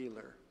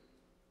Bieler.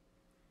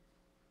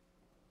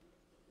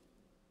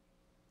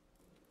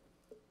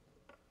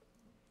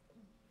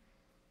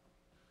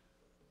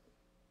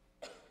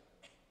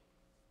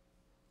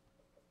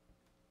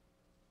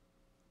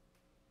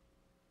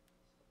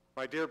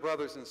 My dear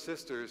brothers and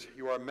sisters,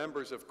 you are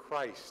members of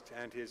Christ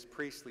and his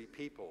priestly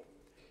people.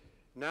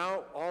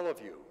 Now all of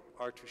you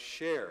are to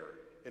share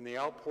in the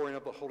outpouring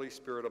of the Holy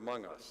Spirit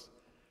among us,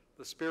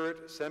 the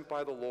Spirit sent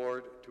by the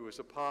Lord to his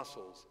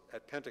apostles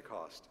at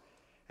Pentecost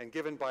and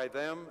given by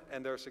them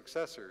and their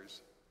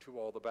successors to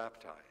all the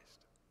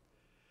baptized.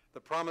 The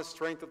promised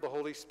strength of the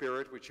Holy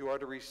Spirit, which you are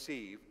to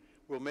receive,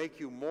 will make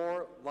you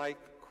more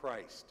like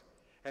Christ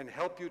and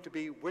help you to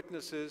be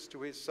witnesses to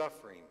his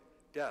suffering,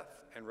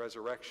 death, and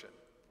resurrection.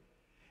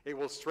 It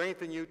will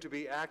strengthen you to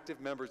be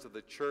active members of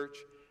the church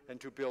and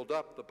to build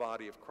up the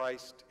body of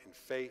Christ in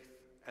faith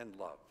and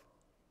love.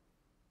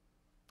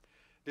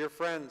 Dear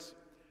friends,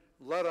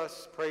 let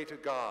us pray to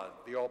God,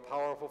 the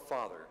all-powerful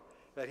Father,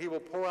 that he will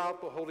pour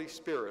out the Holy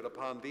Spirit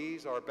upon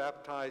these, our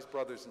baptized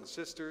brothers and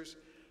sisters,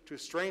 to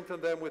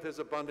strengthen them with his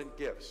abundant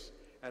gifts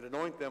and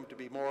anoint them to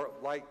be more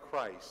like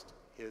Christ,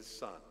 his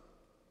Son.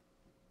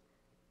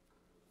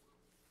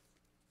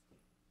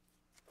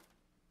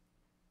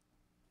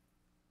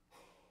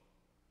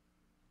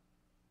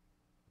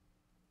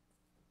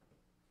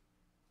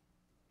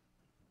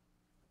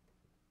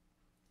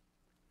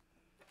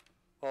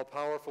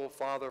 All-powerful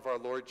Father of our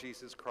Lord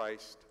Jesus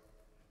Christ,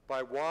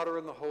 by water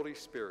and the Holy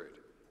Spirit,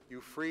 you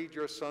freed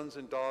your sons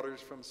and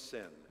daughters from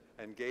sin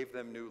and gave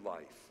them new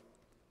life.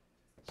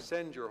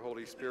 Send your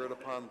Holy Spirit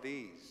upon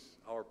these,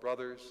 our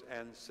brothers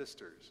and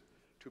sisters,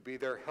 to be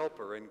their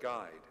helper and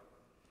guide.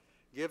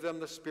 Give them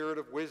the spirit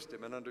of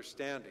wisdom and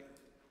understanding,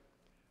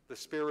 the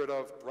spirit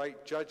of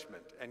right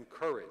judgment and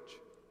courage,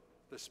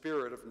 the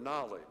spirit of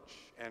knowledge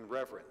and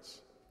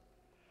reverence.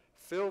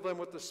 Fill them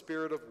with the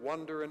spirit of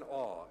wonder and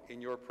awe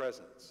in your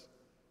presence.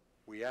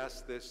 We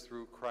ask this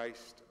through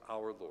Christ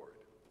our Lord.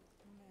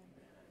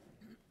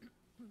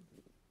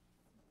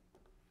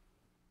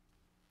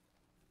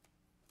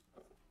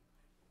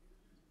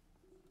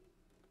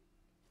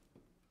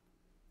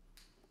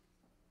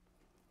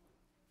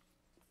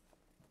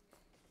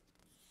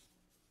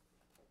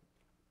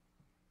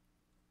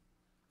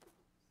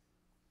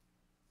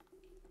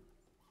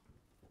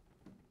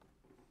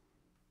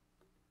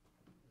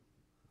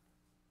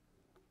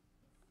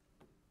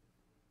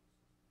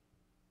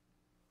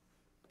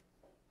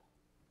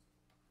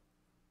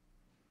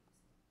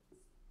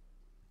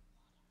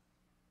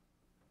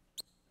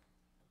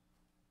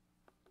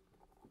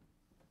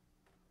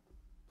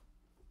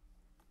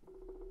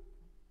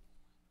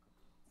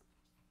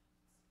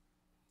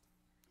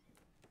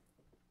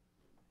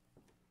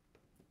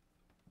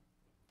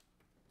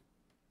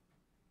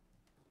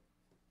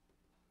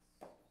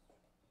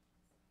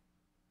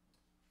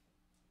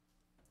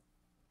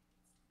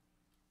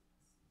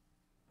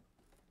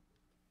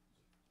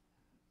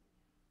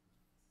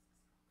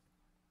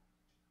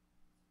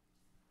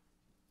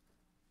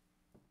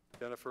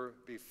 Jennifer,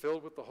 be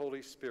filled with the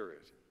Holy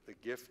Spirit, the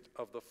gift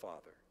of the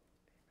Father.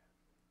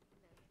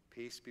 Amen.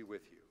 Peace be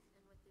with you.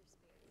 And with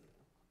your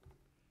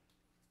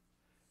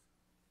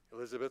spirit.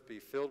 Elizabeth, be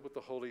filled with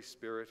the Holy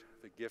Spirit,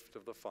 the gift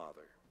of the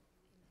Father.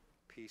 Amen.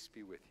 Peace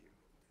be with you.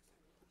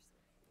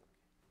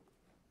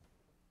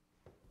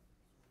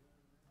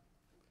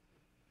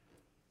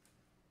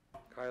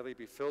 Kylie,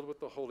 be filled with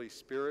the Holy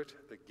Spirit,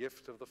 the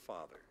gift of the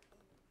Father.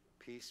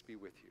 Peace be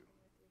with you.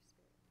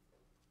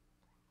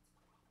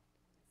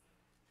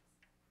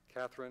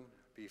 Catherine,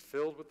 be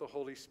filled with the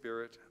Holy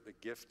Spirit, the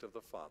gift of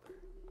the Father.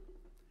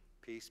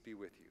 Peace be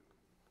with you.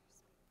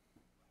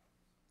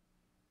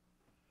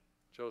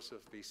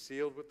 Joseph, be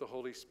sealed with the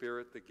Holy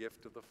Spirit, the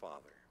gift of the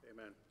Father.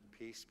 Amen.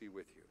 Peace be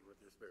with you.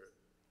 With your spirit.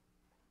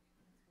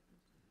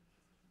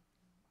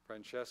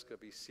 Francesca,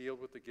 be sealed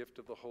with the gift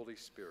of the Holy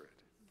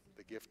Spirit,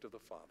 the gift of the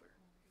Father.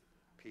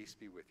 Peace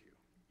be with you.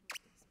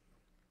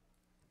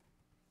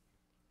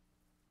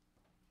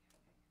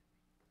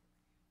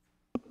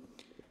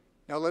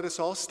 Now let us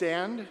all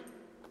stand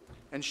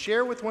and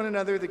share with one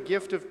another the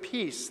gift of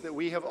peace that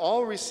we have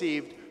all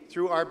received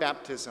through our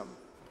baptism.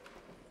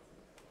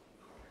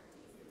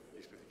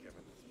 Peace with you,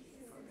 Kevin.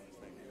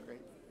 Thank you.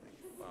 Great. Thank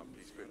you. Mom,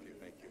 peace with you.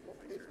 Thank you.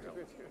 Thanks for your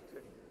help. Okay.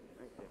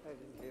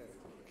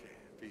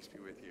 Peace be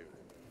with you.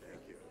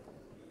 Thank you.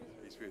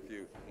 Peace be with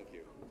you. Thank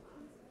you.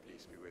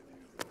 Peace be with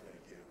you.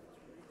 Thank you.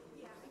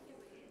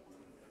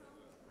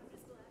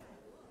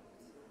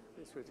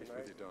 Peace with you, Peace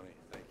with you, Donnie.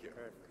 Thank you.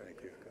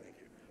 Thank you. Thank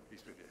you.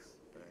 Peace with you.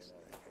 Peace.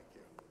 Thank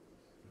you.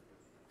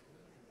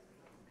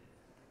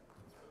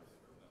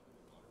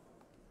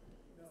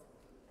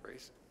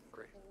 Grace.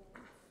 Great.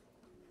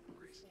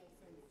 Grace.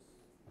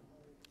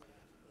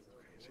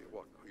 Okay, so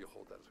you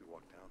hold that as we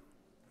walk down.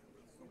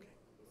 Okay.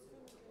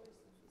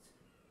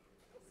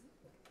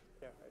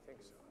 Yeah, I think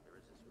so.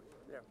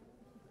 Yeah,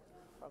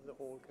 of the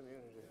whole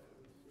community.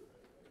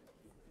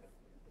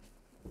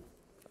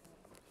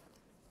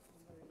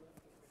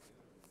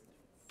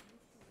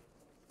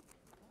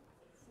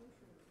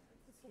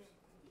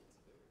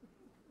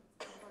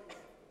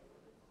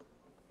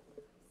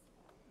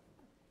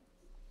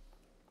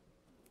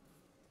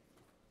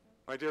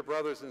 My dear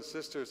brothers and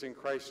sisters in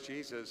Christ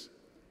Jesus,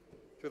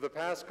 through the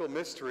Paschal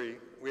mystery,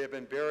 we have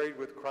been buried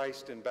with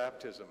Christ in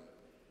baptism,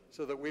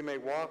 so that we may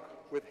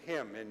walk with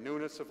him in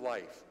newness of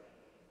life.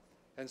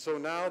 And so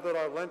now that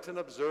our Lenten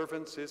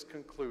observance is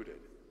concluded,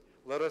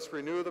 let us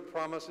renew the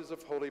promises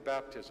of holy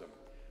baptism,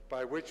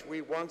 by which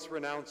we once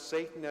renounced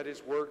Satan at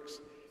his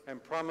works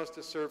and promised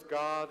to serve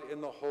God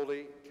in the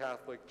Holy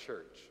Catholic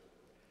Church.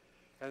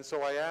 And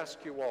so I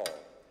ask you all,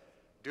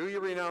 do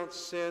you renounce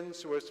sin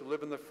so as to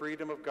live in the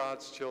freedom of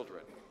God's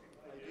children?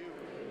 I do.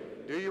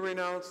 Do you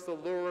renounce the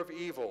lure of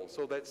evil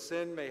so that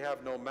sin may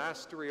have no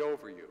mastery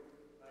over you?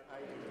 I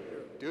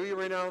do. Do you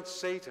renounce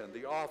Satan,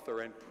 the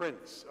author and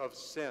prince of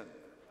sin?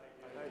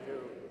 I do.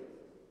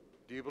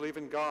 Do you believe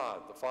in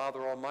God, the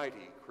Father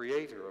Almighty,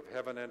 creator of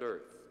heaven and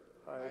earth?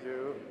 I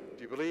do.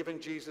 Do you believe in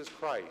Jesus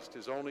Christ,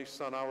 his only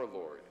Son, our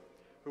Lord,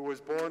 who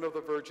was born of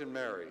the Virgin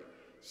Mary,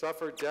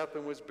 suffered death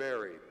and was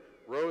buried,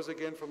 rose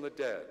again from the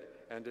dead,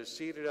 and is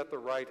seated at the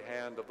right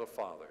hand of the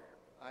Father?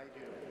 I do.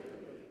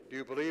 Do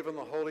you believe in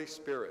the Holy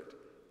Spirit,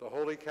 the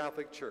Holy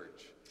Catholic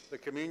Church, the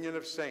communion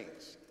of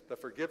saints, the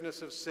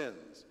forgiveness of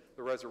sins,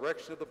 the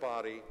resurrection of the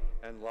body,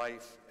 and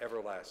life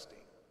everlasting?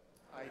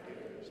 I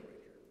do.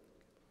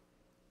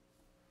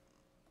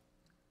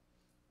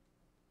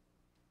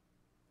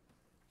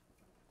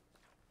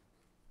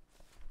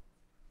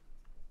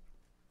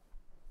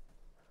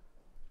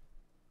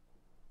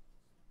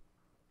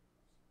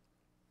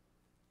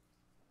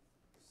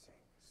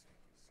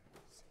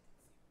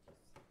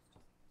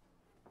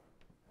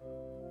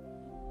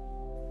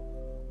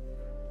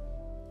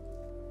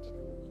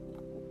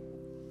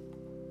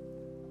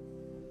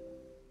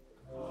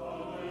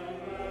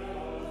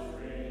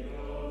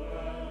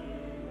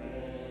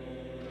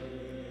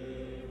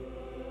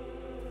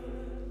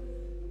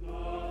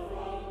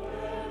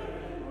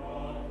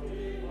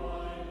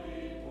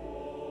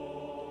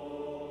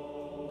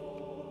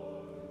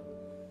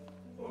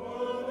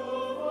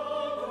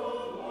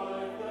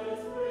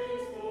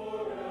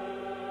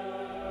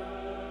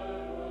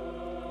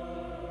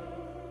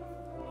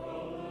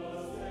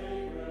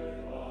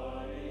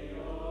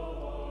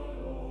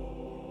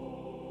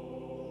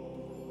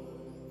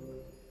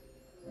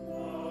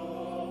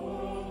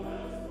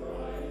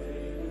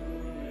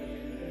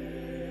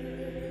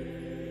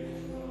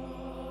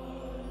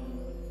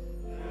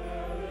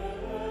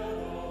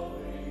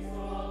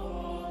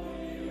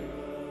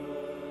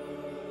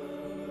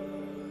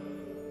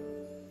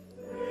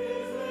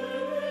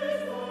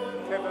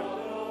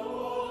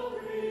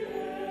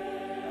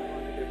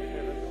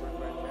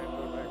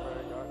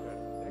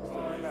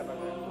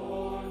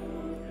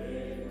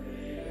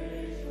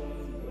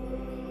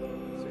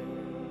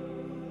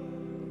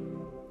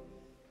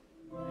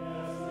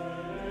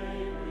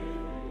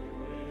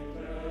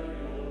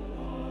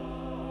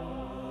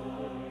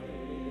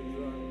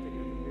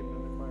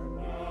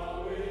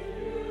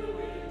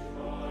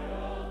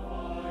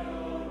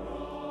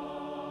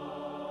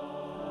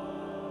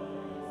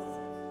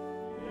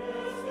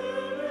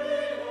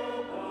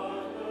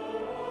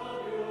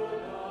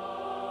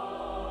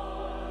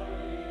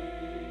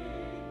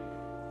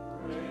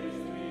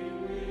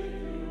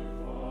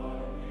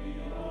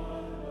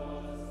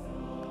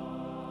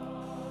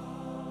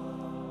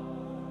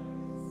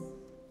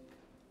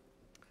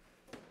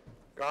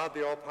 God,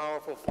 the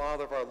all-powerful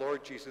Father of our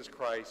Lord Jesus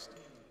Christ,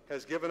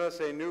 has given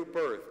us a new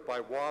birth by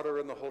water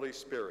and the Holy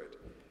Spirit,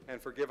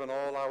 and forgiven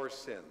all our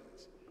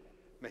sins.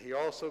 May he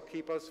also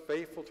keep us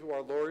faithful to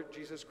our Lord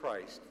Jesus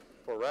Christ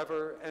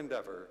forever and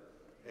ever.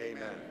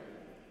 Amen.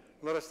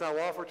 Let us now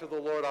offer to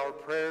the Lord our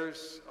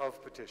prayers of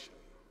petition.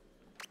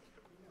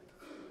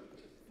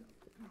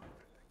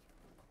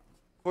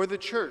 For the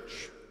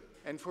church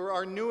and for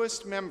our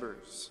newest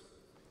members,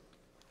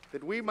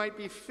 that we might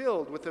be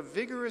filled with a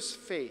vigorous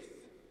faith,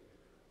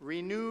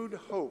 renewed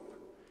hope,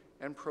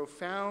 and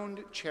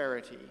profound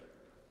charity.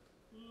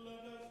 Let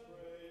us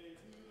pray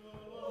to the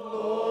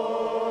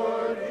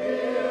Lord,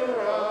 hear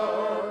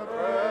our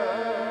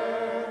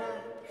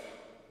prayer.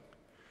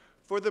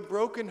 For the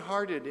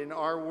brokenhearted in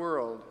our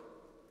world,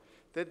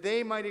 that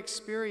they might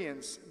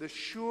experience the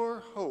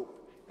sure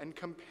hope and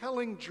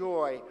compelling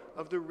joy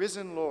of the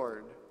risen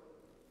Lord.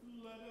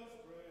 Let us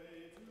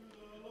pray to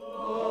the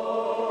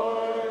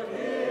Lord,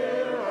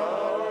 hear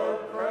our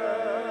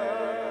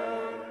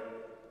prayer.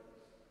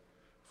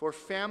 For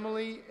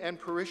family and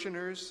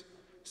parishioners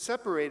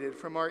separated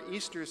from our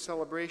Easter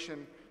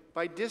celebration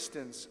by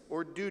distance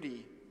or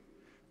duty,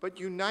 but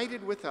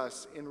united with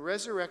us in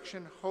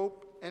resurrection,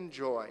 hope, and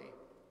joy.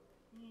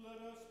 Let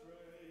us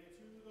pray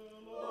to the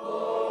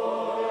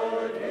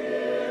Lord,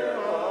 hear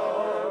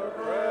our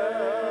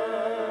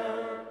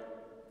prayer.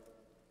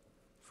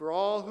 For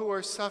all who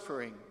are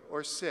suffering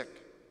or sick,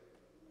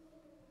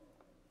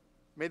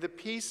 may the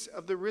peace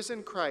of the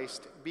risen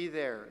Christ be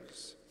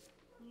theirs.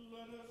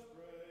 Let us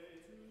pray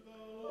to the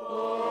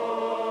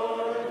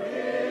Lord,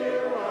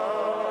 hear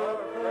our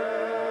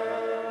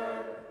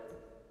prayer.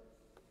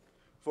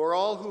 For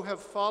all who have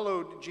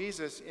followed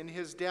Jesus in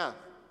his death,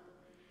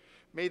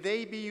 may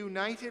they be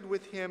united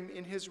with him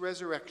in his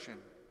resurrection,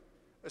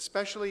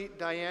 especially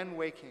Diane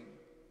Waking.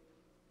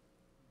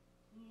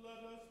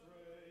 Let us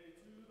pray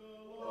to the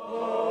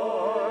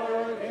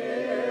Lord,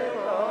 hear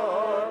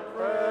our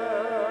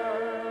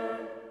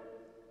prayer.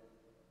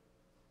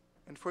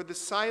 And for the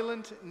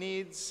silent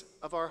needs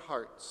of our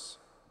hearts,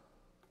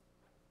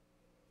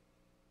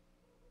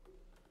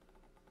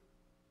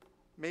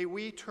 may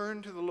we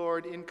turn to the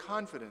Lord in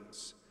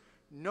confidence,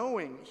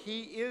 knowing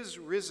he is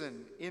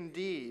risen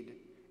indeed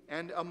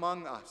and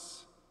among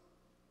us.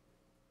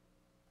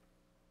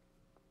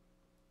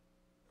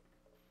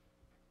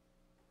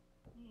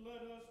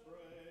 Let us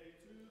pray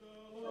to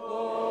the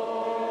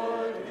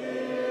Lord,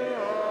 hear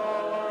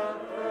our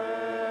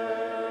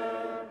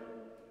prayer.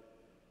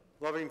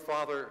 Loving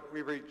Father,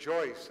 we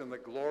rejoice in the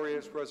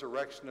glorious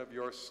resurrection of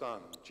your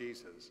Son,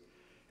 Jesus.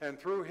 And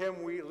through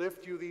him we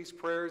lift you these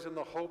prayers in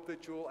the hope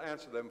that you will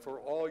answer them for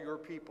all your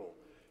people,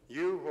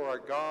 you who are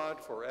God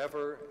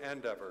forever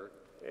and ever.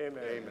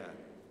 Amen. Amen.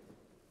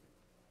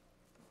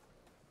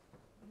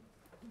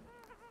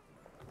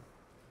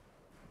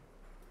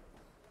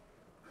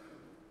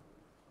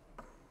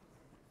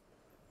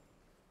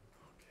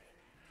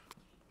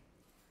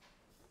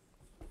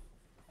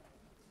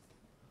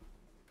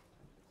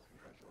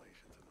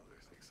 Congratulations, another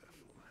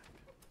successful night.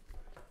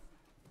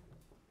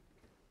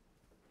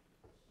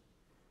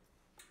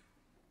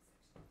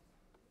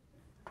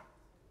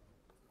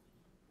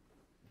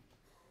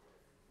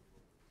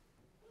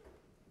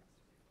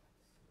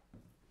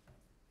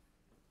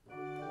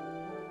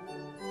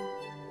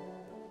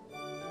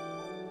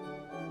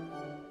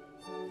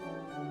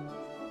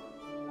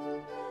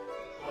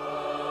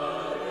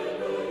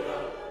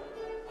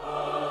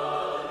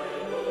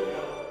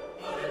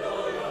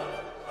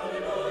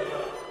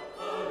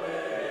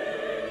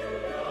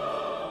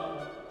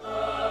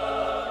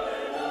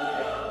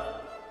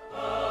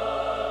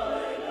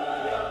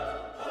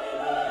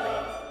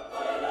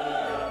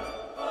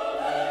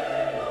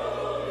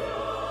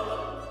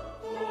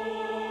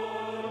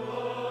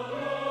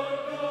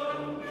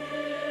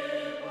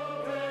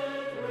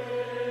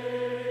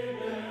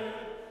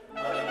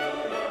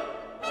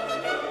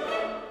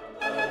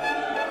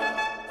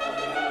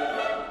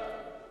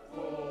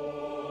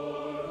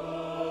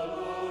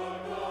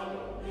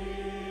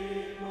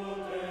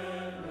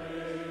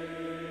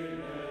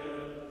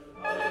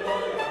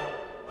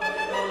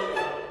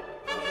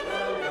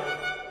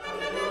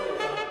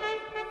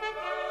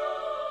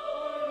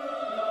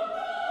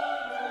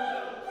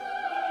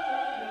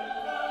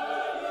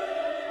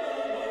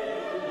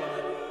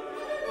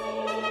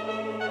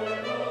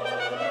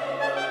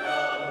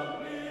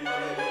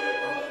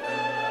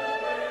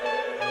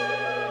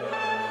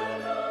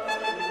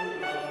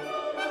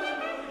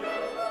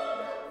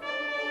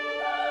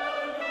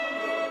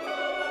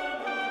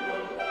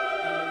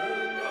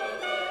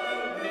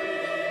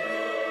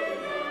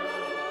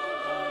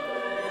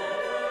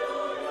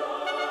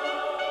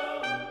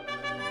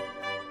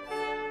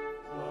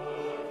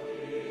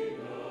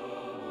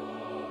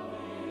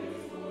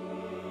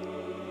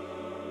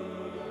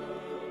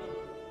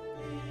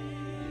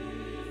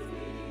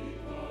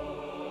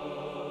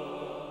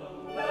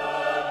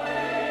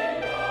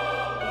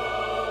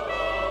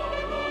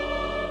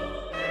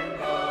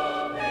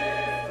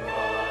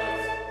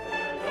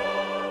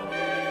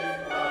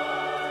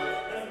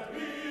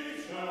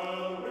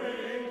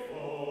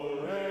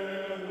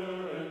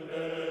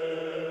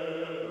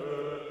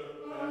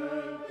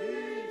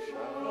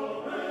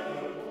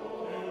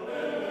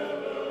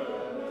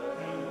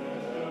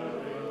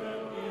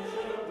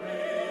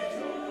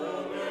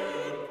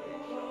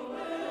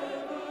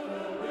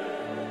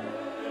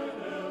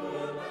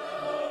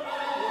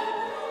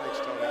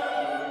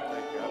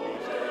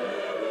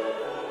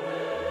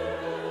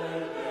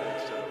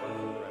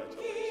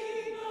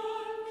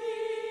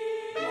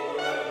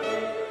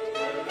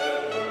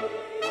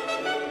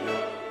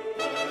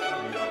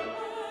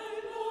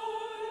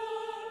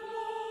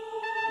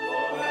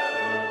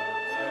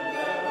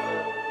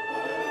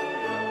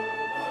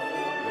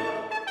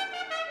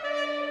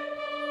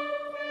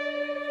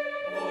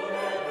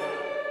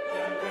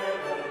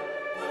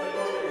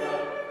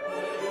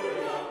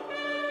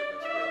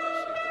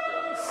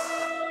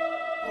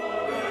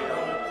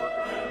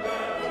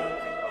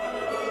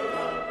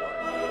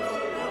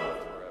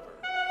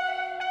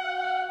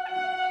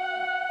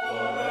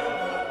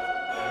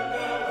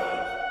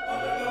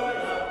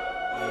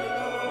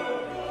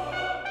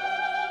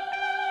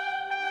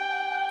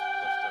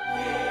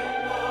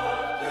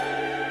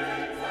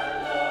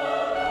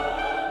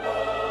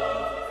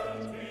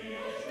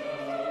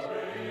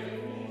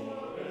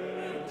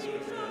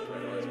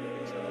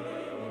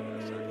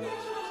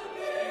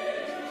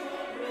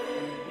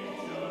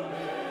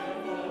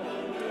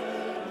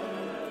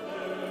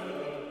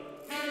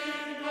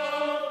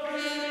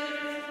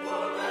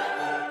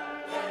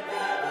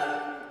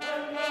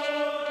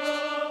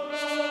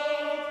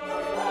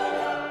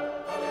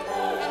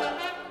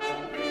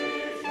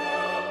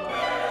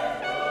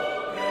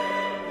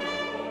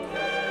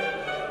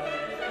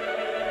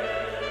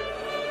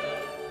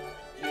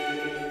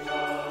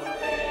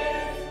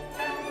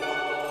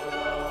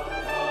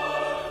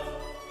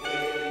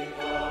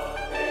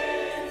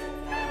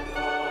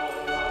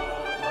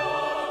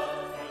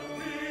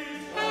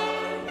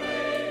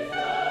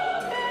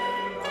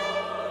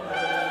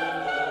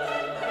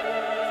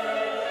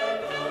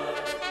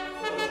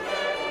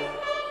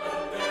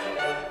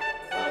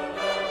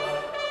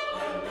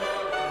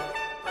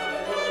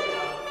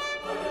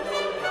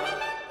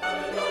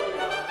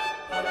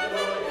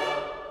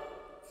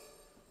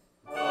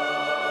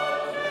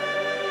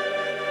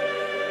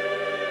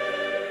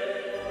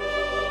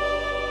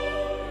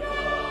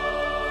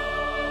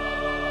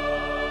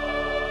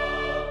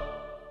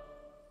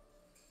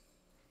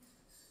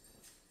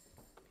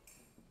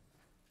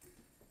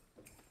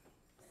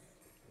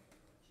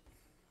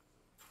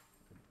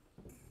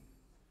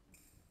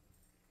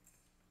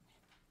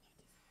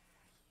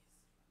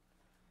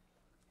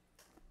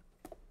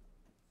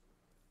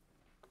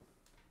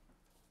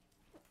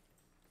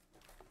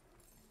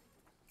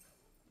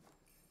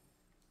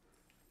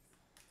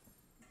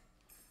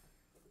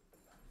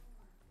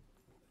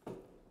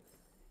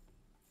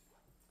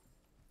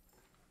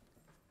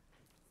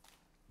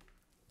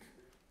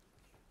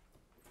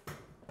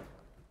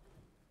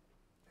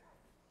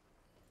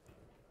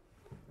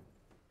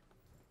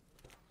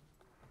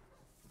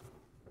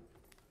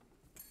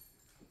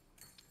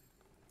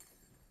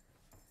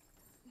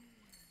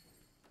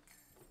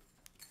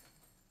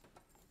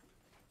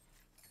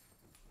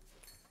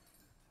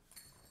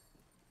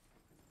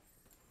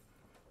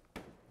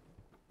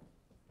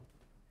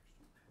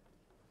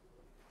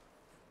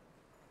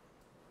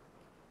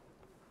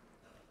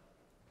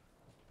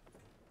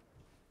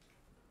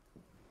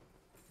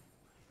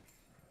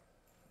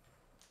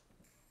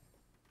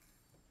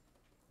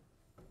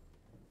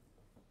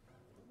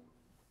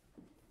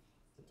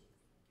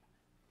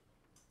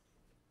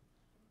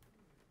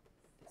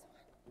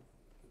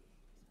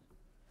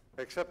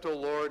 Accept, O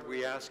Lord,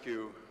 we ask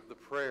you, the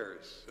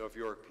prayers of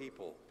your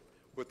people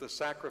with the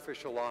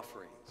sacrificial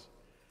offerings,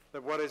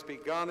 that what has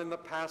begun in the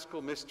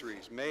Paschal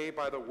mysteries may,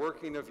 by the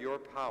working of your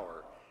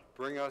power,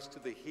 bring us to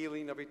the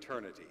healing of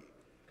eternity,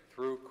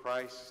 through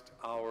Christ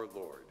our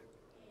Lord.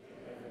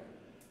 Amen.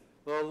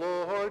 The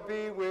Lord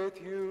be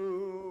with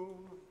you.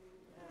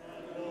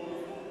 And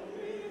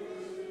with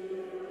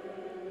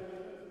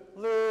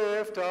you.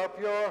 Lift up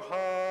your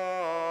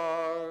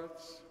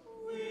hearts.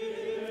 We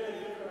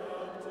lift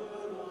up to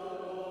the Lord.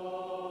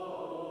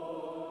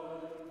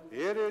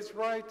 It is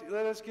right,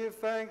 let us give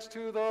thanks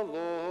to the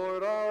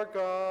Lord our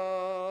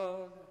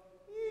God.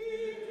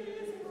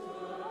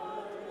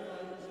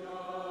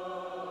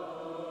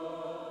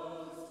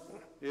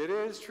 It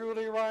is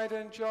truly right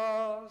and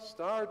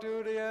just, our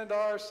duty and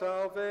our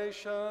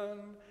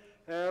salvation,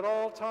 at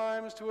all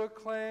times to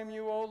acclaim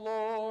you, O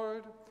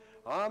Lord,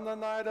 on the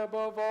night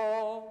above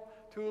all,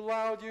 to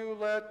laud you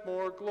let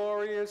more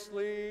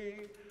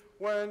gloriously,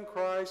 when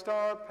Christ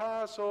our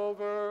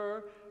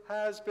Passover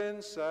has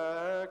been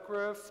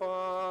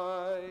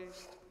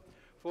sacrificed.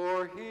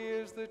 For he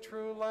is the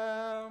true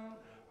Lamb,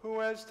 who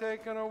has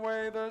taken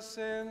away the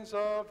sins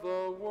of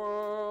the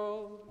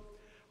world.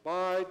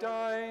 By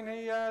dying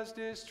he has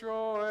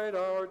destroyed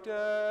our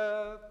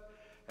death,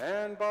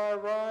 and by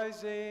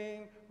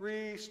rising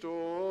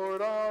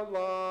restored our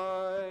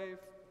life.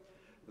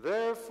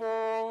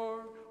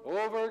 Therefore,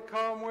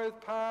 overcome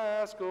with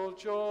paschal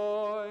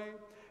joy,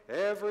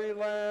 every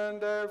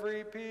land,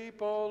 every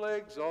people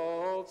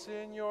exalts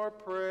in your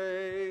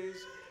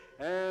praise,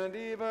 and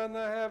even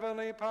the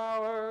heavenly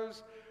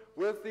powers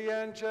with the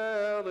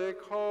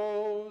angelic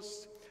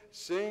hosts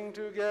sing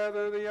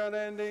together the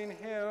unending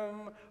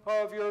hymn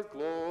of your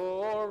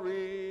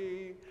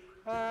glory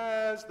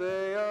as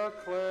they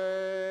acclaim.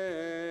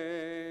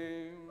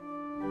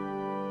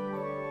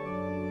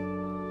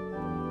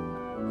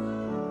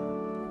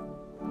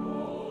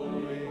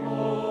 Holy,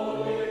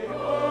 holy,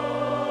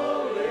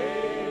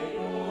 holy,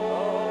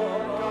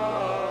 Lord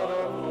God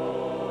of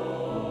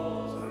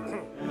hosts,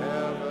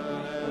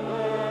 heaven and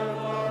earth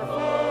are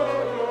full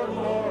of your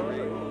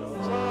glory.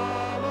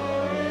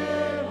 Hosanna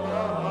in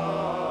the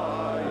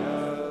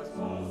highest,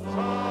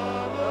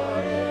 Hosanna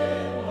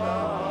in the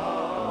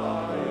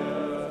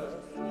highest.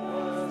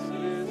 Blessed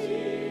is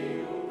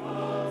he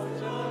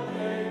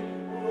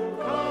who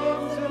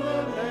comes in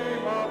the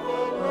name of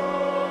the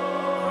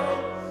Lord.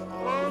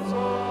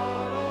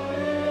 Hosanna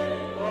in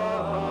the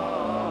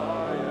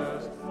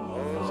highest,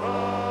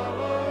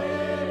 Hosanna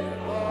in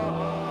the highest.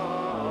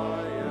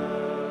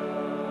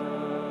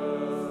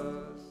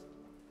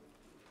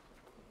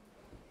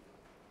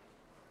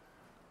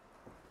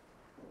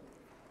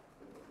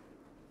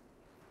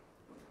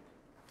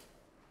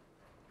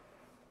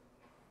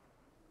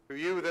 To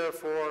you,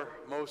 therefore,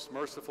 most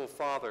merciful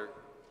Father,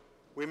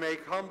 we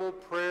make humble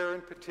prayer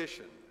and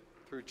petition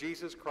through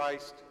Jesus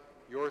Christ,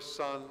 your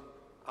Son,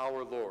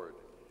 our Lord,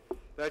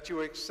 that you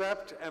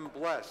accept and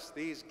bless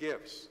these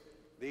gifts,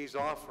 these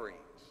offerings,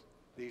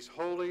 these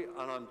holy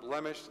and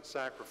unblemished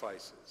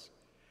sacrifices,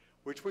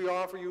 which we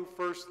offer you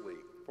firstly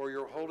for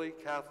your holy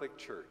Catholic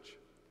Church.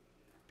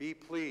 Be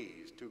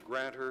pleased to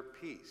grant her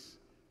peace,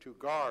 to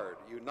guard,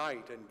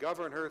 unite, and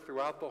govern her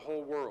throughout the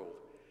whole world,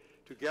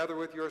 together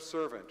with your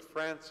servant,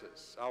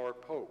 Francis, our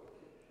Pope,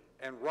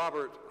 and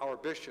Robert, our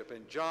Bishop,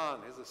 and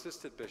John, his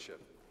assistant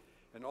bishop,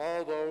 and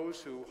all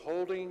those who,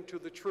 holding to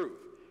the truth,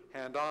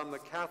 hand on the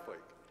Catholic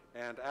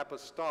and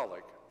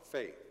apostolic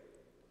faith.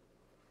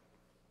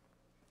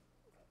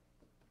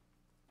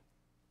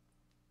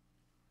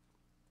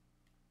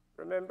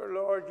 Remember,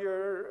 Lord,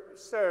 your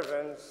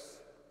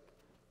servants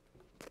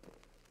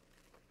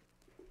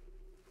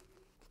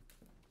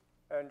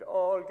and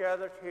all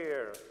gathered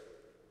here,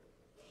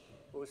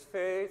 whose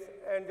faith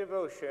and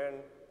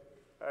devotion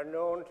are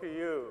known to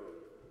you.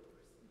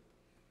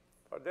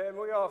 For them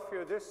we offer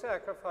you this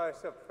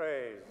sacrifice of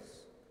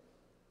praise,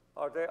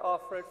 or they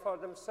offer it for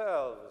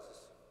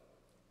themselves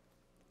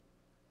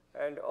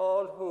and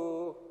all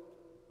who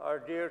are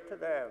dear to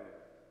them,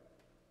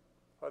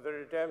 for the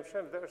redemption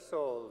of their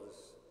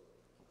souls,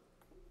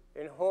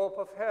 in hope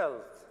of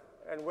health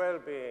and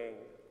well-being,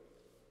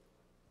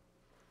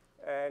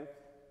 and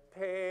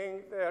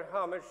paying their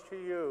homage to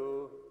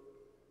you,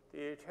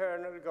 the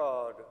eternal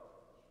God,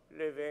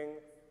 living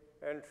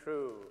and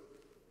true.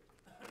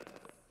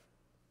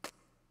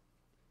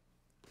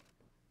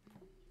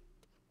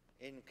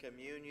 In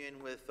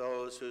communion with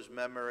those whose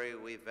memory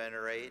we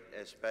venerate,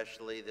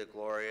 especially the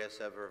glorious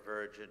ever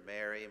Virgin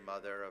Mary,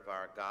 Mother of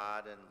our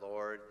God and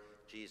Lord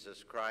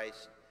Jesus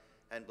Christ,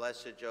 and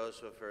blessed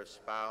Joseph, her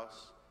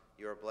spouse,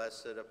 your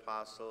blessed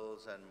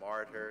apostles and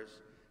martyrs,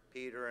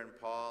 Peter and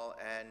Paul,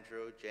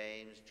 Andrew,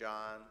 James,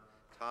 John,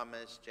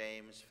 Thomas,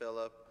 James,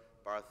 Philip,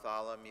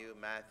 Bartholomew,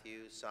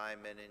 Matthew,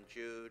 Simon and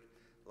Jude,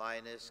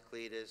 Linus,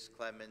 Cletus,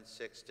 Clement,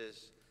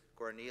 Sixtus,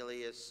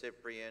 Cornelius,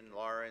 Cyprian,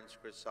 Lawrence,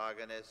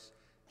 Chrysogonus,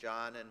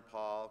 John and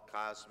Paul,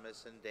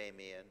 Cosmas and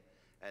Damian,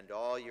 and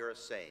all your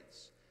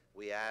saints,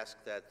 we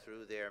ask that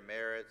through their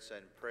merits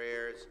and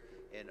prayers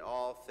in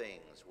all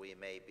things we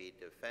may be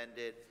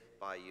defended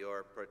by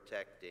your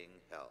protecting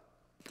help.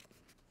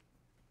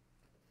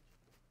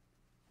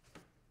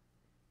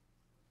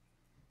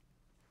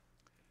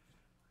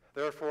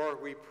 Therefore,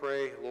 we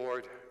pray,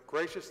 Lord,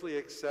 graciously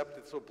accept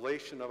this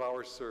oblation of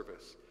our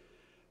service,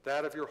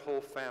 that of your whole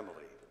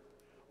family.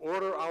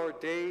 Order our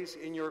days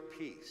in your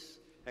peace,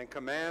 and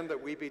command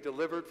that we be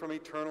delivered from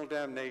eternal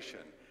damnation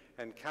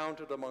and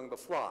counted among the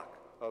flock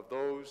of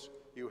those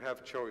you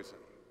have chosen.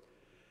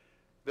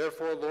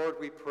 Therefore, Lord,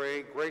 we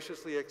pray,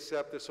 graciously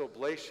accept this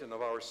oblation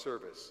of our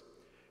service,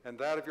 and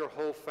that of your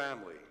whole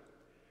family,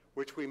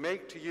 which we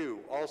make to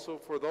you also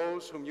for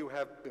those whom you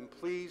have been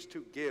pleased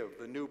to give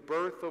the new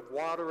birth of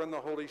water and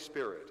the Holy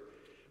Spirit,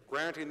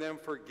 granting them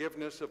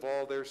forgiveness of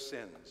all their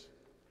sins.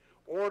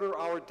 Order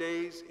our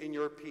days in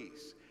your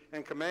peace,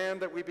 and command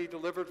that we be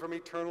delivered from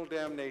eternal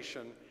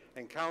damnation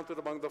and counted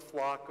among the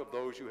flock of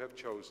those you have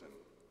chosen.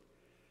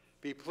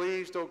 Be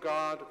pleased, O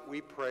God, we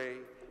pray,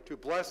 to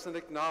bless and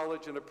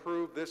acknowledge and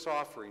approve this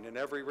offering in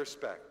every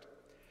respect.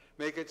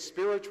 Make it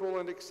spiritual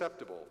and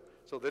acceptable,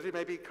 so that it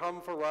may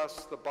become for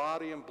us the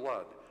body and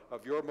blood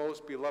of your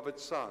most beloved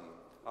Son,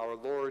 our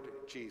Lord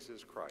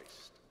Jesus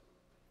Christ.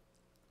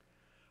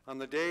 On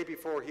the day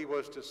before he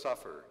was to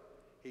suffer,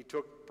 he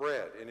took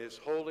bread in his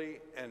holy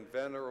and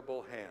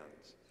venerable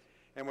hands,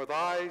 and with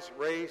eyes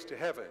raised to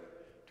heaven,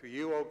 to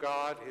you, O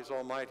God, his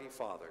almighty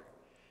Father,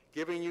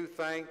 giving you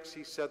thanks,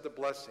 he said the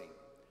blessing,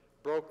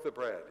 broke the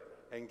bread,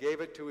 and gave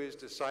it to his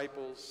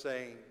disciples,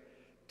 saying,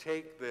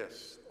 "Take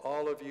this,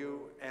 all of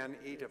you, and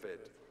eat of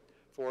it.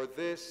 For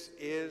this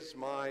is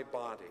my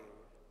body,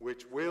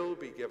 which will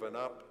be given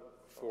up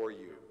for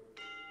you."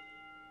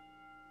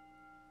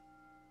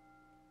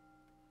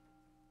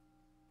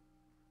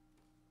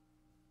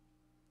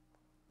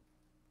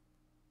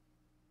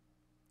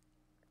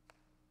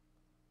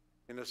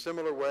 In a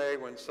similar way,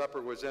 when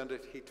supper was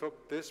ended, he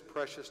took this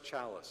precious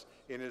chalice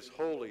in his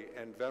holy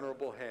and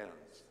venerable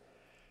hands.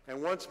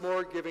 And once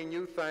more giving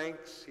you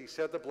thanks, he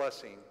said the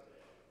blessing,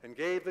 and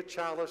gave the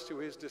chalice to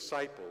his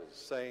disciples,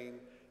 saying,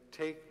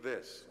 "Take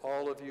this,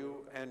 all of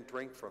you, and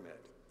drink from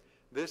it.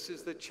 This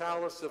is the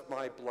chalice of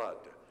my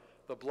blood,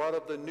 the blood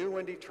of the new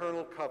and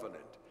eternal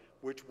covenant,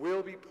 which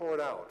will be poured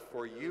out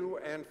for you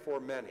and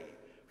for many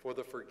for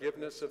the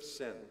forgiveness of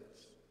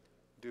sins.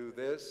 Do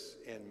this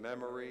in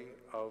memory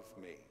of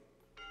me."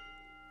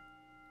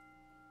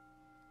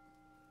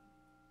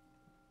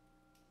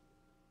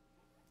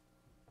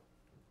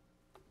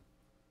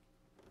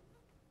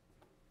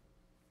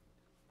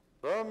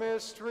 The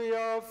mystery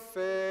of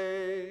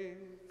faith.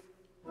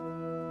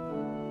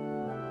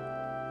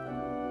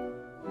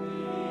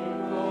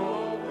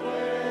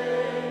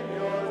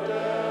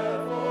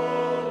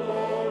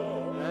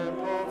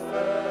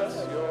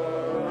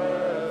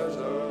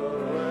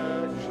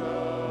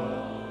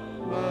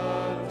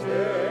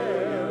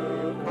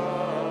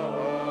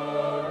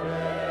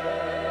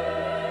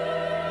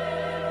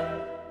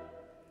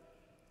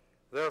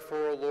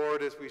 Therefore,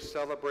 Lord, as we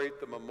celebrate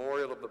the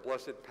memorial of the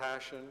Blessed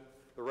Passion,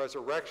 the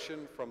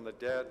resurrection from the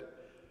dead,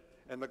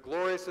 and the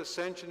glorious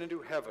ascension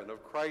into heaven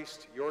of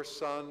Christ, your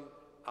Son,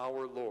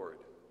 our Lord,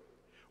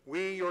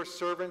 we, your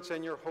servants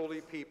and your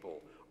holy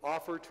people,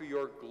 offer to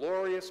your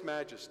glorious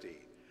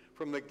majesty,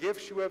 from the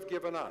gifts you have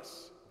given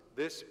us,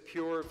 this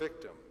pure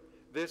victim,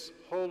 this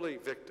holy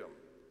victim,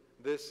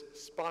 this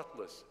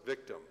spotless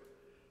victim,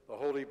 the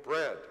holy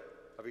bread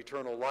of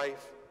eternal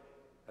life,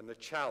 and the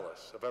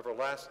chalice of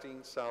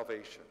everlasting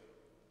salvation.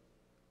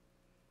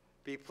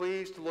 Be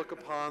pleased to look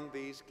upon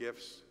these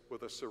gifts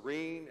with a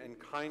serene and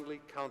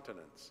kindly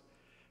countenance,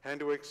 and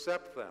to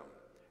accept them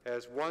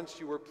as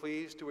once you were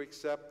pleased to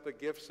accept the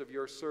gifts of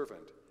your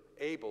servant,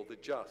 Abel the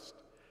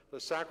just, the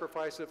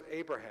sacrifice of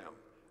Abraham,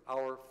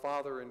 our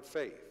father in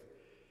faith,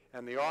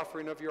 and the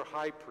offering of your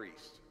high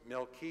priest,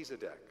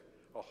 Melchizedek,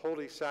 a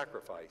holy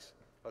sacrifice,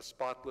 a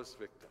spotless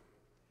victim.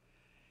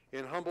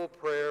 In humble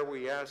prayer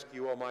we ask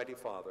you, Almighty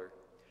Father,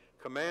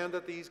 command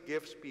that these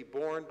gifts be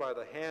borne by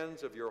the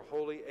hands of your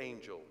holy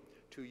angel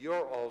to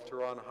your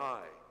altar on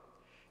high,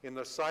 in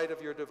the sight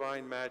of your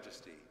divine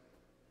majesty,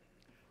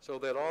 so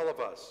that all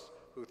of us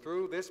who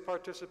through this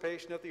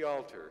participation at the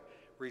altar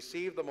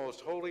receive the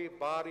most holy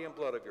body and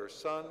blood of your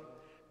Son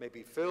may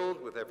be filled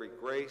with every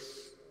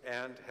grace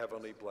and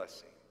heavenly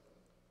blessing.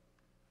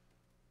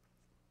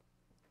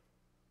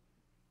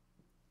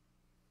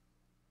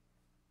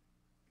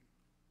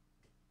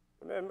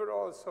 Remember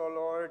also,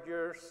 Lord,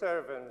 your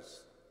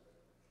servants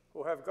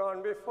who have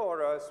gone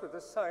before us with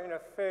the sign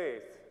of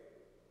faith,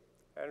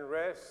 and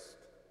rest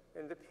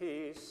in the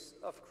peace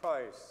of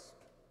Christ.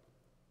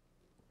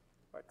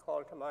 I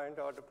call to mind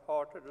our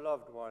departed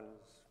loved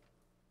ones.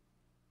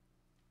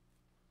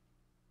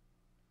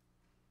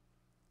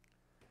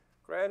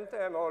 Grant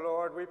them, O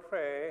Lord, we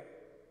pray,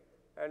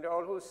 and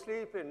all who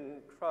sleep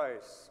in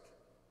Christ,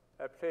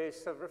 a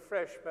place of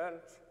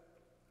refreshment,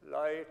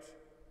 light,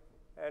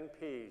 and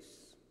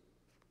peace.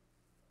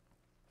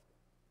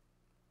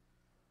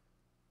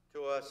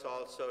 To us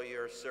also,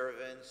 your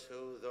servants,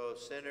 who, though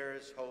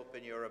sinners, hope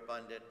in your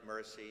abundant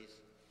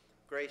mercies,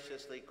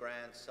 graciously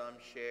grant some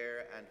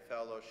share and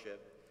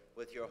fellowship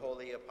with your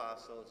holy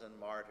apostles and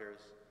martyrs,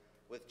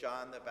 with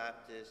John the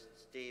Baptist,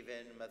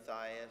 Stephen,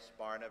 Matthias,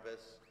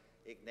 Barnabas,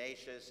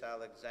 Ignatius,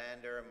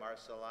 Alexander,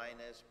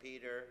 Marcellinus,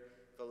 Peter,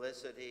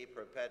 Felicity,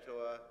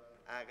 Perpetua,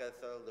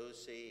 Agatha,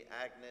 Lucy,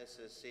 Agnes,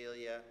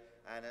 Cecilia,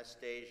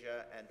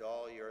 Anastasia, and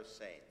all your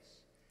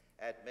saints.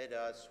 Admit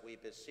us, we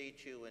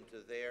beseech you,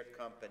 into their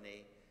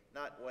company,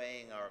 not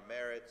weighing our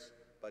merits,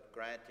 but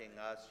granting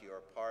us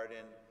your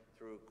pardon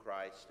through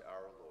Christ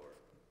our Lord.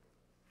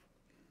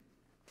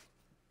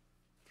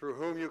 Through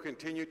whom you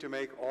continue to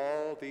make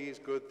all these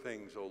good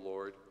things, O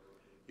Lord,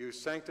 you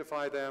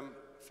sanctify them,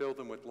 fill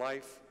them with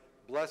life,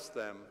 bless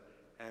them,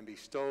 and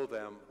bestow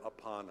them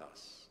upon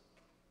us.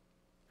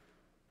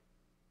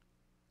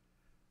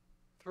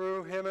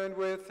 Through him and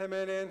with him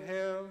and in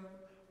him,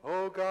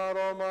 O God,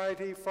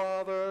 Almighty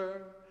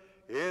Father,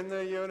 in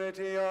the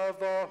unity of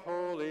the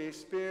Holy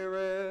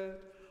Spirit,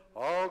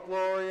 all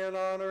glory and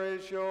honor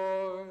is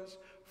yours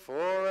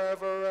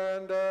forever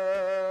and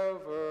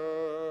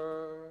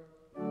ever.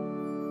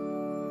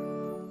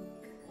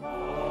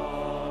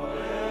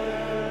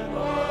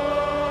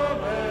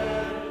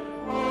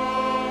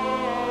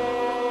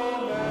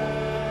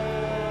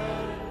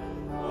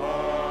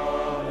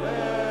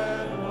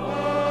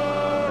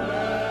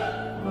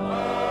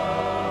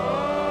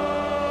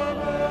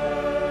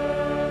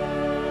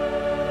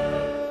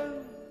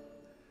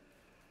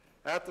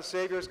 At the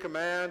Savior's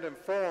command,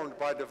 informed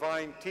by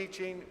divine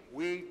teaching,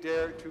 we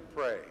dare to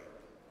pray.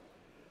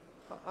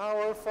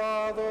 Our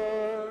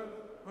Father,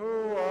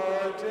 who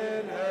art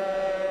in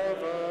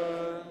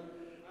heaven,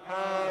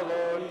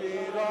 hallowed be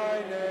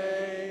thy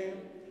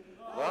name.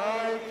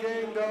 Thy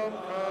kingdom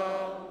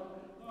come,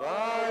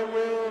 thy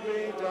will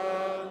be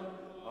done,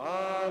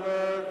 on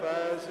earth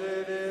as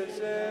it is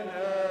in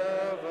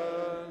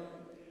heaven.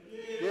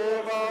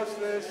 Give us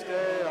this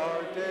day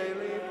our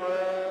daily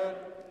bread,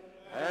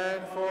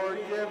 and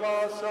forgive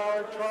us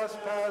our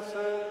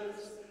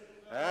trespasses,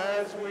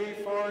 as we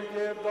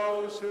forgive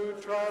those who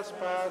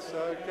trespass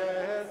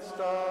against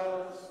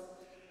us.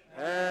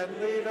 And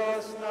lead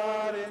us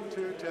not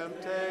into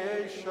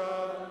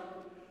temptation,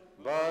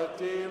 but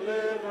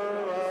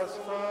deliver us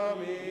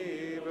from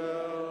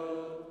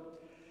evil.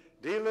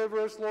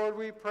 Deliver us, Lord,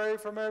 we pray,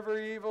 from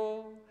every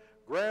evil.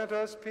 Grant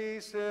us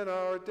peace in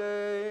our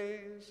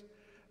days,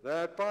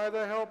 that by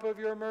the help of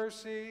your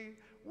mercy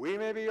we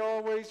may be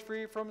always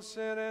free from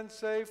sin and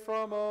safe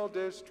from all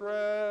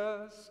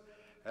distress,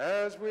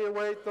 as we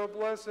await the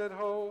blessed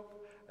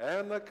hope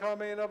and the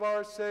coming of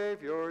our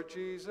Savior,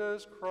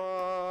 Jesus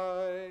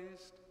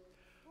Christ.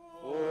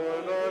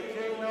 For the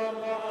kingdom,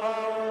 the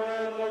power,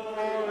 and the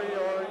glory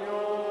are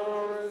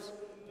yours,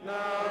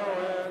 now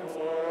and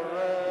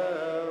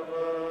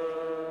forever.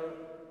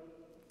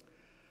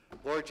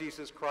 Lord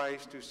Jesus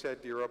Christ, who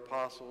said to your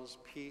apostles,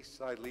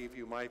 "Peace I leave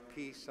you, my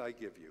peace I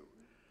give you,"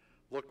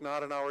 look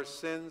not on our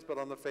sins, but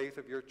on the faith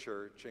of your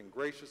church, and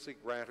graciously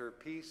grant her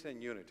peace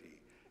and unity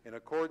in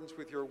accordance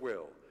with your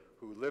will,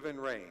 who live and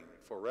reign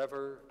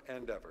forever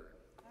and ever.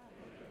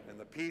 Amen. And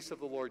the peace of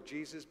the Lord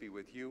Jesus be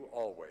with you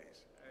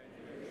always. And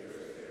with your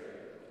spirit.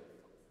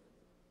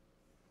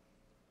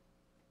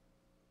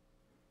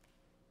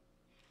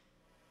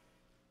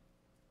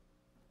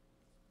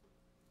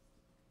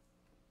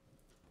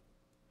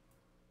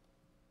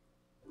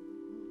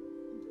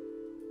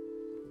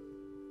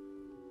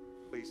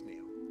 Please kneel.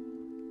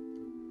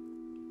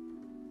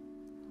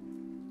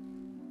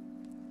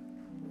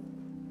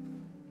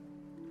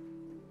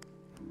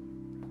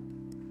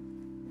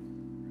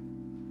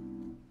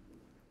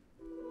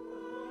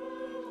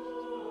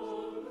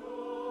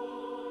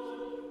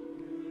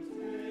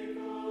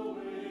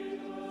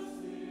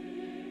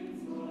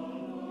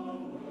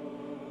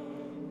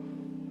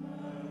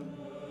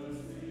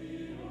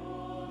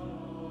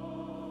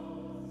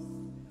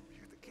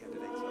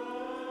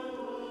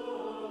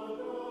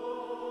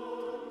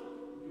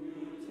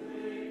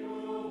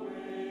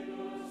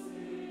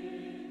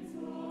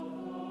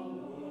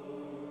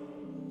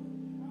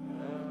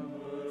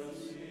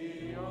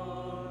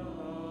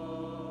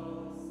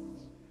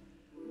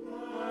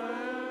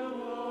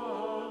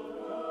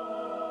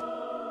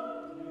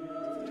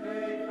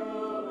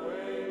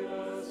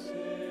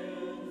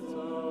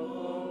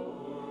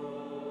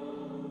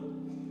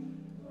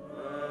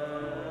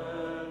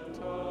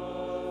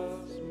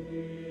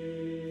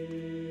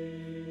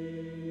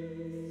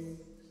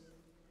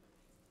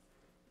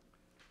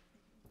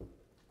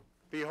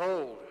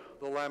 Behold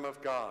the Lamb of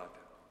God.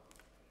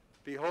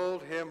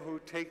 Behold him who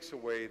takes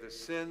away the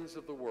sins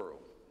of the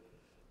world.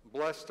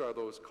 Blessed are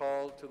those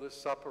called to the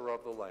supper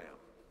of the Lamb.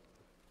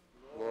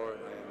 Lord,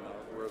 I am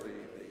not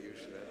worthy that you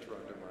should enter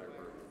under my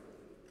roof,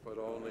 but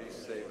only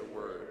say the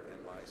word,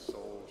 and my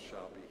soul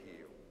shall be healed.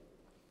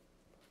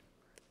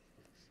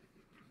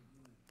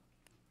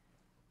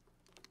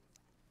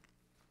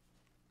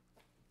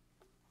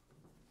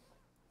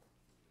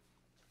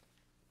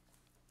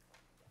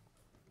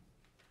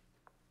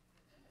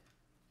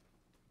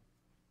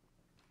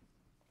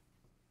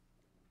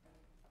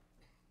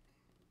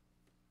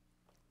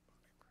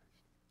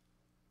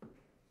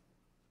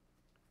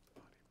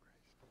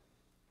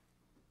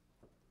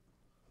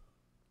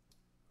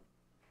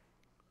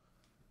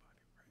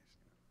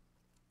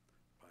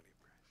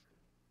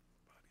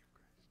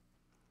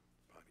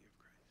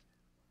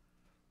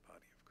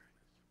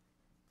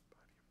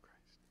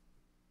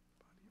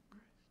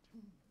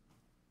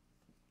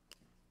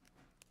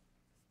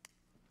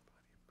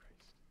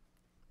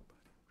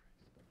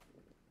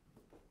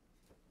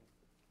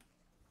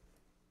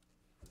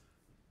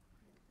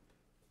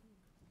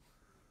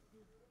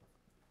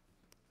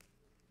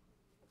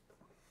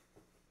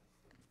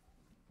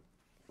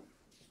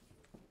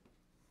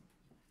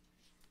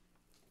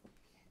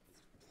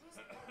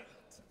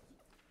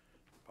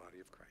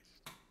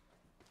 Christ.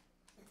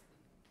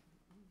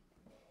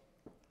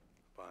 The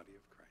body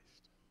of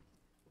Christ.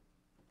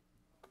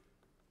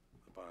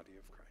 The body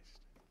of Christ.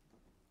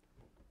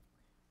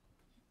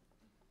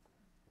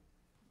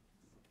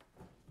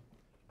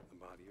 The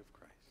body of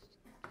Christ.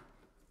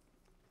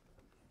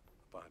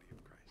 The body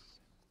of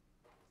Christ.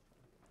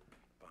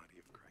 Body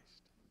of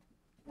Christ.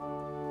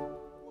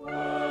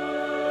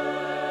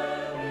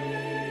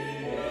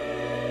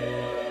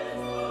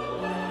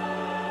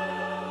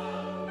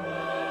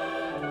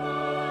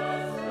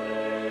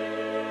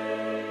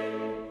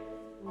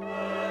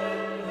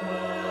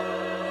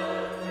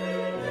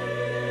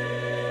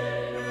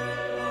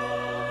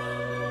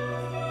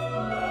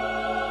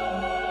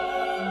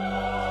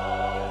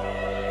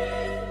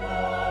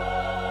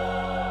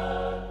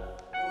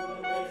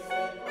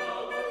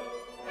 Power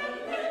and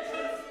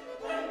riches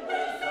and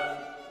wisdom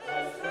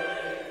and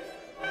strength.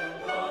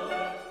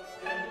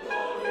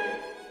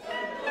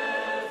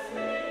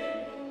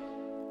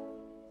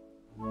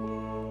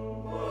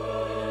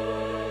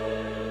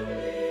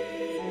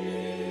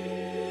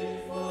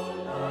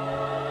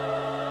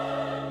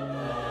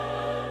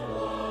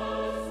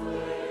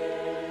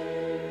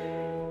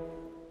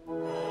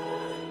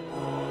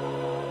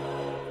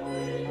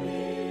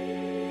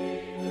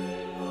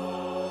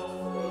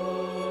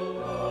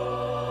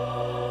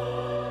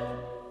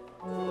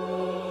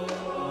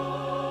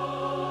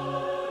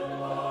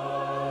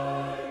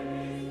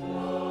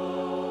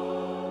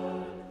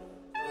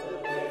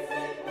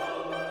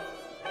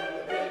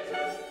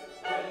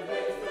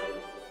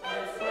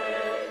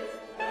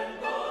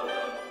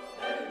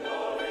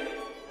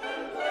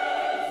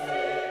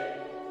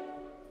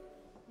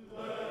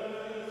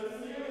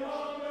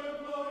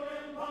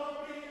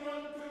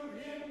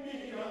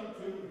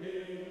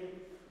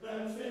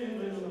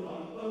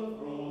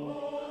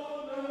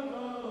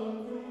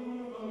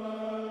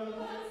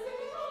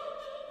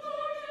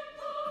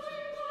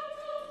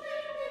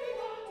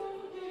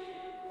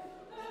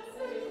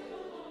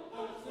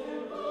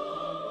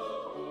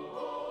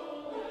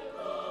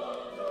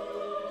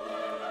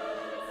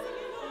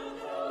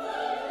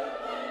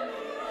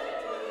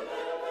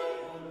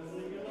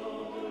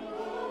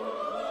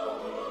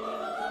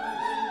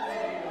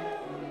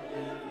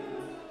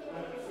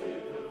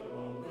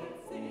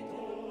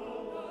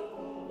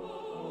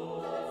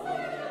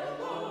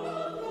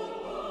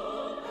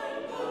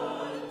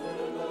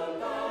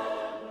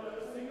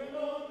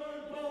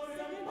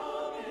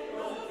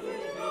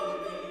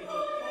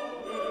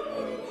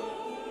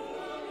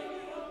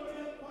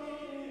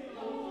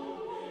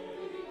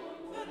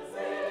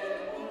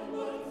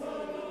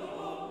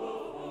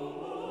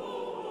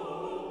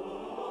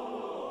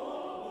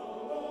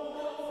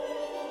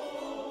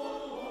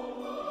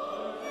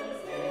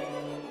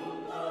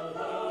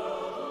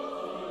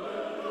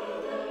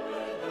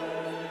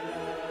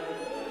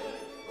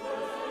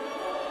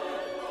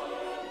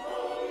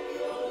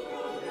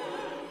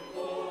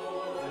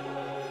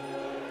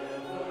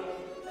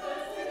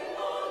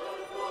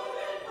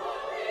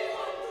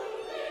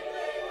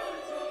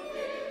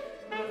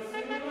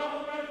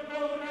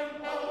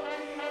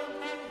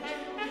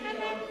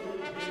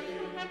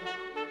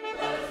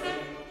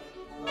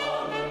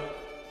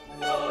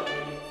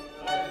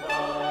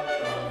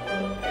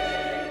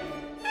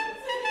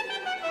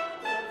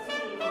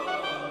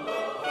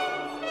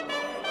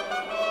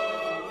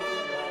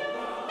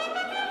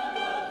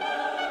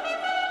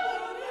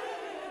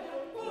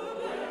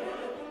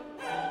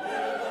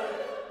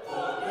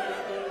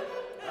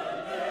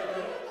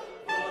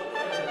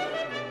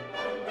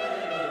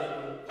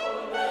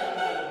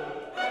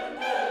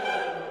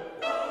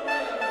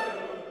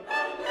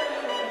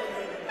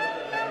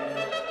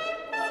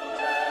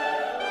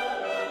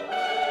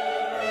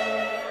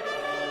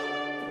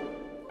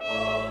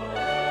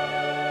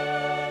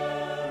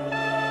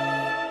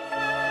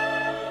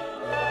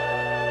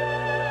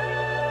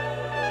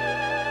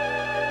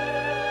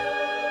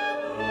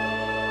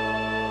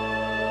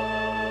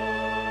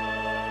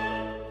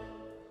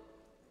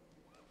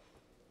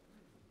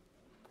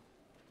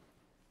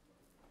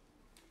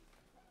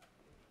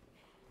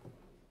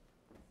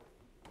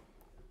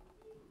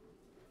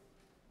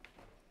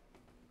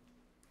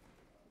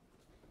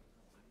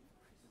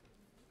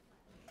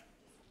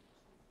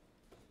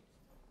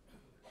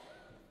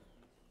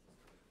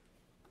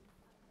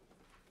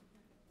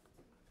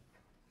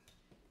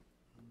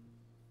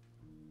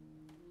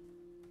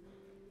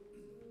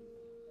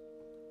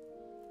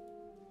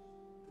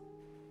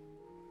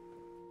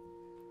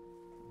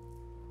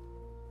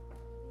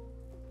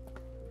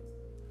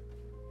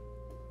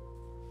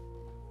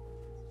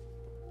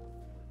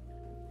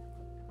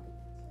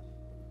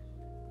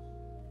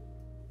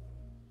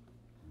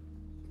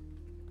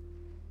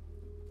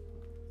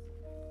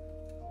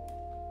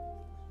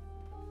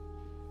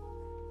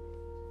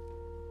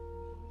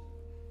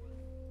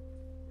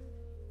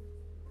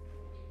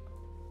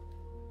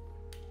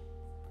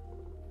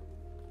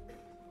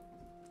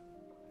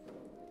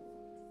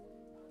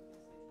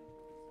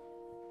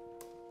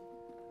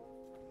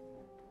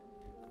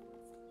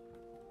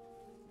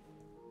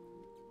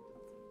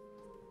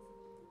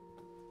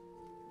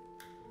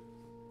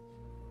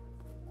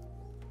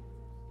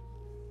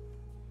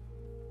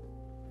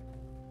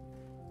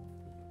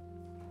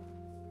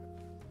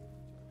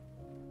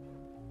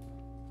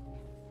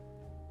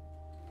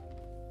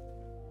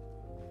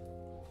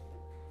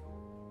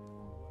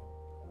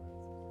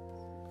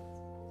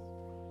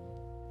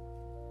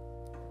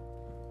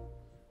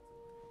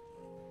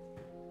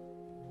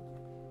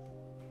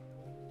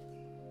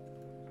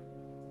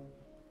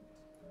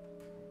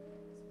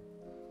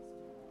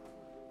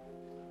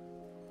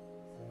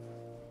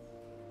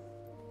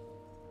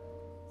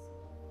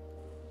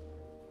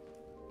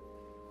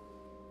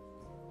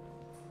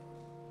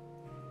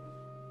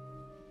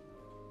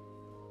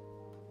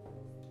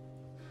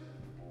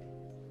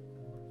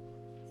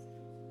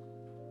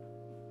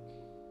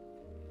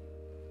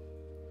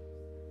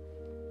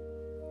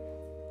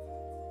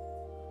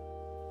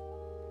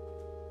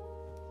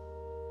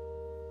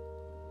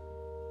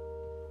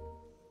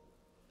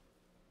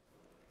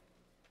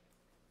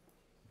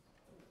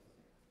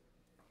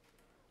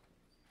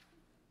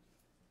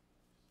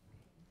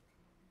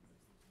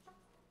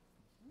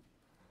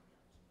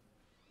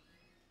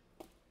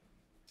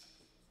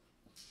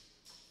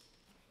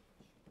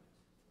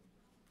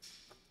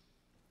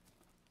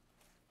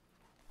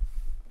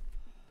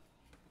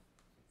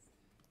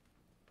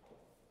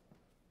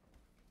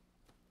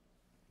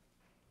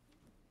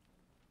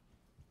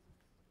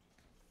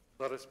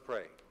 Let us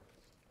pray.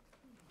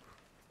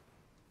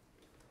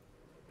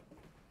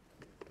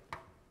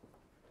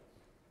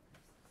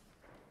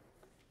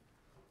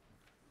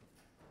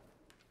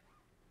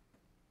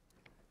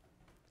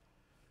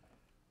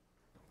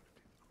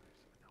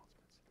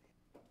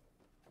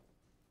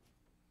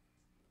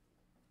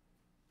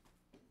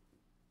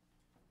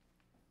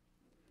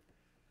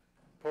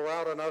 Pour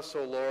out on us,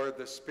 O Lord,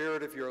 the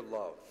spirit of your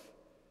love,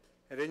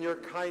 and in your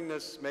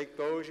kindness make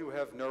those you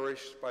have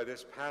nourished by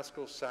this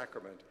Paschal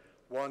sacrament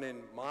one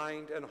in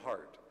mind and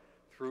heart,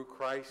 through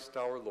Christ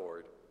our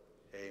Lord.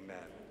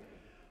 Amen.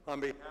 On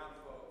behalf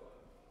of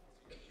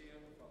Father Sheehan,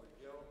 Father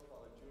Gil,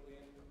 Father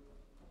Julian,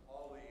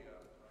 all the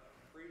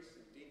priests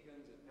and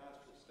deacons and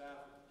pastoral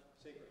staff of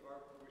Sacred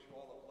Heart, we wish you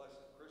all a blessed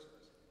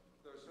Christmas.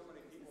 There are so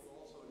many people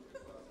also to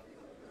Easter,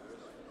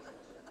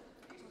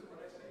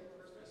 what did I say?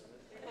 Christmas?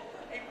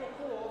 April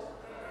Fools.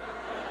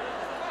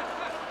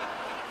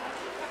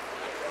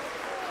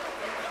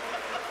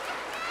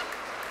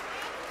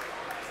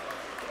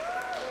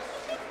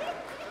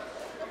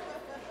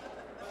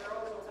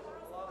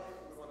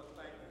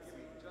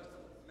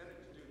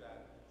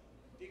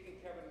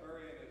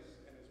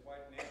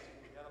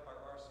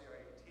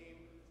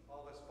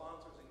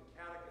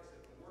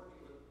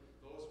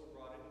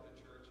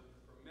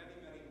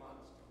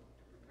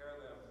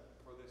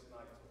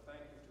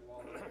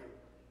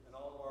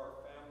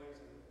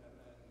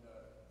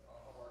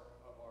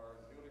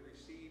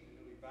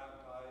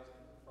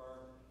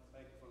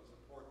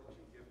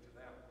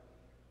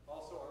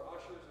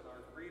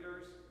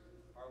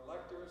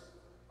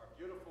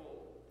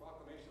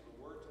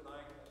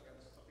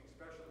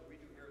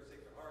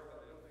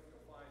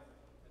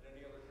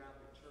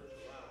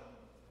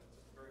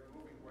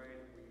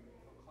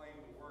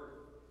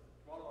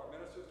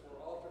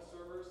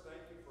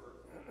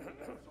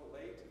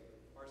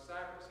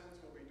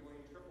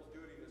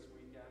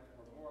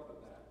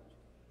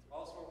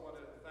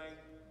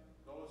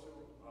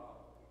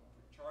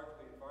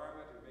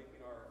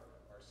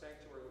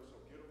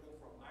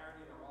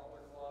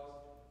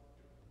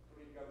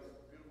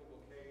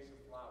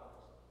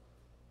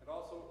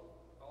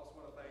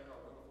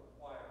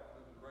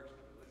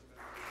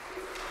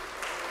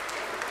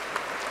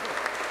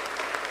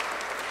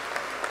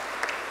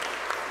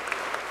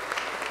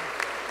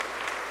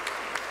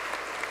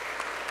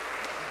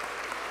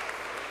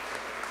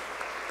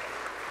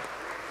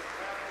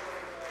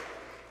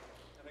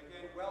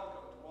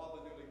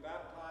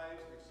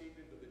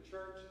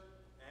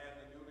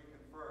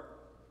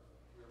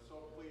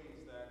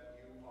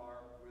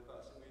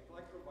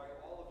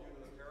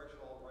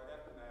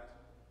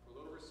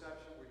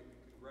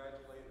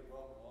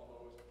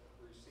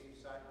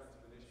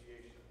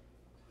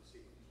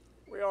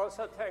 We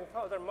also thank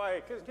Father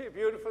Mike. Isn't he a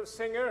beautiful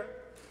singer?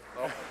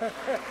 Oh.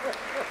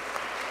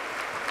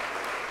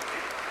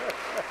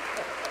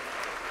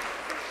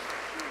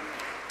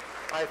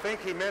 I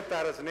think he meant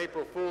that as an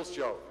April Fool's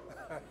joke.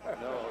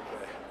 No,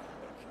 okay.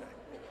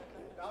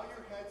 Bow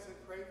your heads and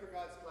pray for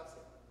God's blessing.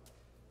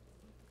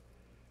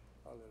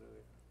 Hallelujah.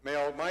 May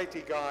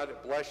Almighty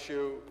God bless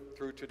you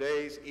through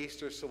today's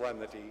Easter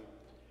solemnity,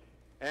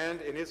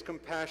 and in his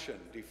compassion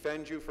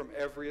defend you from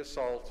every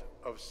assault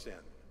of sin.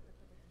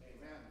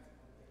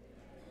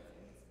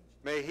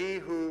 May he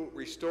who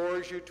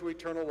restores you to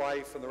eternal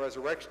life and the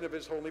resurrection of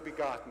his only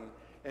begotten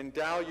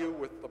endow you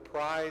with the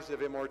prize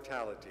of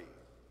immortality.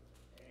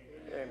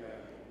 Amen.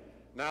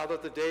 Now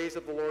that the days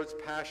of the Lord's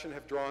passion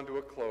have drawn to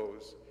a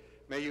close,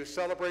 may you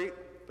celebrate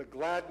the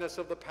gladness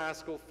of the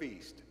Paschal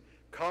feast.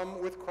 Come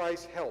with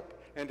Christ's help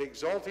and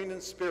exulting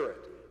in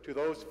spirit to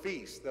those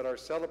feasts that are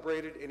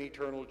celebrated in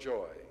eternal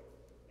joy.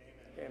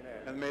 Amen.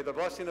 And may the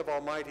blessing of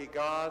Almighty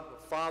God,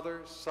 the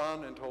Father,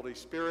 Son, and Holy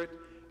Spirit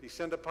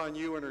descend upon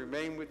you and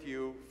remain with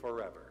you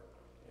forever.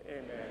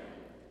 Amen.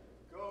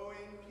 Go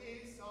in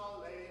peace,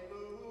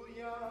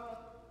 alleluia,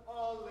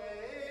 alleluia.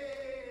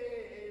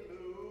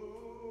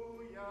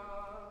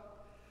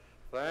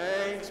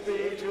 Thanks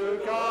be to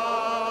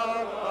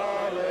God,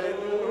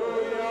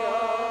 alleluia,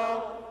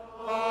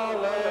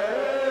 alleluia.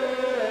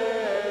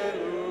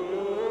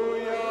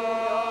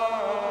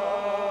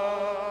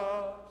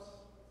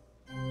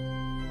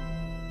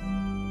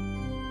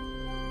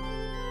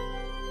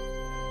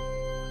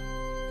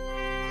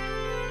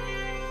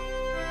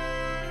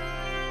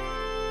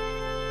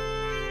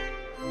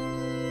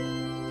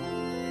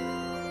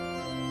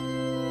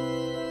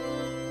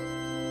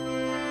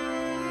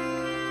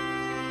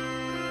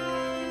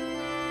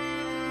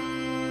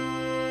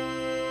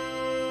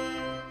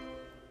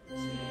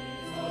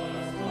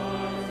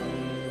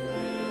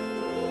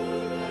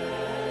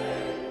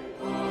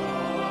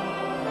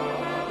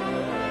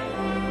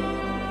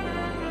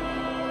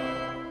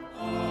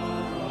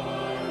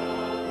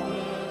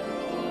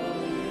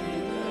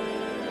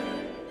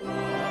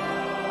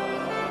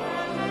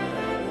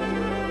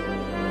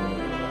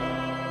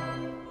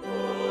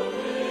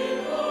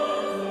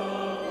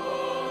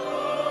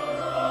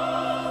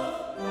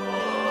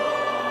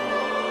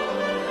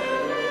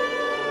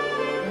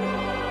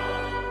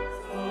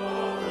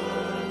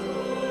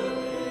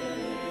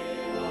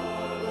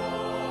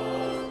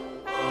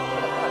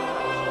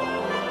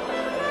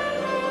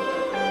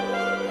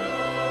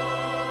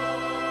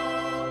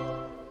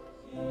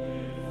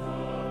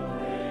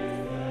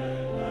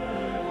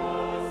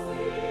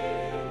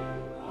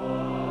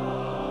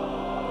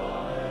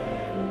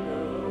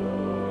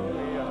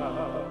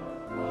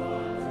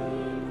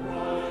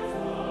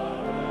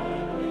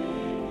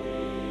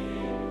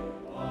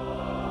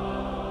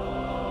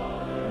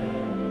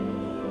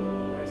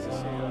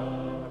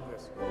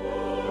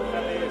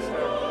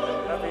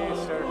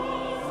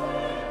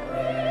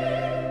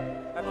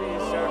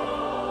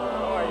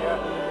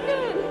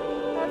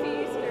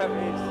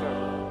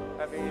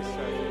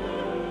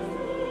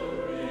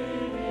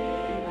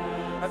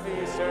 Happy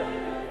Easter.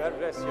 God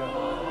bless you.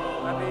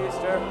 Happy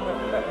Easter.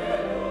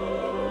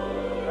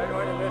 I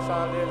want to miss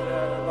all these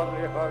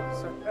lovely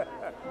hugs.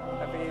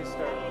 Happy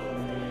Easter.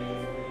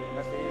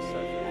 Happy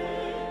Easter.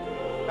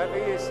 Happy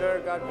Easter.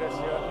 God bless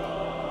you.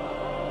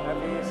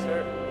 Happy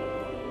Easter.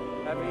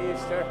 Happy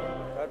Easter.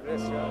 God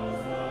bless you.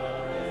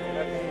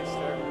 Happy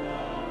Easter.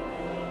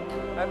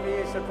 Happy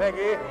Easter,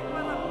 Peggy.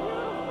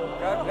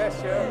 God bless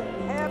you.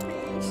 Happy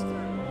Easter.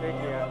 Thank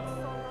you.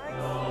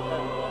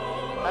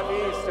 Happy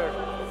Easter.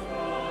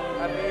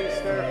 Happy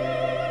Easter.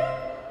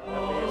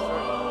 Happy Easter.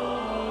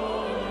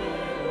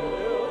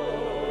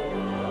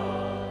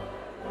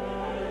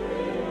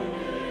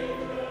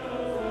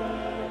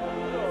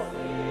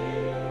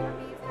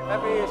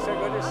 Happy Easter.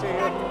 Good to see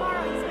you.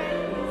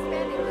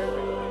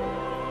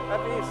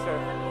 Happy Easter.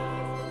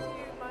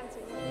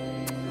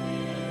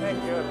 Thank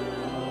you.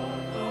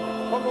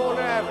 From Old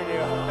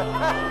Avenue.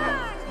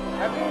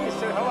 Happy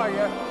Easter. How are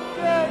you?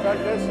 Good. God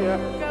bless you.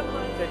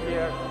 Take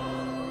care.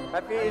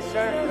 Happy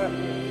Easter.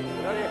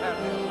 Very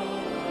happy.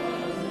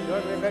 You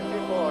have been met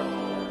before.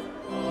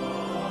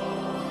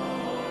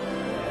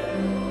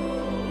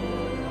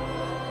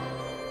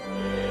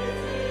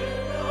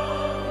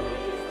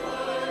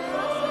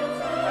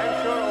 I'm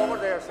sure over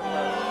there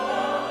somewhere.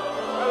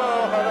 Hello,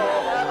 hello.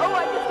 Oh,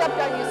 I just stepped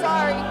on you.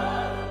 Sorry.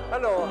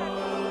 Hello.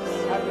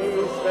 Happy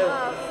Easter.